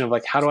that question of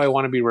like, how do I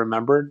want to be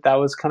remembered? That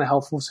was kind of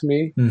helpful to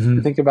me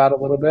to think about a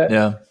little bit.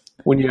 Yeah.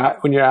 When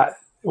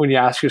you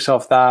ask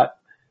yourself that,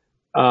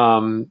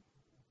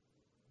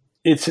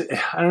 it's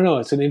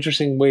an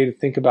interesting way to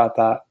think about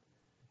that.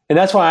 And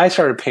that's why I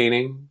started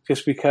painting,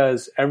 just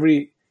because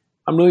every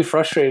I'm really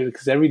frustrated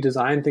because every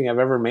design thing I've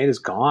ever made is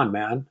gone,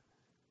 man.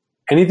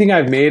 Anything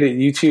I've made at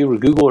YouTube or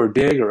Google or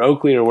Digg or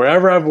Oakley or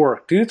wherever I've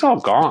worked, dude, it's all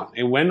gone.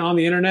 It went on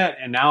the internet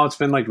and now it's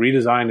been like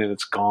redesigned and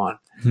it's gone.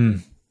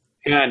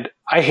 And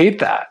I hate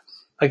that.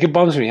 Like, it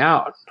bums me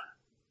out.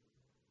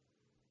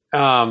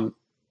 I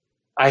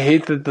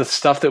hate that the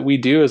stuff that we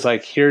do is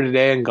like here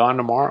today and gone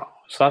tomorrow.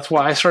 So that's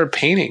why I started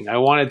painting. I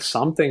wanted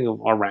something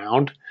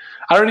around.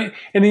 And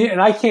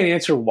I can't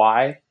answer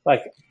why.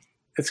 Like,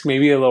 it's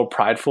maybe a little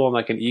prideful and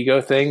like an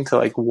ego thing to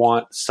like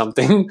want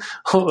something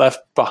left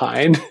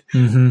behind.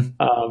 But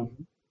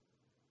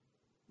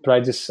I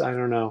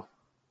don't know.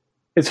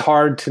 It's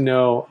hard to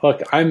know.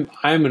 Look, I'm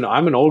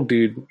an old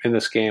dude in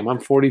this game. I'm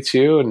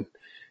 42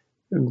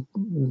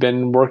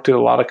 and worked at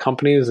a lot of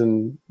companies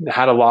and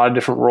had a lot of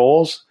different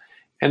roles.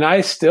 And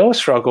I still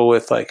struggle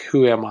with like,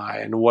 who am I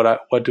and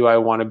what do I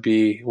want to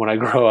be when I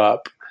grow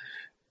up?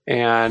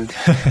 And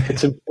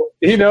it's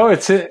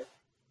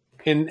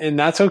and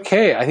that's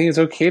okay. I think it's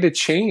okay to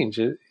change.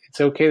 It's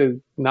okay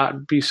to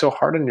not be so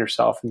hard on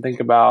yourself and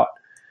think about,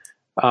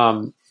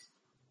 I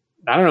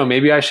don't know,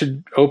 maybe I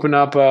should open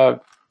up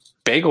a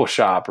bagel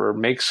shop or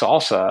make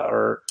salsa,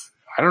 or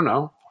I don't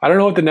know. I don't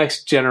know what the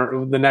next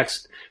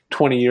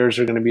 20 years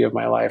are going to be of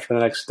my life, or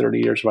the next 30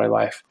 years of my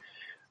life.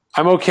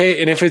 I'm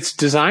okay. And if it's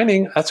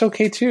designing, that's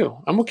okay too.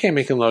 I'm okay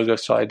making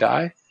logos till I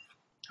die.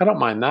 I don't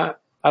mind that.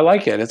 I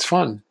like it. It's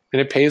fun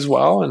and it pays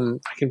well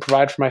and I can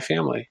provide for my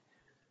family.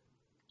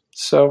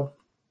 So,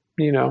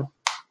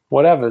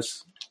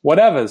 whatevers,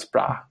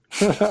 brah.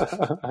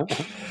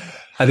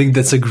 I think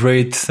that's a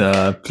great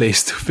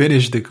place to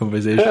finish the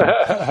conversation.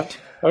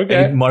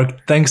 Okay. And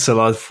Mark, thanks a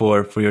lot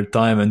for your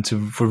time and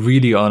for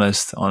really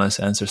honest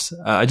answers.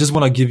 I just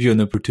want to give you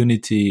an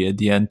opportunity at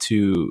the end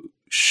to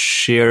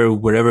share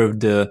wherever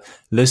the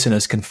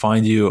listeners can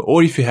find you,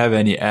 or if you have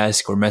any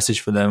ask or message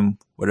for them,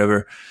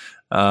 whatever,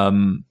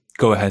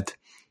 go ahead.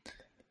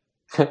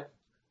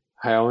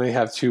 I only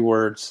have 2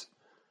 words.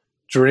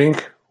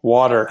 Drink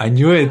water. I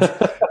knew it.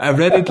 I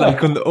read it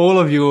like on all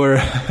of your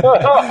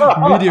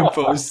Medium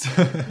posts.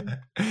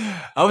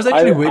 I was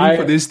actually waiting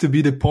for this to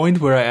be the point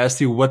where I asked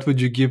you, what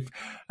would you give,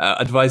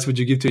 advice would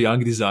you give to a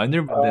young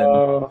designer? But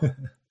then...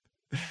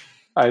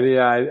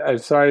 I'm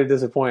sorry to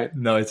disappoint.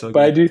 No, it's okay.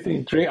 But I do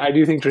think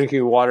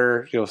drinking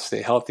water, you'll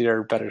stay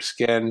healthier, better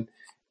skin,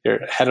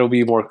 your head will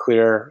be more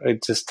clear.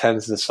 It just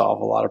tends to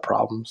solve a lot of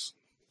problems.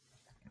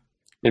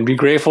 And be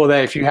grateful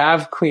that if you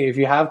have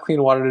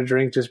clean water to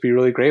drink, just be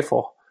really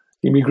grateful.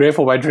 You can be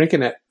grateful by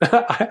drinking it.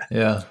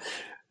 Yeah.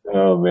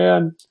 Oh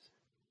man.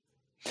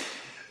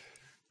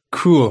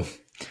 Cool.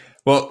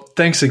 Well,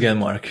 thanks again,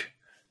 Mark.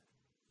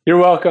 You're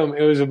welcome.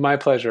 It was my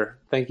pleasure.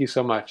 Thank you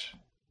so much.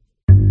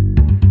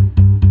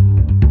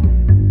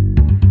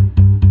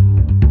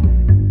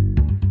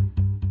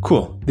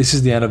 Cool. This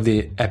is the end of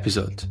the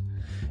episode.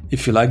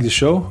 If you like the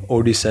show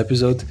or this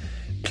episode,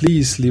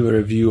 please leave a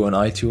review on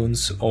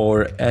iTunes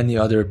or any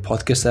other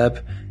podcast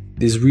app.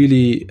 This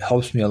really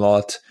helps me a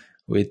lot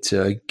with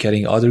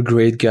getting other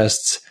great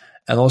guests,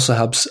 and also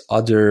helps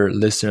other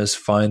listeners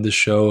find the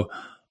show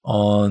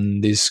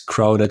on this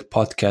crowded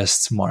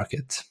podcasts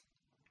market.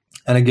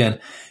 And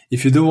again,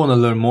 if you do want to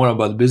learn more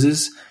about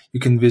business, you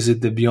can visit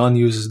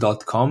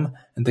thebeyondusers.com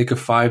and take a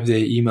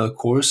 5-day email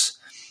course.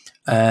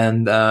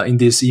 And in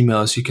these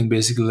emails, you can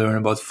basically learn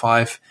about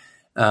 5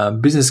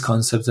 business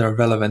concepts that are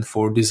relevant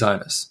for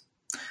designers.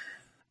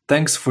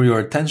 Thanks for your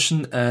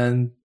attention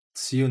and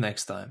see you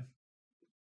next time.